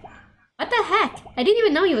always. What the heck? I didn't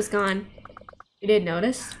even know he was gone. You didn't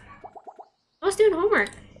notice? I was doing homework.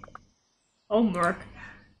 Homework?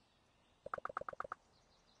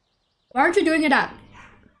 Why aren't you doing it at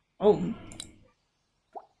home?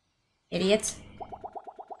 Idiot.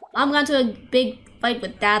 Mom got into a big fight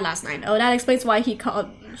with Dad last night. Oh, that explains why she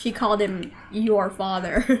called him your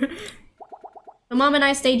father. So Mom and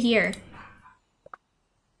I stayed here.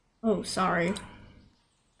 Oh, sorry.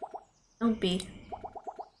 Don't be.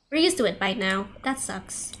 We're used to it by now. That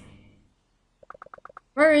sucks.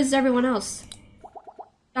 Where is everyone else?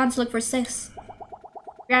 Gone to look for Sis.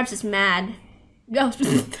 Grabs is mad. Go.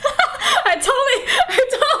 I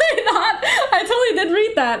totally didn't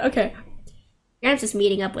read that. Okay. Gramps is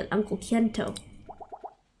meeting up with Uncle Kento.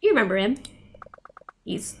 You remember him?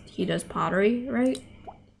 He does pottery, right?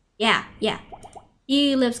 Yeah.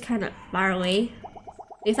 He lives kind of far away.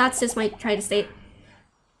 They thought Sis might try staying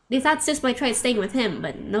with him,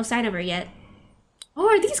 but no sign of her yet. Oh,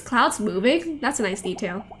 are these clouds moving? That's a nice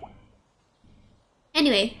detail.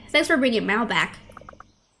 Anyway, thanks for bringing Mal back.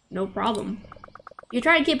 No problem. You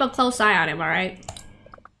try to keep a close eye on him, alright?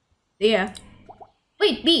 See ya.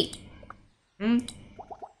 Wait, B! Hmm?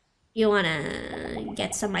 You wanna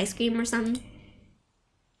get some ice cream or something?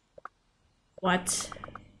 What?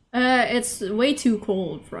 It's way too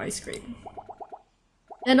cold for ice cream.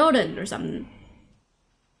 Then Odin or something.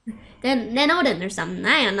 Then Odin or something,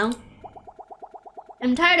 I don't know.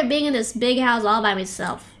 I'm tired of being in this big house all by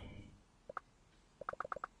myself.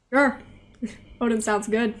 Sure. Odin sounds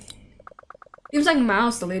good. Seems like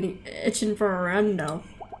Mao's still itching for a run though.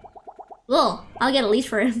 Cool, I'll get a leash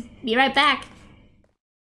for him. Be right back.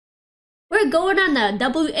 We're going on the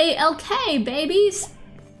WALK, babies!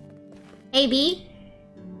 Hey, B.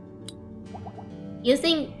 You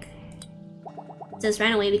think Sis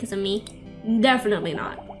ran away because of me? Definitely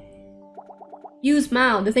not. Use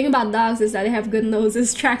Mao. The thing about dogs is that they have good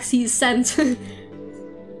noses, tracks he's scent.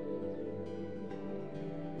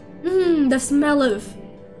 The smell of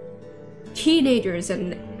teenagers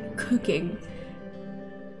and cooking.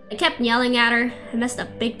 I kept yelling at her. I messed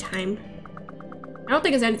up big time. I don't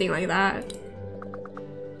think it's anything like that.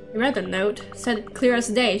 You read the note. Said clear as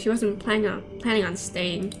day she wasn't planning on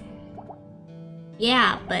staying.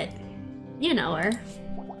 Yeah, but you know her.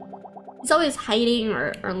 She's always hiding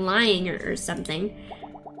or lying or something.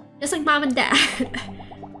 Just like Mom and Dad.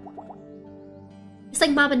 Just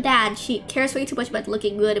like Mom and Dad, she cares way too much about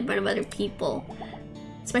looking good in front of other people.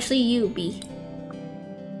 Especially you, B.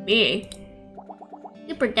 Me?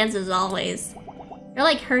 Super dense as always. You're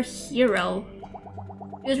like her hero.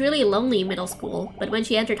 She was really lonely in middle school, but when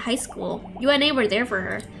she entered high school, you and A were there for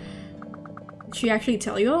her. Did she actually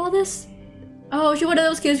tell you all this? Oh, she one of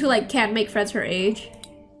those kids who like can't make friends her age?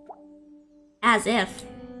 As if.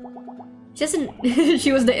 She doesn't.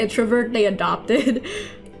 She was the introvert they adopted.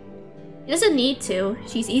 She doesn't need to.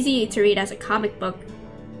 She's easy to read as a comic book.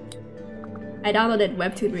 I downloaded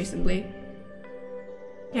Webtoon recently.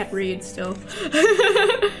 Can't read still.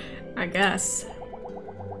 I guess.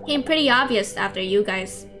 Became pretty obvious after you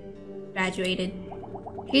guys graduated.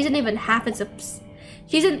 She isn't even half as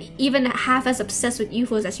obsessed with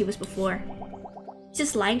UFOs as she was before. She's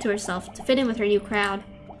just lying to herself to fit in with her new crowd.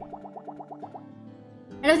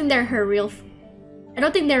 I don't think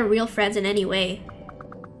they're real friends in any way.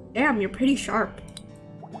 Damn, you're pretty sharp.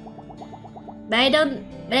 But I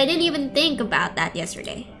didn't even think about that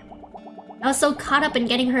yesterday. I was so caught up in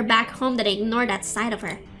getting her back home that I ignored that side of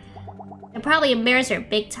her. I probably embarrassed her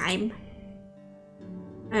big time.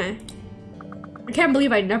 I can't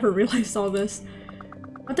believe I never realized all this.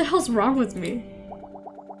 What the hell's wrong with me?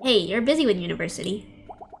 Hey, you're busy with university.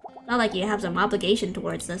 Not like you have some obligation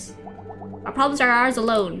towards us. Our problems are ours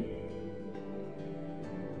alone.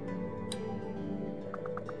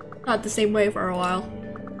 Not the same way for a while.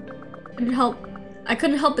 I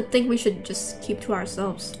couldn't help but think we should just keep to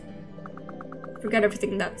ourselves. Forget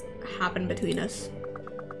everything that happened between us.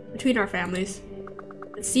 Between our families.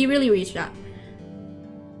 But C really reached out.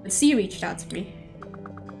 But C reached out to me.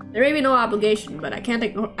 There may be no obligation, but I can't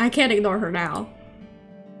ignore her now.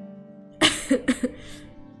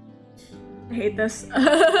 I hate this.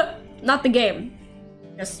 Not the game.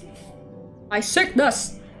 Just my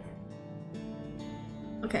sickness.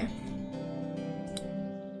 Okay.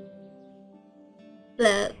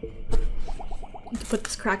 Bleh. Need to put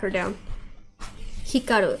this cracker down.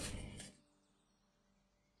 Hikaru.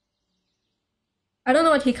 I don't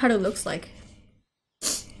know what Hikaru looks like.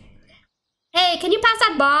 Hey, can you pass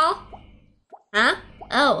that ball? Huh?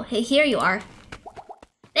 Oh, hey, here you are.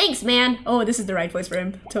 Thanks, man. Oh, this is the right voice for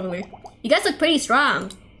him. Totally. You guys look pretty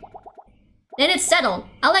strong. Then it's settled.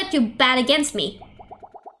 I'll let you bat against me.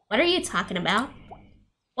 What are you talking about?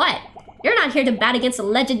 What? You're not here to bat against the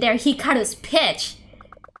legendary Hikaru's pitch.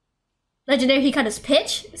 Legendary Hikaru's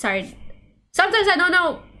pitch? Sorry. Sometimes I don't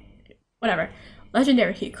know. Whatever.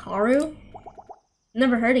 Legendary Hikaru?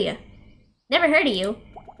 Never heard of you. Never heard of you.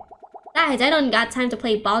 Guys, I don't got time to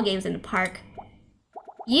play ball games in the park.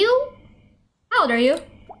 You? How old are you?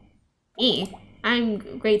 Me?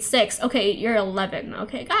 I'm grade 6. Okay, you're 11.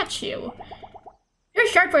 Okay, got you. You're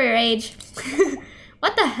short for your age.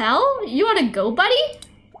 What the hell? You wanna go, buddy?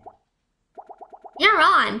 You're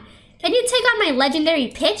on. Can you take on my legendary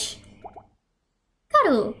pitch?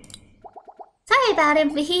 Karu. Sorry about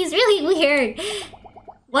him, but he's really weird.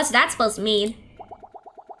 What's that supposed to mean?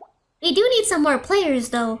 We do need some more players,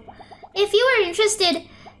 though. If you were interested...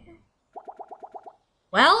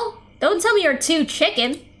 Well, don't tell me you're too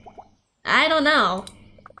chicken. I don't know.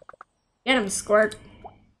 Get him, Squirt.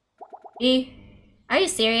 E, are you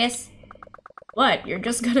serious? What, you're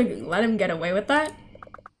just gonna let him get away with that?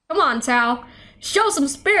 Come on, Tao. Show some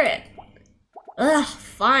spirit. Ugh,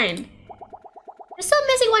 fine. We're still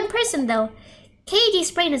missing one person, though. Keiji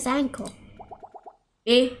sprained his ankle.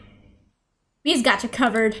 E? He's got you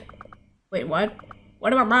covered. Wait, what?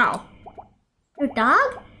 What about Mao? Your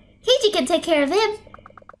dog? Keiji can take care of him.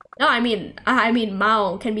 No, I mean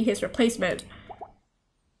Mao can be his replacement.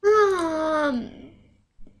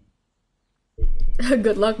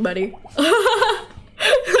 Good luck, buddy.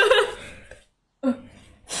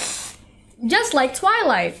 Just like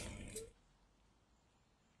Twilight.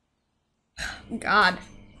 God.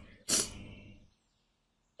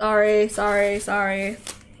 Sorry.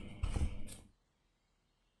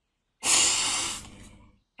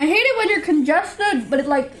 I hate it when you're congested, but it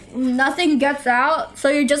like nothing gets out, so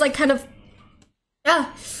you're just like kind of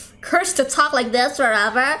cursed to talk like this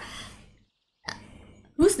forever.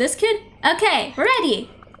 Who's this kid? Okay, we're ready.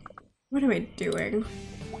 What am I doing?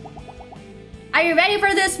 Are you ready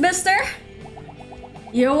for this, mister?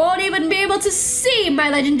 You won't even be able to see my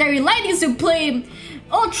legendary Lightning Supreme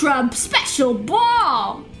Ultra Special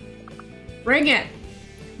Ball! Bring it.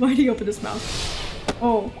 Why did he open his mouth?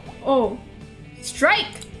 Oh.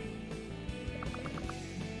 Strike!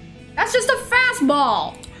 That's just a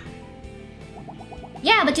fastball!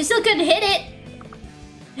 Yeah, but you still couldn't hit it.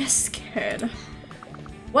 This kid.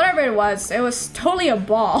 Whatever it was totally a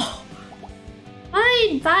ball.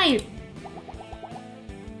 Fine.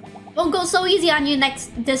 Won't go so easy on you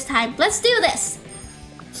this time. Let's do this.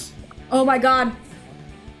 Oh my god.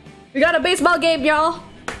 We got a baseball game, y'all.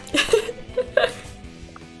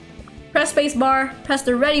 Press space bar, press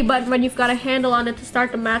the ready button when you've got a handle on it to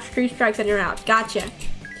start the match. 3 strikes and you're out. Gotcha.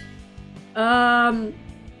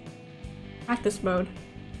 Practice mode.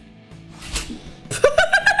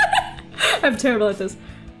 I'm terrible at this.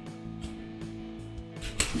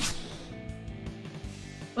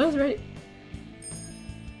 What is ready?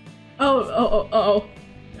 Oh.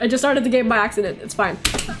 I just started the game by accident. It's fine.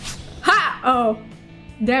 Ha! Oh.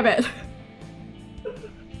 Damn it.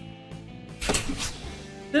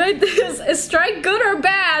 Is strike good or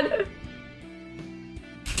bad?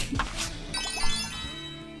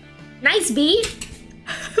 Nice, B.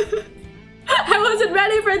 I wasn't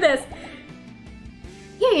ready for this.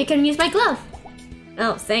 Here, you can use my glove.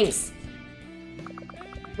 Oh, thanks.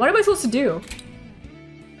 What am I supposed to do?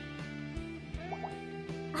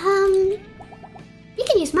 You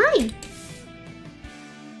can use mine.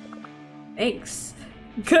 Thanks.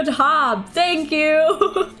 Good job. Thank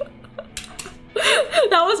you.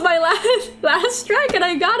 That was my last strike and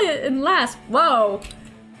I got it in last. Whoa.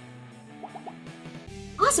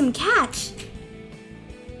 Awesome catch.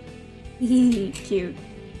 Cute.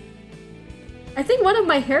 I think one of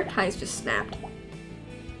my hair ties just snapped.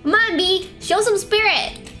 Come on, Bee. Show some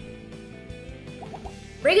spirit.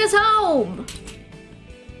 Bring us home.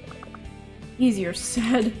 Easier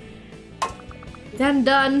said than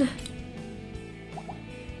done.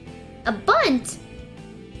 A bunt.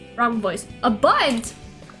 Wrong voice. A bunt!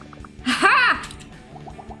 Ha!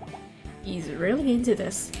 He's really into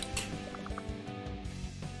this.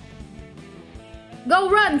 Go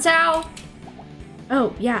run, Tao!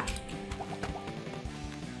 Oh, yeah.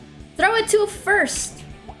 Throw it to first.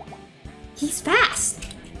 He's fast.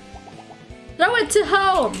 Throw it to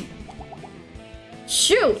home.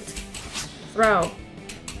 Shoot. Throw.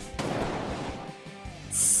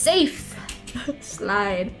 Safe.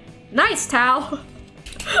 Slide. Nice, Tao.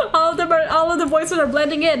 All of the voices are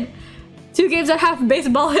blending in. 2 games I have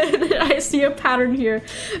baseball in. I see a pattern here.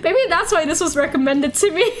 Maybe that's why this was recommended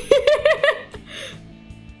to me.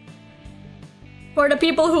 For the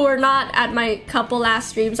people who were not at my couple last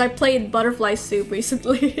streams, I played Butterfly Soup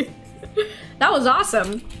recently. That was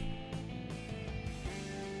awesome.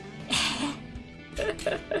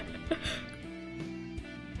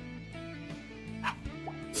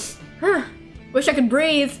 Huh. Wish I could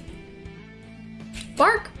breathe.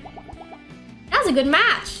 Bark. That was a good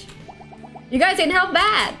match. You guys ain't held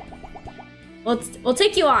bad. We'll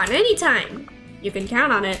take you on anytime. You can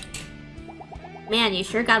count on it. Man, you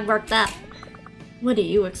sure got worked up. What do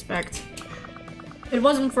you expect? If it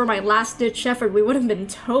wasn't for my last-ditch effort, we would have been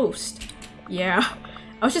toast. Yeah,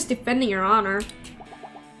 I was just defending your honor.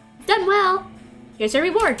 Done well. Here's your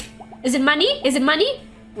reward. Is it money? Is it money?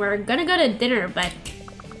 We're gonna go to dinner, but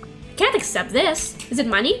I can't accept this. Is it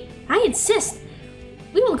money? I insist.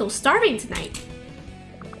 We will go starving tonight.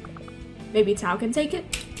 Maybe Tao can take it?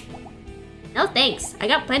 No thanks. I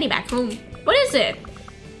got plenty back home. What is it?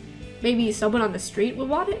 Maybe someone on the street would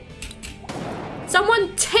want it?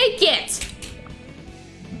 Someone take it!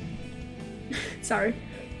 Sorry.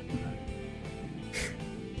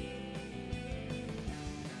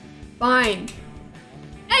 Fine.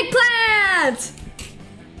 Eggplant!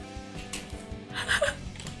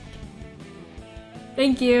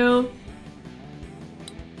 Thank you.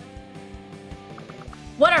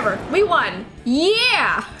 Whatever, we won.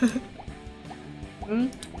 Yeah!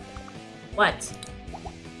 What?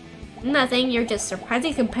 Nothing, you're just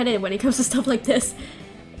Surprisingly competitive when it comes to stuff like this.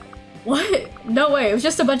 What? No way, it was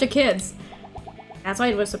just a bunch of kids. That's why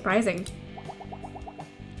it was surprising.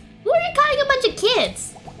 Who are you calling a bunch of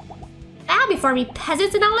kids? Bow before me,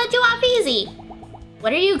 peasants, and I'll let you off easy.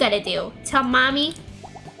 What are you gonna do? Tell mommy?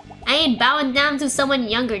 I ain't bowing down to someone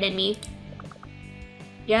younger than me.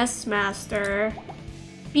 Yes, master.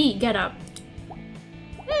 B, get up.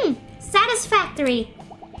 Satisfactory.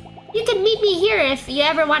 You can meet me here if you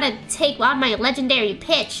ever want to take on my legendary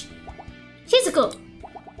pitch. Shizuku,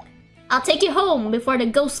 I'll take you home before the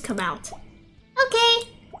ghosts come out. Okay.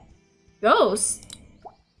 Ghosts?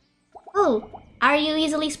 Oh, are you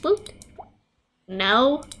easily spooked?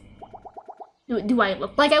 No. Do I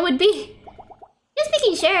look like I would be? Just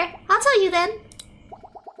making sure. I'll tell you then.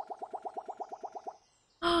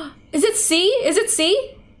 Is it C? Is it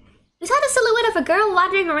C? We saw the silhouette of a girl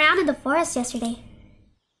wandering around in the forest yesterday.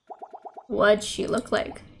 What'd she look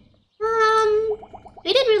like?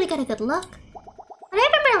 We didn't really get a good look. But I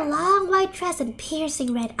remember a long white dress and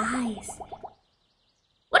piercing red eyes.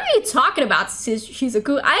 What are you talking about,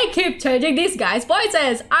 Shizuku? I keep changing these guys'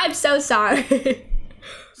 voices. I'm so sorry.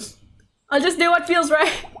 I'll just do what feels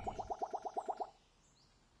right.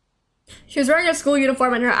 She was wearing a school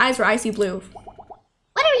uniform and her eyes were icy blue.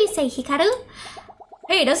 Whatever you say, Hikaru.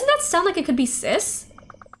 Hey, doesn't that sound like it could be Sis?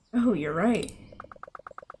 Oh, you're right.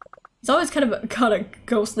 It's always kind of got a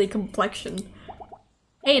ghostly complexion.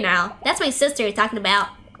 Hey now, that's my sister you're talking about.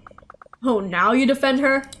 Oh, now you defend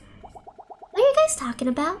her? What are you guys talking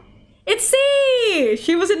about? It's C!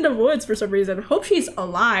 She was in the woods for some reason. Hope she's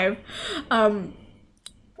alive.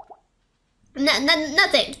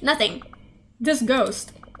 Nothing. This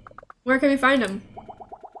ghost. Where can we find him?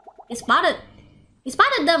 We spotted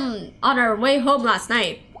them On our way home last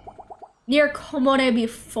night. Near Komorebi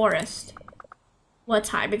Forest. What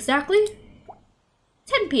time exactly?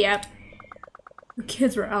 10 p.m. The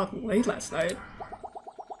kids were out late last night.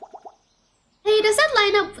 Hey, does that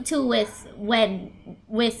line up to with when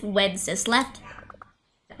Sis left?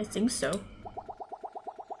 I think so.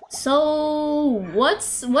 So,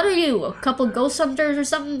 what are you? A couple ghost hunters or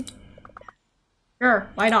something? Sure,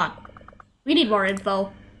 why not? We need more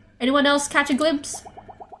info. Anyone else catch a glimpse?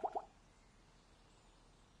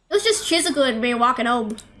 It was just Shizuku and me walking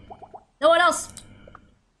home. No one else.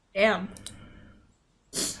 Damn.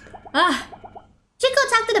 Ah. Chico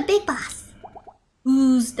talked to the big boss.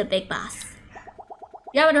 Who's the big boss?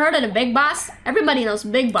 You haven't heard of the big boss? Everybody knows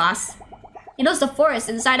Big Boss. He knows the forest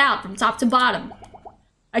inside out, from top to bottom.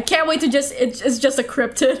 I can't wait to it's just a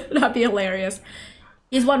cryptid. That'd be hilarious.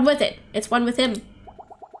 He's one with it. It's one with him.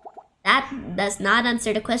 That does not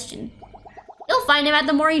answer the question. You'll find him at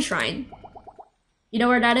the Mori Shrine. You know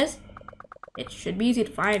where that is? It should be easy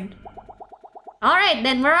to find. Alright,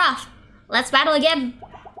 then we're off. Let's battle again.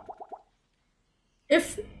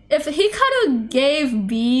 If he kind of gave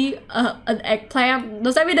B an eggplant,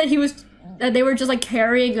 does that mean that they were just like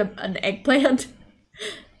carrying an eggplant?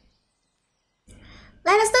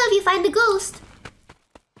 Let us know if you find the ghost.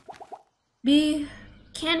 B,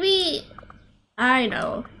 can we? I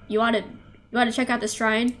know. You want to check out the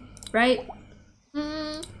shrine, right?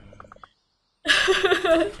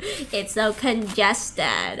 It's so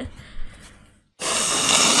congested.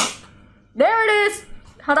 There it is.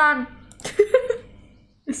 Hold on.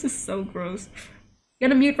 This is so gross.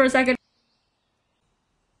 Gonna mute for a second.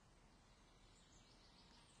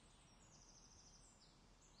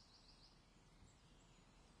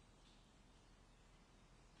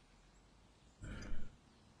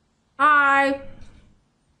 Hi.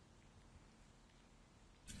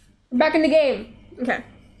 I'm back in the game. Okay.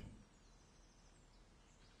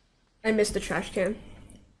 I missed the trash can.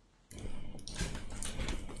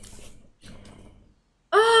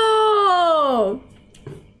 Oh!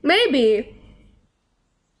 Maybe.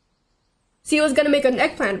 She was gonna make an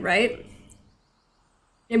eggplant, right?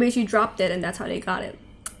 Maybe she dropped it and that's how they got it.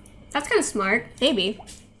 That's kind of smart. Maybe.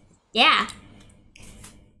 Yeah.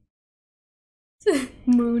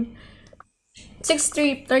 Moon.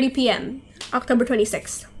 6:30 p.m. October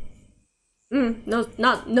 26th.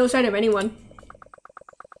 No sign of anyone.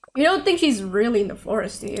 You don't think she's really in the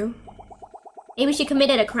forest, do you? Maybe she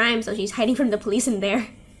committed a crime, so she's hiding from the police in there.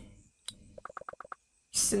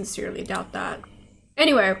 Sincerely doubt that.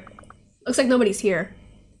 Anyway, looks like nobody's here.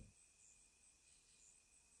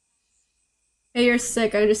 Hey, you're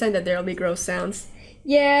sick. I understand that there'll be gross sounds.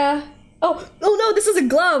 Yeah. Oh no, this is a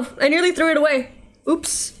glove. I nearly threw it away.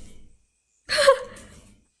 Oops.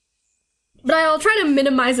 But I'll try to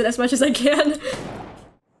minimize it as much as I can.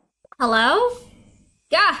 Hello?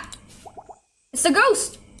 Yeah. It's the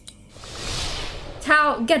ghost.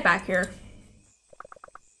 Tao, get back here.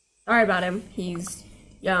 Sorry about him. He's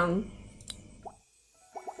young.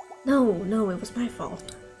 No, it was my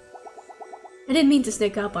fault. I didn't mean to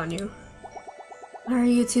sneak up on you. Are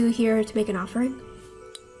you two here to make an offering?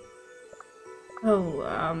 Oh,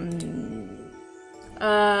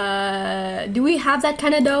 do we have that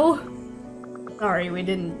kind of dough? Sorry, we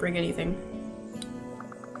didn't bring anything.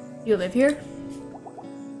 You live here?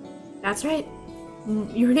 That's right.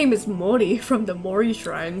 Your name is Mori from the Mori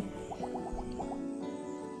Shrine.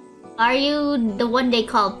 Are you the one they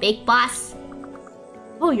call Big Boss?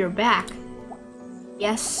 Oh, you're back.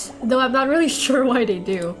 Yes, though I'm not really sure why they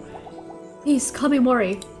do. Please, call me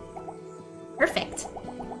Mori. Perfect.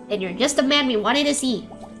 Then you're just the man we wanted to see.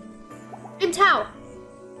 I'm Tao.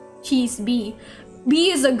 She's B.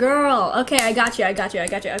 B is a girl. Okay, I got you.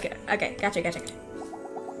 Okay, gotcha.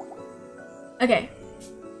 Okay.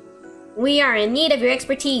 We are in need of your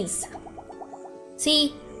expertise.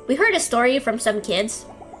 See, we heard a story from some kids.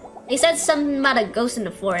 They said something about a ghost in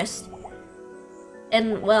the forest.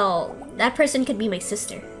 And, well, that person could be my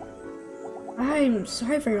sister. I'm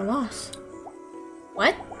sorry for your loss.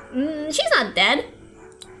 What? She's not dead.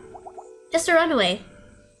 Just a runaway.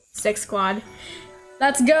 Sick squad.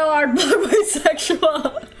 Let's go, our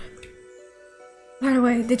bisexual. By the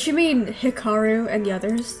way, did you mean Hikaru and the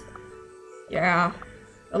others? Yeah,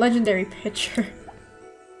 a legendary pitcher.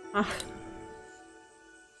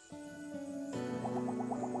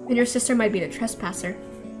 And your sister might be the trespasser.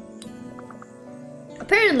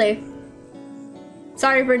 Apparently.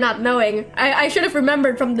 Sorry for not knowing. I should have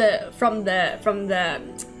remembered from the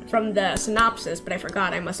synopsis, but I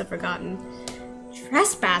forgot. I must have forgotten.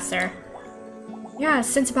 Trespasser. Yeah,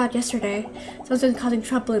 since about yesterday, someone's been causing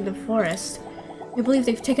trouble in the forest. I believe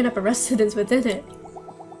they've taken up a residence within it.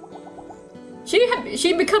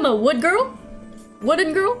 She become a wood girl?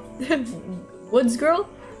 Wooden girl? Woods girl?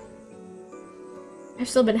 I've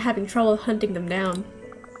still been having trouble hunting them down.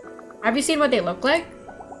 Have you seen what they look like?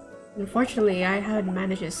 Unfortunately, I haven't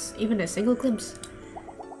managed even a single glimpse.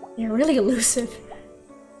 They're really elusive.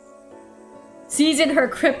 She's in her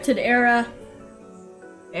cryptid era.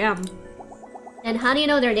 Damn. And how do you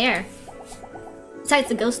know they're there? Besides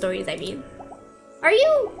the ghost stories, I mean. Are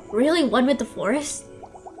you really one with the forest?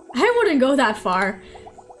 I wouldn't go that far.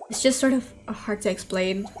 It's just sort of hard to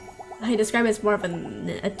explain. I describe it as more of an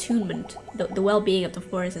attunement. The well-being of the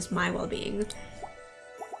forest is my well-being.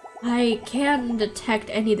 I can't detect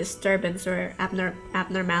any disturbance or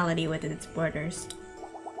abnormality within its borders.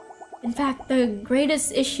 In fact, the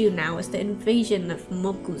greatest issue now is the invasion of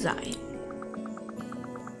Mokuzai.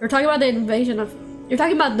 You're talking about the invasion of... You're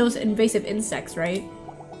talking about those invasive insects, right?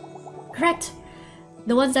 Correct.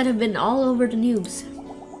 The ones that have been all over the news.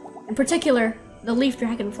 In particular, the leaf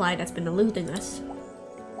dragonfly that's been eluding us.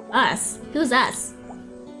 Us? Who's us?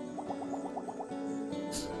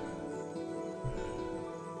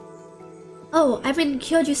 Oh, I'm in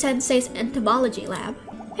Kyoju-sensei's entomology lab.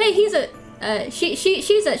 Hey, he's a...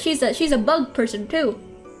 she's a bug person too.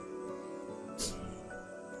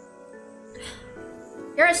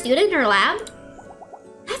 You're a student in her lab?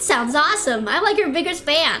 That sounds awesome. I'm like your biggest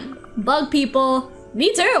fan. Bug people.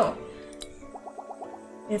 Me too.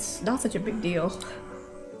 It's not such a big deal.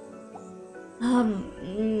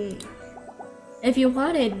 If you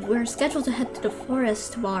wanted, we're scheduled to head to the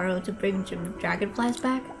forest tomorrow to bring some dragonflies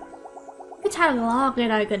back. You could tag along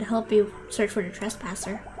and I could help you search for the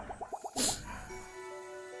trespasser.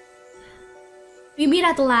 We meet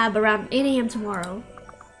at the lab around 8 AM tomorrow.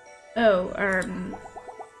 Oh,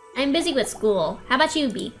 I'm busy with school. How about you,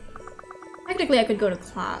 B? Technically I could go to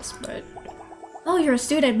class, but... Oh, you're a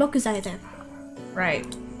student at Mokuzai then. Right.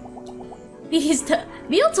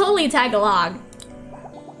 We'll totally tag along.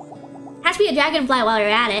 Has to be a dragonfly while you're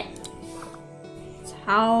at it. It's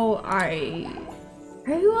how I...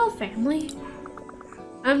 Are you all family?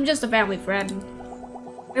 I'm just a family friend.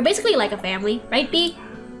 We're basically like a family, right, B?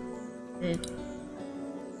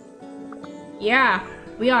 Yeah,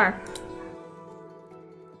 we are.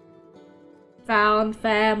 Found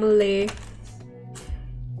family.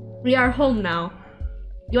 We are home now.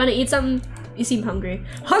 You wanna eat something? You seem hungry.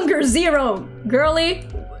 Hunger zero! Girly,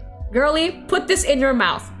 put this in your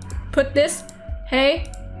mouth. Put this.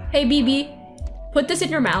 Hey, BB. Put this in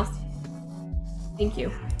your mouth. Thank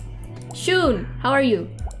you. Shun, how are you?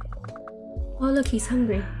 Oh, look, he's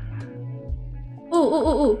hungry.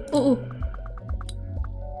 Ooh.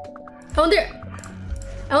 I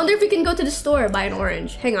wonder if we can go to the store and buy an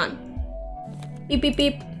orange. Hang on. Beep, beep,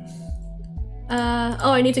 beep.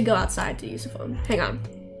 Oh, I need to go outside to use the phone. Hang on.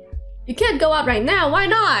 You can't go out right now. Why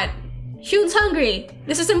not? Shun's hungry.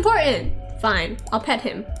 This is important. Fine, I'll pet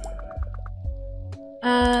him.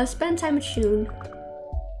 Spend time with Shun.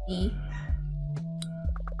 E.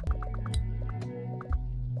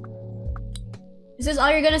 Is this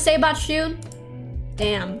all you're gonna say about Shun?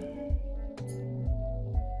 Damn.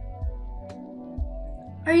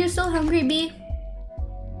 Are you still hungry, B?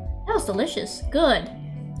 That was delicious. Good.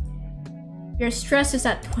 Your stress is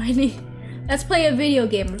at 20. Let's play a video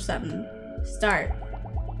game or something. Start.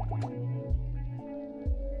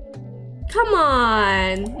 Come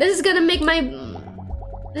on. This is gonna make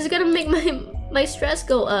my stress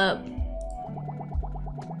go up.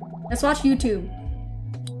 Let's watch YouTube.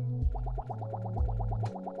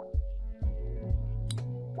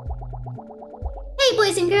 Hey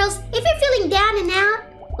boys and girls, if you're feeling down and out,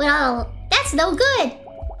 well, that's no good.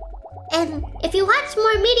 And if you watch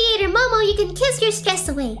more Mediator Momo, you can kiss your stress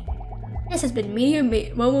away. This has been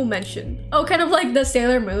Momo mentioned. Oh, kind of like the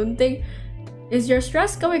Sailor Moon thing. Is your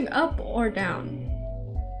stress going up or down?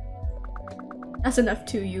 That's enough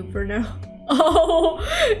to you for now. Oh,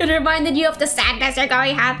 it reminded you of the sadness you're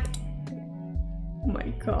going to have. Oh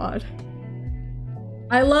my god.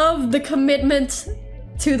 I love the commitment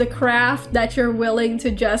to the craft that you're willing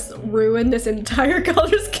to just ruin this entire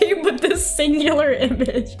color scheme with this singular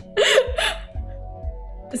image.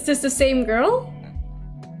 Is this the same girl?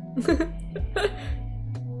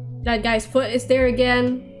 That guy's foot is there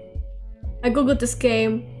again. I googled this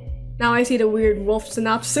game. Now I see the weird wolf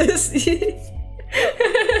synopsis.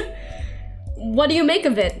 What do you make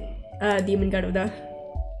of it, Demon Garuda?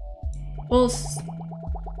 Well,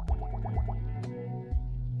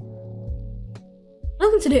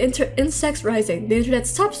 welcome to the Insects Rising, the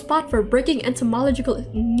internet's top spot for breaking entomological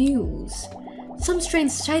news. Some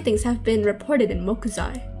strange sightings have been reported in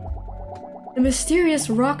Mokuzai. The mysterious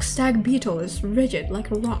rock stag beetle is rigid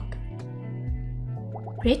like a rock.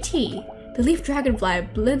 Pretty. The leaf dragonfly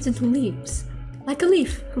blends into leaves, like a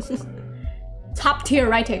leaf. Top tier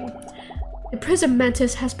writing. The prism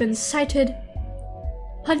mantis has been sighted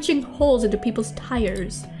punching holes into people's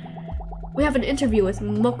tires. We have an interview with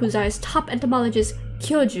Mokuzai's top entomologist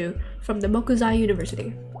Kyoju from the Mokuzai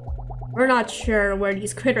University. We're not sure where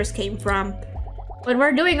these critters came from, but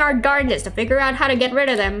we're doing our darndest to figure out how to get rid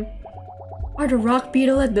of them. Are the rock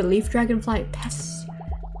beetle and the leaf dragonfly pests?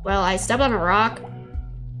 Well, I stepped on a rock.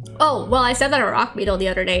 Oh, well, I stepped on a rock beetle the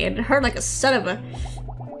other day and it hurt like a son of a...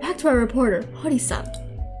 Back to our reporter, Hori-san.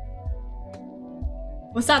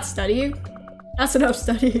 What's that, studying? That's enough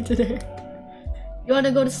studying today. You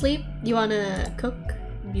wanna go to sleep? You wanna cook?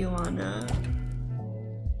 Do you wanna...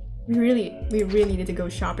 We really need to go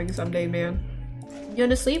shopping someday, man. You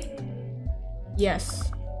wanna sleep?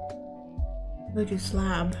 Yes. Go to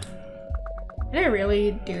slab. Can I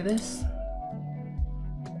really do this?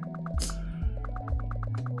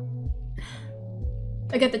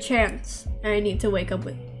 I get the chance. I need to wake up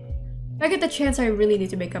with... If I get the chance, I really need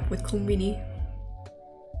to wake up with Kombini.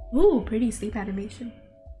 Ooh, pretty sleep animation.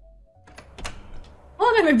 How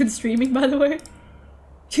long have I been streaming, by the way?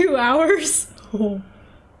 2 hours? Oh.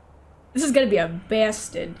 This is gonna be a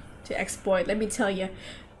bastard to exploit, let me tell you.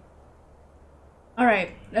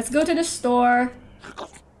 Alright, let's go to the store.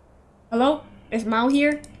 Hello? Is Mao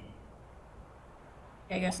here?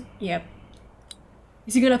 I guess, yep.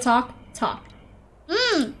 Is he gonna talk? Talk.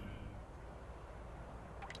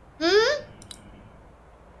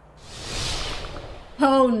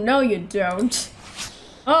 Oh, no you don't.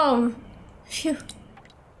 Oh, phew.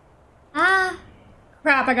 Ah,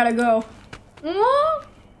 crap, I gotta go. Oh,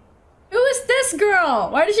 who is this girl?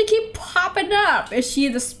 Why does she keep popping up? Is she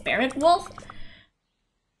the spirit wolf?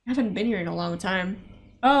 I haven't been here in a long time.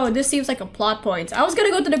 Oh, this seems like a plot point. I was gonna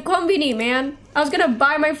go to the konbini, man. I was gonna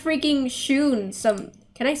buy my freaking shoe and some...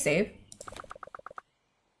 Can I save?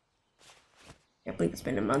 Can't believe it's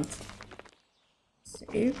been a month.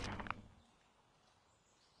 Save.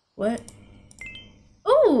 What?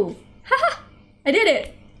 Oh! Haha! I did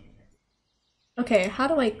it! Okay, how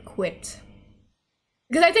do I quit?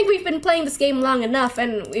 Because I think we've been playing this game long enough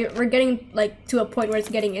and we're getting like to a point where it's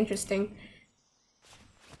getting interesting.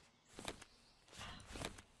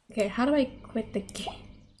 Okay, how do I quit the game?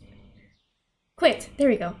 Quit! There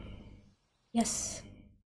we go. Yes.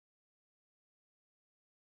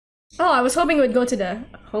 Oh, I was hoping it would go to the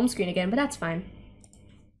home screen again, but that's fine.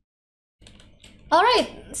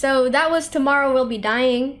 Alright, so that was Tomorrow We'll Be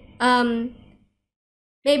Dying.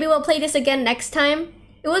 Maybe we'll play this again next time.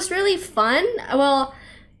 It was really fun. Well,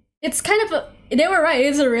 it's kind of a... They were right,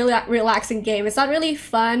 it's a really relaxing game. It's not really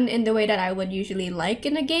fun in the way that I would usually like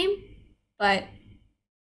in a game, but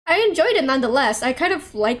I enjoyed it nonetheless. I kind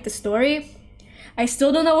of like the story. I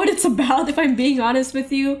still don't know what it's about, if I'm being honest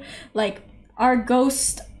with you. Like, are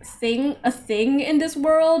ghosts a thing in this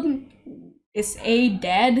world? Is A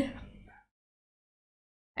dead?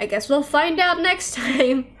 I guess we'll find out next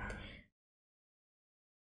time.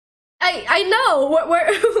 I know where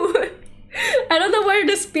I don't know where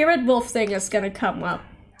the spirit wolf thing is gonna come up.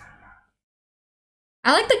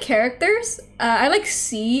 I like the characters. I like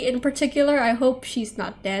C in particular. I hope she's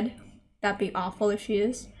not dead. That'd be awful if she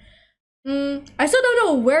is. I still don't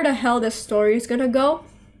know where the hell this story is gonna go.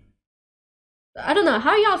 I don't know.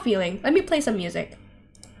 How are y'all feeling? Let me play some music.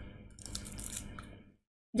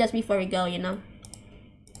 Just before we go, you know.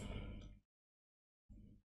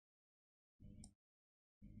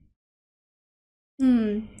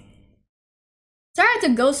 Sorry I had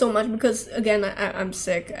to go so much because, again, I'm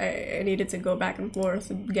sick. I needed to go back and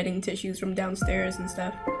forth getting tissues from downstairs and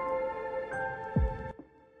stuff.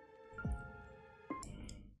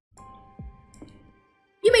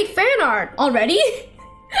 You made fan art already?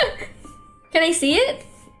 Can I see it?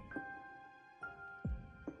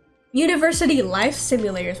 University life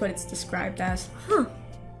simulator is what it's described as. Huh.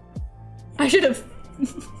 I should have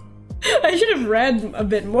read a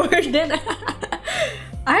bit more, didn't I?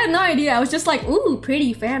 I had no idea. I was just like, ooh,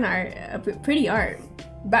 pretty fan art, pretty art.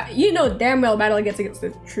 But you know damn well Battle Against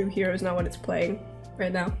the True Hero is not what it's playing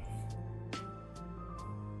right now.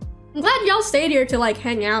 I'm glad y'all stayed here to like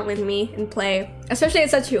hang out with me and play, especially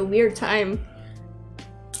at such a weird time.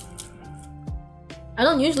 I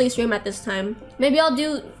don't usually stream at this time. Maybe I'll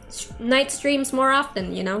do night streams more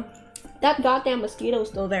often, you know? That goddamn mosquito's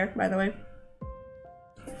still there, by the way.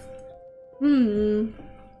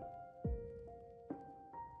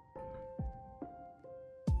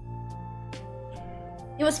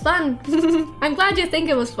 It was fun. I'm glad you think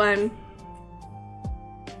it was fun.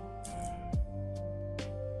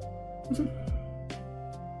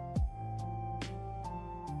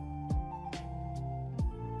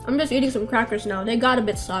 I'm just eating some crackers now. They got a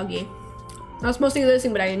bit soggy. I was mostly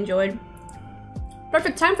listening, but I enjoyed.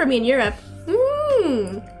 Perfect time for me in Europe.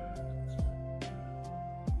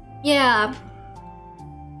 Yeah.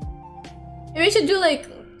 Maybe we should do like...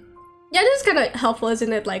 Yeah, this is kind of helpful,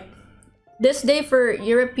 isn't it? Like, this day for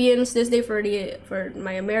Europeans, this day for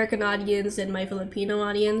my American audience and my Filipino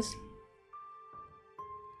audience.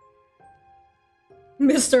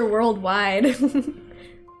 Mr. Worldwide.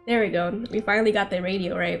 There we go. We finally got the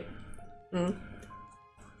radio right.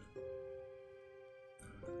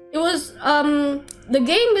 It was, the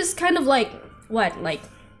game is kind of like, what, like...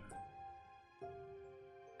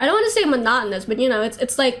 I don't want to say monotonous, but you know,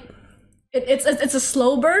 it's like... It's a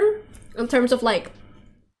slow burn in terms of like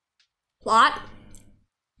plot,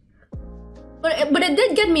 but it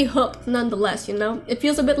did get me hooked nonetheless. You know, it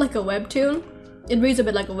feels a bit like a webtoon. It reads a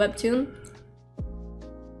bit like a webtoon,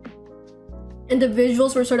 and the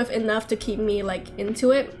visuals were sort of enough to keep me like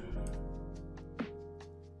into it.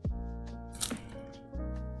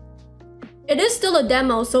 It is still a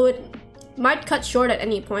demo, so it might cut short at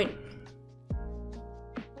any point.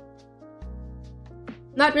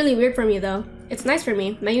 Not really weird for me though. It's nice for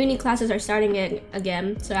me. My uni classes are starting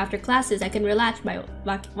again, so after classes I can relax by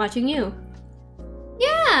watching you.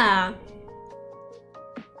 Yeah!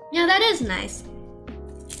 Yeah, that is nice.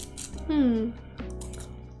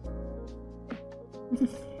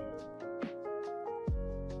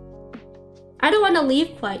 I don't want to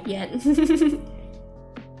leave quite yet.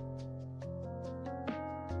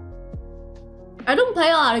 I don't play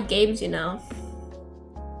a lot of games, you know.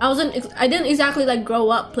 I didn't exactly like grow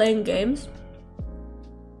up playing games.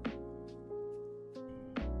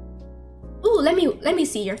 Ooh, let me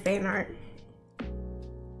see your fan art.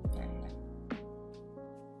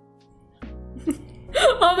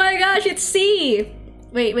 Oh my gosh, it's C.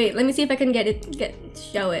 Wait, let me see if I can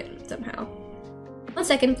show it somehow. 1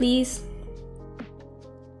 second, please.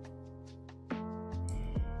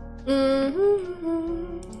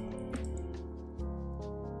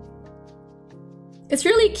 It's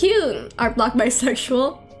really cute, art block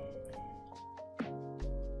bisexual.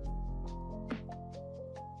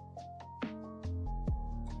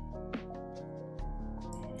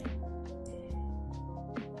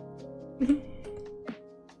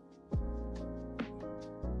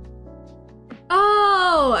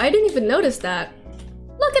 Oh, I didn't even notice that.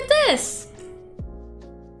 Look at this!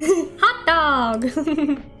 Hot dog!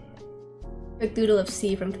 A doodle of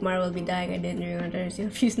C from tomorrow will be dying. I didn't really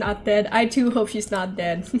understand if she's not dead. I too hope she's not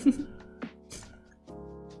dead.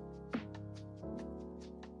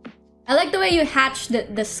 I like the way you hatched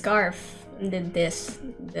the scarf and did this,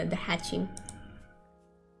 the hatching.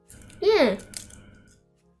 Yeah.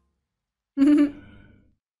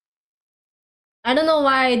 I don't know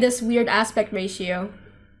why this weird aspect ratio,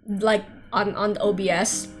 like on the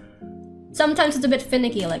OBS. Sometimes it's a bit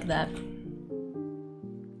finicky like that.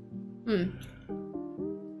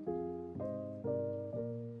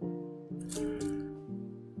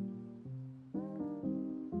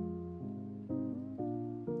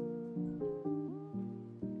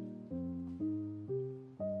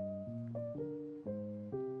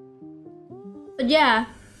 But yeah.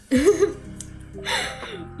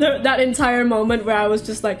 That entire moment where I was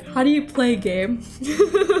just like, how do you play a game?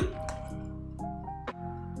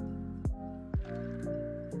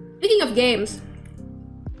 Speaking of games,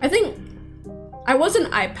 I think I was an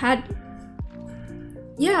iPad.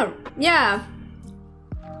 Yeah.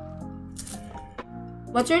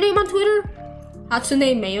 What's your name on Twitter?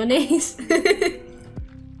 Hatsune Mayonnaise.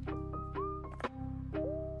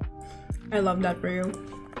 I love that for you.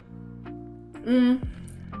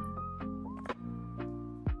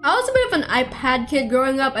 I was a bit of an iPad kid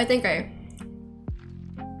growing up. I think I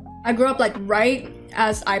grew up like right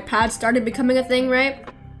as iPads started becoming a thing, right?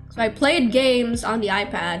 So I played games on the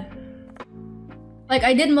iPad. Like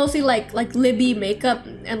I did mostly like Libby makeup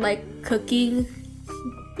and like cooking.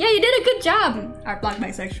 Yeah, you did a good job, art block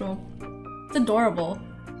bisexual. It's adorable.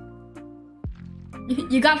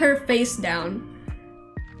 You got her face down.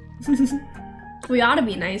 We ought to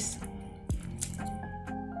be nice.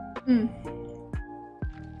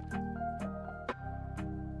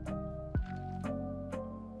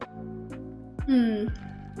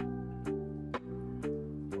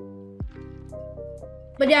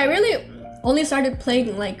 But yeah, I really only started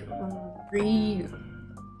playing like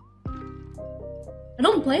I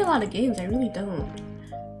don't play a lot of games, I really don't.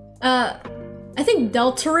 I think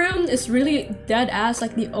Deltarune is really dead ass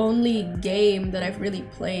like the only game that I've really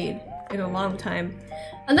played in a long time.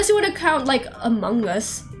 Unless you want to count like Among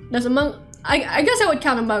Us. I guess I would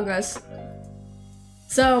count Among Us.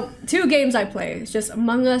 So 2 games I play. It's just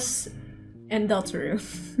Among Us and Deltarune.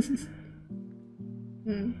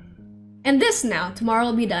 And this now, Tomorrow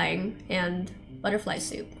Will Be Dying, and Butterfly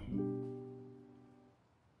Soup.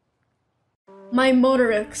 My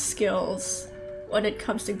motoric skills when it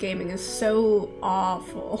comes to gaming is so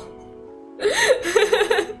awful.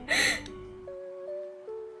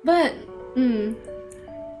 But,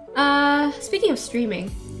 speaking of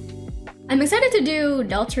streaming, I'm excited to do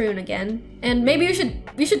Deltarune again, and maybe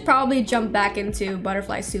we should probably jump back into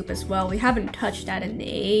Butterfly Soup as well. We haven't touched that in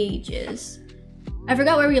ages. I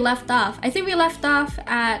forgot where we left off. I think we left off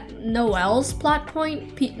at Noelle's plot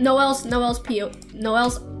point. Noelle's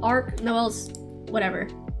arc, Noelle's whatever.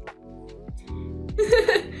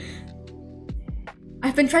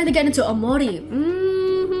 I've been trying to get into Omori.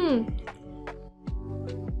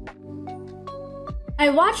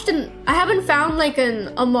 I haven't found like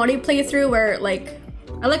an Omori playthrough where like,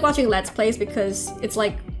 I like watching Let's Plays because it's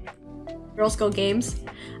like Girls Go Games.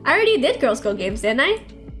 I already did Girls Go Games, didn't I?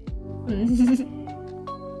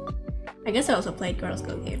 I guess I also played Girls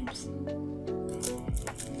Go Games.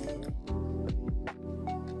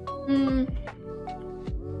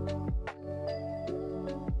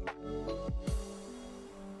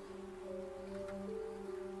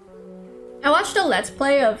 I watched a Let's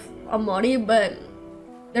Play of Omori, but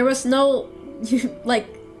there was no like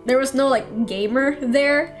gamer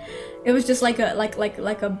there. It was just like a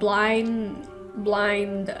blind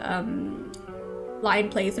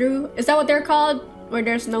playthrough. Is that what they're called? Where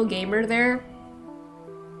there's no gamer there?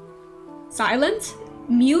 Silent?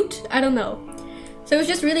 Mute? I don't know. So it was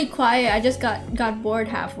just really quiet. I just got bored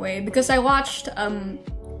halfway because I watched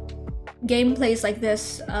gameplays like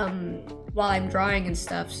this while I'm drawing and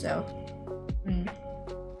stuff, so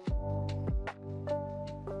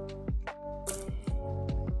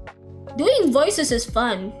doing voices is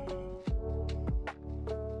fun.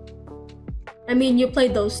 I mean, you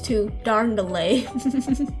played those too. Darn delay.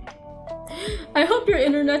 I hope your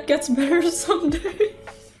internet gets better someday.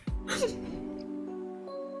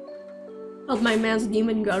 Help my man's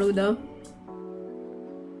Demon Garuda.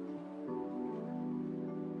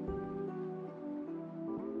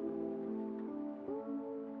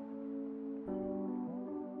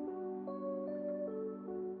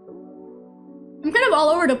 I'm kind of all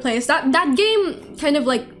over the place. That game kind of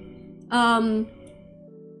like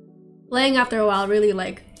playing after a while really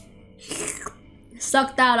like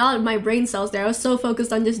sucked that out of my brain cells there. I was so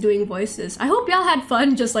focused on just doing voices. I hope y'all had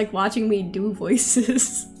fun just like watching me do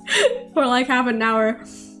voices for like half an hour.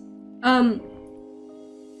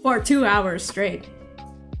 For 2 hours straight.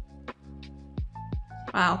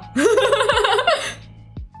 Wow.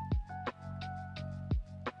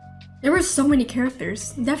 There were so many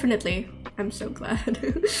characters. Definitely. I'm so glad.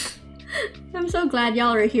 I'm so glad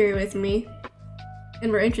y'all are here with me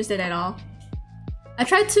and were interested at all. I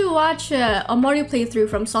tried to watch a Omori playthrough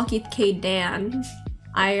from Saki K Dan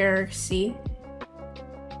IRC,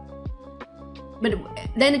 but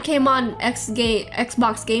then it came on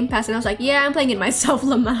Xbox Game Pass and I was like, yeah, I'm playing it myself,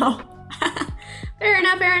 Lamau. Fair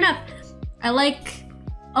enough, fair enough. I like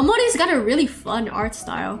Omori's got a really fun art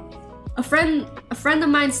style. A friend of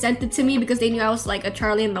mine sent it to me because they knew I was like a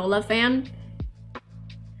Charlie and Lola fan.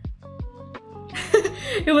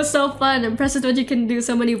 It was so fun. Impressive what you can do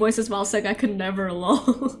so many voices while sick. I could never,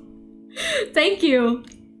 lol. Thank you.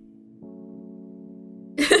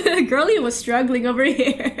 Girlie was struggling over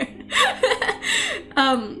here.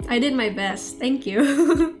 I did my best. Thank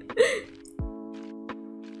you.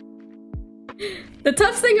 The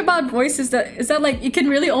tough thing about voice is that like you can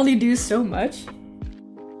really only do so much.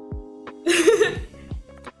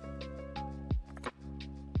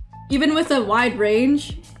 Even with a wide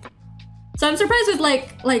range. So I'm surprised with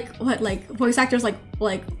like voice actors like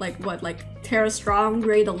Tara Strong,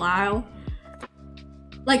 Ray Delisle.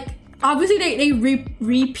 Like obviously they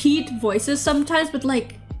repeat voices sometimes, but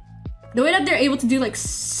like the way that they're able to do like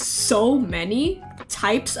so many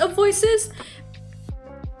types of voices.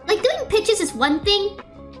 Like doing pitches is one thing.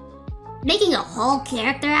 Making a whole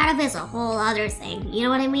character out of it is a whole other thing. You know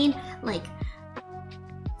what I mean? Like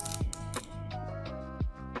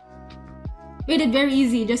made it very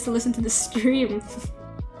easy just to listen to the stream.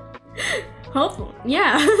 Hopeful,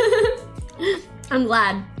 yeah. I'm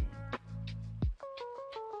glad.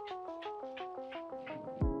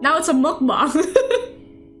 Now it's a mukbang.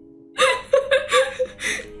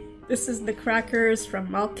 This is the crackers from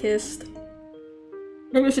Malkist.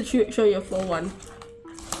 Maybe I should show you a full one.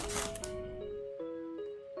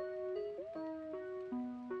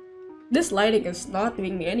 This lighting is not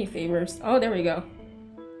doing me any favors. Oh, there we go.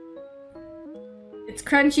 It's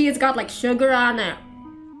crunchy, it's got like sugar on it.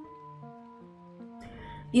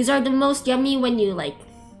 These are the most yummy when you like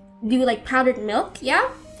do like powdered milk, yeah?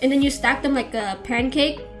 And then you stack them like a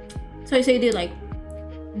pancake. So you do like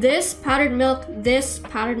this powdered milk,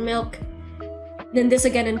 then this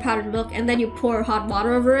again in powdered milk, and then you pour hot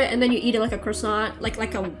water over it, and then you eat it like a croissant, like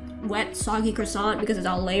a wet, soggy croissant because it's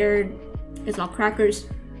all layered. It's all crackers.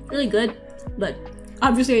 Really good, but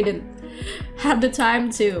obviously I didn't have the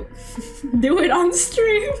time to do it on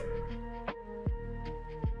stream.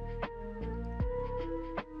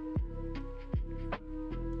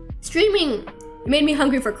 Streaming made me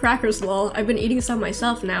hungry for crackers, lol. I've been eating some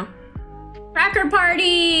myself now. Cracker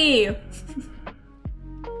party!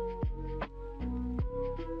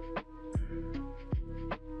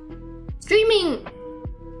 Streaming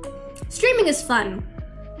is fun.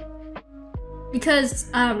 Because,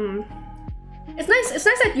 it's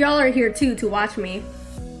nice that y'all are here too to watch me.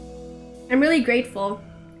 I'm really grateful.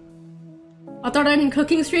 Ottororin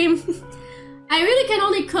cooking stream? I really can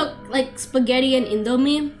only cook like spaghetti and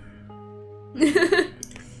indomie. And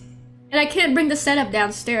I can't bring the setup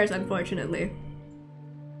downstairs, unfortunately.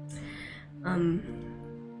 That'd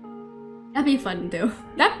be fun too.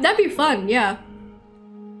 That'd be fun, yeah.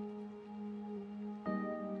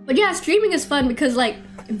 But yeah, streaming is fun because like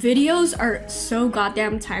videos are so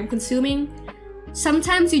goddamn time consuming.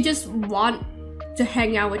 Sometimes you just want to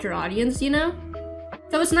hang out with your audience, you know?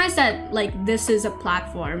 So it's nice that like this is a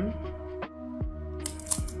platform.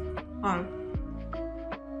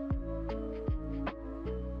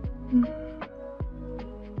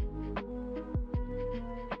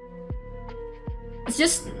 It's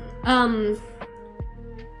just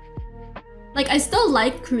like I still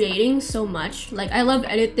like creating so much. Like I love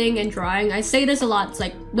editing and drawing. I say this a lot. It's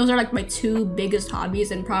like those are like my two biggest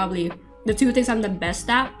hobbies and probably the two things I'm the best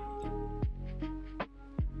at.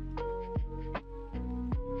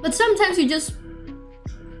 But sometimes you just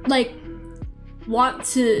like want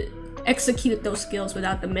to execute those skills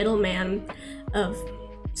without the middleman of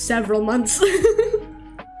several months.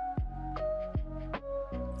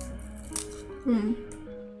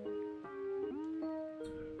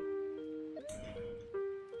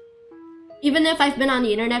 Even if I've been on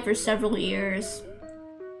the internet for several years,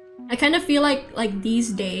 I kind of feel like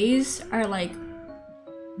these days are like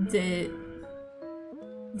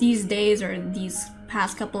these days or these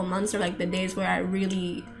past couple of months are like the days where I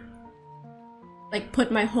really like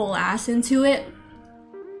put my whole ass into it.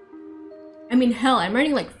 I mean, hell, I'm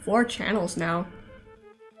running like 4 channels now.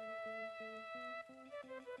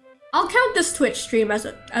 I'll count this Twitch stream as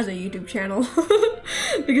a YouTube channel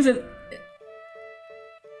because it.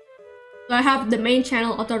 So I have the main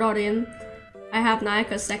channel, Ottororin. I have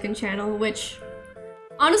Nayaka's second channel, which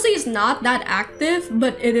honestly is not that active,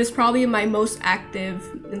 but it is probably my most active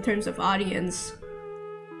in terms of audience.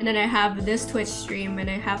 And then I have this Twitch stream, and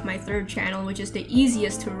I have my third channel, which is the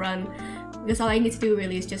easiest to run because all I need to do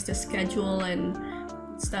really is just to schedule and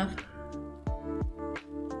stuff.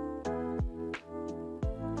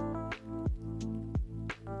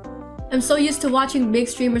 I'm so used to watching big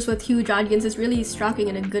streamers with huge audiences. Really shocking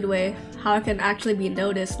in a good way how I can actually be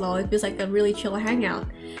noticed. Lol, it feels like a really chill hangout.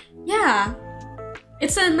 Yeah,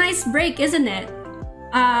 it's a nice break, isn't it?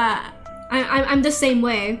 I'm the same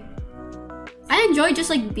way. I enjoy just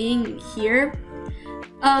like being here.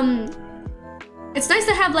 It's nice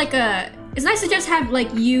to have like it's nice to just have like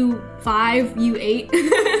U5, U8.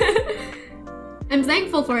 I'm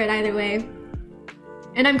thankful for it either way.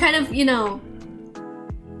 And I'm kind of, you know,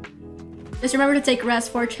 just remember to take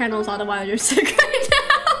rest 4 channels all the while you're sick right now.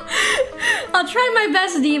 I'll try my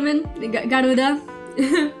best, Demon. Garuda.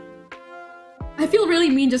 I feel really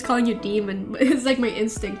mean just calling you Demon. It's like my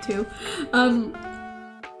instinct too.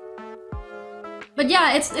 But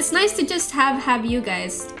yeah, it's nice to just have you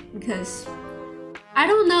guys because I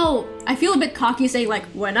don't know. I feel a bit cocky saying like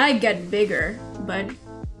when I get bigger, but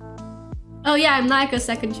oh yeah, I'm Nayaka's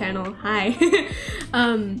second channel. Hi.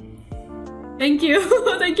 Thank you.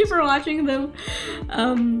 Thank you for watching them.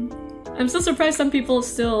 I'm so surprised some people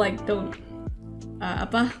still like don't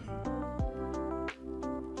apa?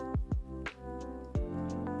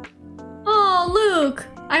 Oh, Luke!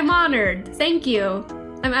 I'm honored. Thank you.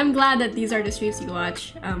 I'm glad that these are the streams you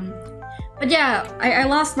watch. But yeah, I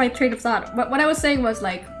lost my train of thought. But what I was saying was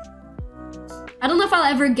like, I don't know if I'll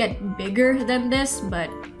ever get bigger than this,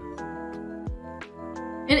 but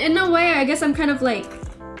in a way, I guess I'm kind of like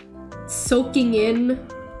soaking in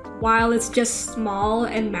while it's just small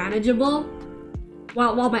and manageable,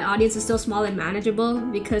 while my audience is still small and manageable,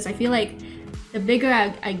 because I feel like the bigger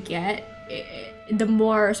I get, the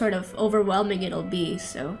more sort of overwhelming it'll be.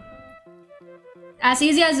 So as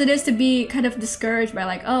easy as it is to be kind of discouraged by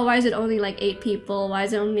like, oh, why is it only like 8 people, why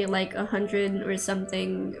is it only like 100 or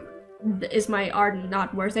something, is my art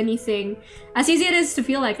not worth anything, as easy it is to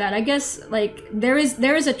feel like that, I guess like there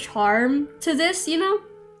is a charm to this, you know?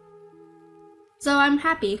 So I'm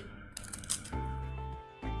happy.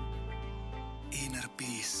 Inner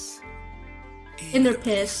peace. Inner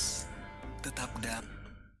piss. I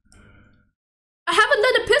haven't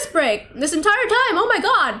done a piss break this entire time. Oh my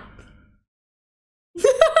god.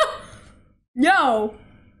 Yo.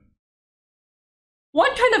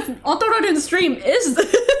 What kind of Ottororin stream is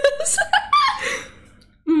this?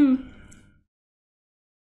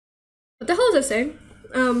 What the hell was I saying?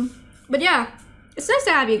 But yeah, it's nice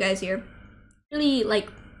to have you guys here. Really, like,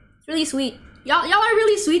 it's really sweet. Y'all are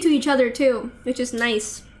really sweet to each other too, which is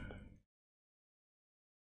nice.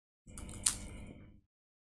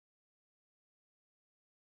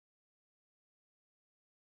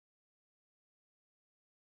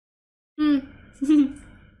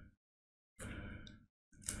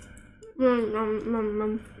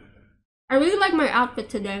 I really like my outfit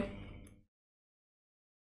today.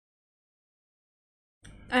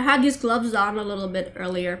 I had these gloves on a little bit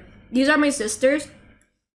earlier. These are my sister's.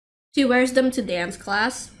 She wears them to dance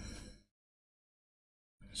class.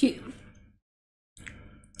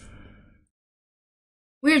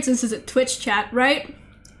 Weird since it's a Twitch chat, right?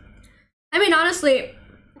 I mean, honestly,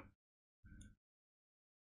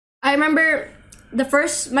 I remember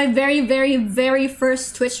my very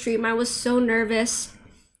first Twitch stream, I was so nervous.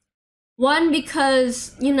 One,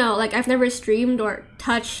 because, you know, like, I've never streamed or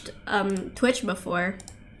touched Twitch before.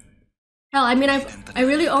 Hell, I mean, I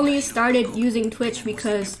really only started using Twitch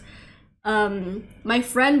because my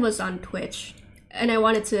friend was on Twitch, and I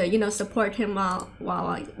wanted to, you know, support him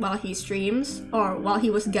while he streams, or while he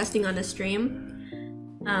was guesting on a stream.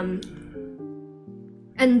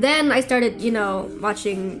 And then I started, you know,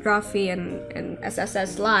 watching Drawfee and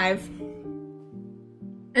SSS live.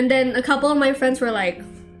 And then a couple of my friends were like,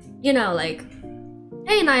 you know, like,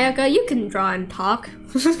 hey Nayaka, you can draw and talk.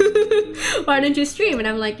 Why don't you stream? And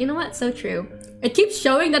I'm like, you know what? So true. It keeps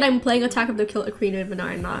showing that I'm playing Attack of the Killer Queen even though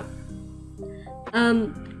I'm not.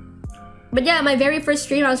 But yeah, my very first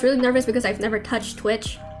stream, I was really nervous because I've never touched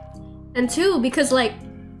Twitch. And two, because like,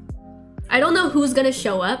 I don't know who's gonna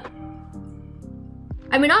show up.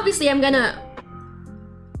 I mean, obviously I'm gonna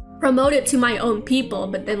promote it to my own people,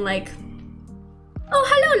 but then like, oh,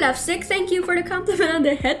 hello, Lovesick. Thank you for the compliment on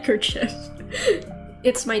the headkerchief.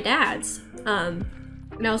 It's my dad's. And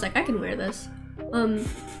I was like, I can wear this.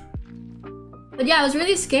 But yeah, I was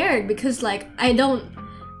really scared because like,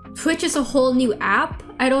 Twitch is a whole new app.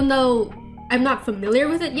 I don't know, I'm not familiar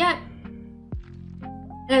with it yet.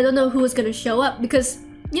 And I don't know who is gonna show up because,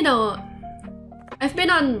 you know,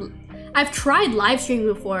 I've tried live streaming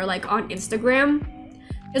before, like on Instagram.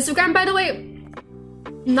 Instagram, by the way,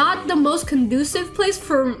 not the most conducive place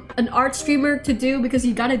for an art streamer to do because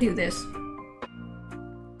you gotta do this.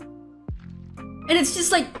 And it's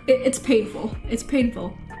just like, it's painful. It's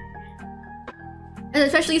painful. And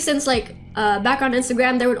especially since like, back on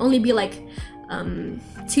Instagram, there would only be like,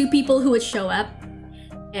 2 people who would show up.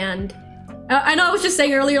 And I know I was just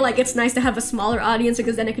saying earlier, like, it's nice to have a smaller audience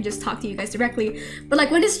because then I could just talk to you guys directly. But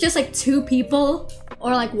like, when it's just like 2 people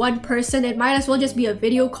or like 1 person, it might as well just be a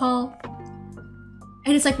video call.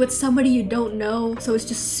 And it's like with somebody you don't know, so it's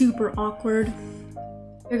just super awkward.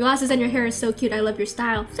 Your glasses and your hair is so cute. I love your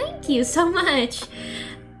style. Thank you so much.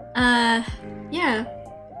 Yeah.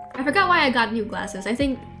 I forgot why I got new glasses. I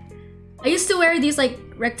think I used to wear these like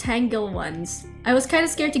rectangle ones. I was kind of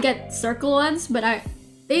scared to get circle ones, but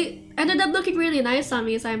they ended up looking really nice on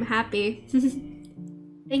me, so I'm happy.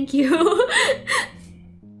 Thank you.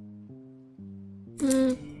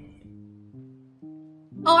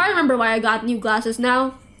 Oh, I remember why I got new glasses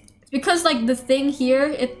now. It's because like the thing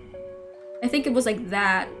here, I think it was like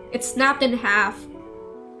that. It snapped in half.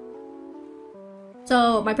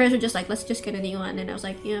 So my parents were just like, let's just get a new one. And I was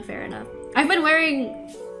like, yeah, fair enough. I've been wearing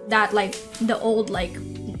that, like, the old, like,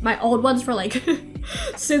 my old ones for like,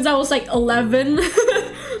 since I was like 11.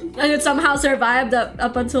 And it somehow survived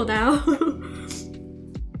up until now.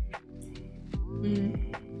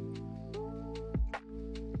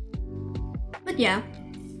 But yeah.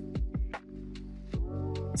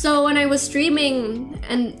 So when I was streaming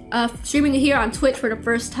and streaming here on Twitch for the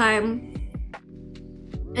first time,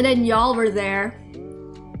 and then y'all were there.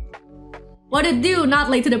 What it do? Not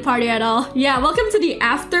late to the party at all. Yeah, welcome to the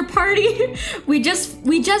after party. we just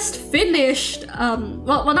finished.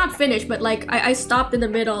 Well, not finished, but like I stopped in the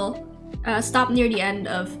middle. Stopped near the end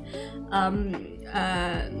of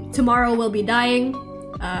Tomorrow Will Be Dying.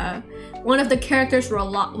 One of the characters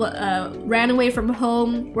ran away from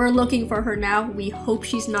home. We're looking for her now. We hope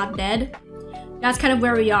she's not dead. That's kind of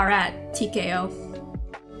where we are at TKO.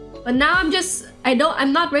 But now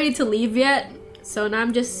I'm not ready to leave yet. So now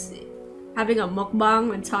I'm just having a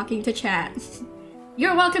mukbang and talking to chat.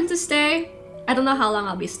 You're welcome to stay. I don't know how long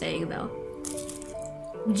I'll be staying though.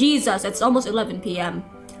 Jesus, it's almost 11 PM.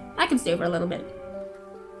 I can stay for a little bit.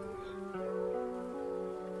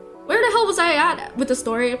 Where the hell was I at with the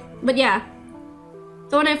story? But yeah.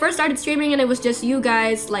 So when I first started streaming and it was just you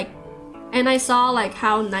guys, like, and I saw like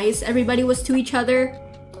how nice everybody was to each other,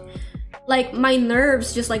 like my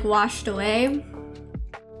nerves just like washed away.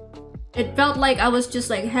 it felt like I was just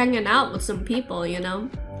like hanging out with some people, you know?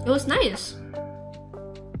 It was nice.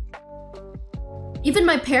 Even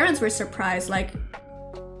my parents were surprised, like,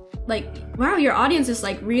 wow, your audience is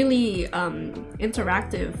like really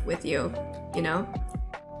interactive with you, you know?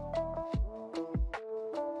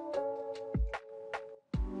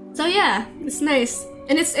 So yeah, it's nice.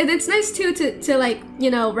 And it's nice too to like,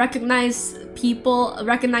 you know, recognize people,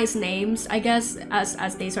 recognize names, I guess,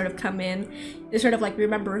 as they sort of come in. They sort of like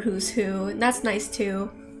remember who's who, and that's nice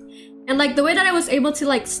too. And like the way that I was able to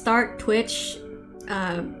like start Twitch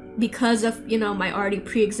because of, you know, my already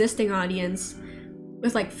pre-existing audience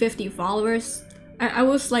with like 50 followers, I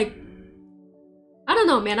was like, I don't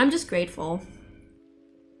know, man, I'm just grateful.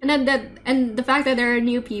 And then the fact that there are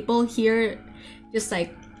new people here, just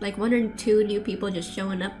like 1 or 2 new people just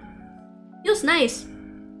showing up, feels nice.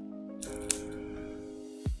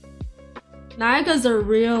 Nayaka's a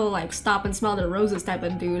real like stop and smell the roses type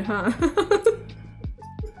of dude, huh?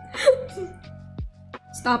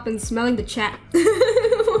 Stop and smelling the chat.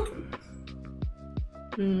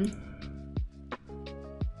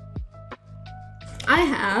 I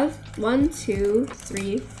have 1, 2,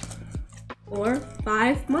 3, 4,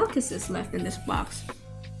 5 moccasins left in this box.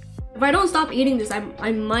 If I don't stop eating this,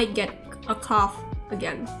 I might get a cough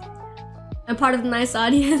again. I'm part of the nice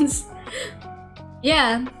audience.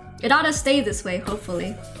 Yeah, it ought to stay this way,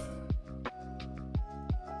 hopefully.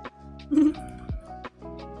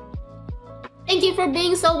 Thank you for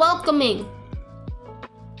being so welcoming.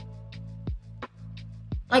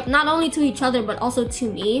 Like, not only to each other, but also to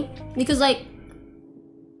me. Because, like,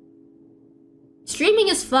 streaming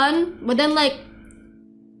is fun, but then, like,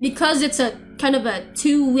 because it's a kind of a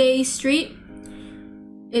two-way street,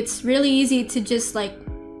 it's really easy to just, like,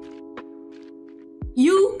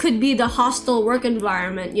 you could be the hostile work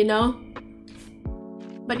environment, you know?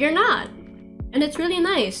 But you're not. And it's really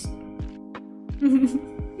nice.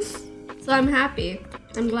 So I'm happy.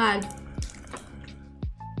 I'm glad.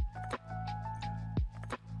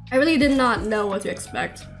 I really did not know what to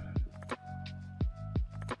expect.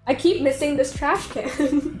 I keep missing this trash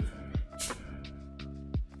can.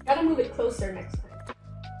 Gotta move it closer next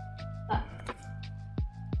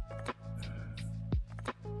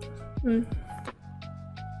time.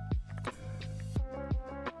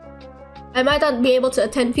 I might not be able to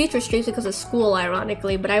attend future streams because of school,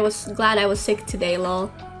 ironically, but I was glad I was sick today,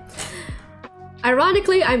 lol.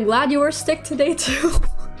 Ironically, I'm glad you were sick today too.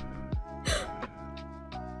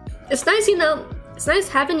 It's nice, you know, it's nice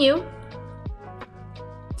having you.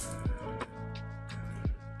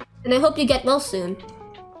 And I hope you get well soon,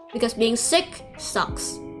 because being sick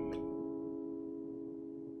sucks.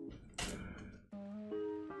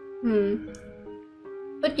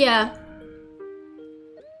 But yeah.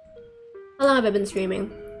 How long have I been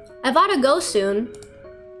streaming? I've got to go soon.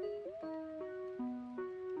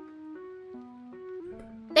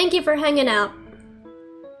 Thank you for hanging out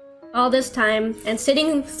all this time and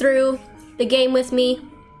sitting through the game with me.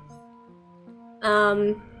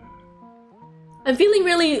 I'm feeling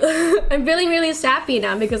really I'm feeling really sappy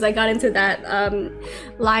now because I got into that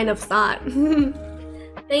line of thought.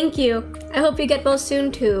 Thank you. I hope you get well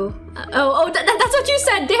soon too. That's what you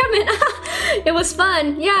said. Damn it. It was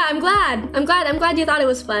fun. Yeah, I'm glad you thought it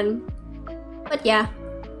was fun. But yeah,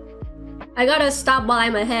 I gotta stop while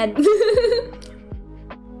I'm ahead.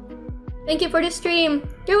 Thank you for the stream.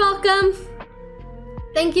 You're welcome.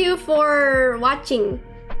 Thank you for watching.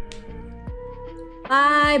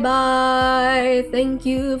 Bye bye. Thank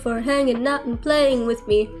you for hanging out and playing with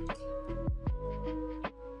me.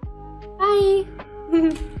 Bye.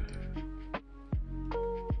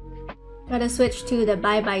 Gotta switch to the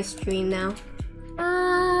bye bye stream now. Bye.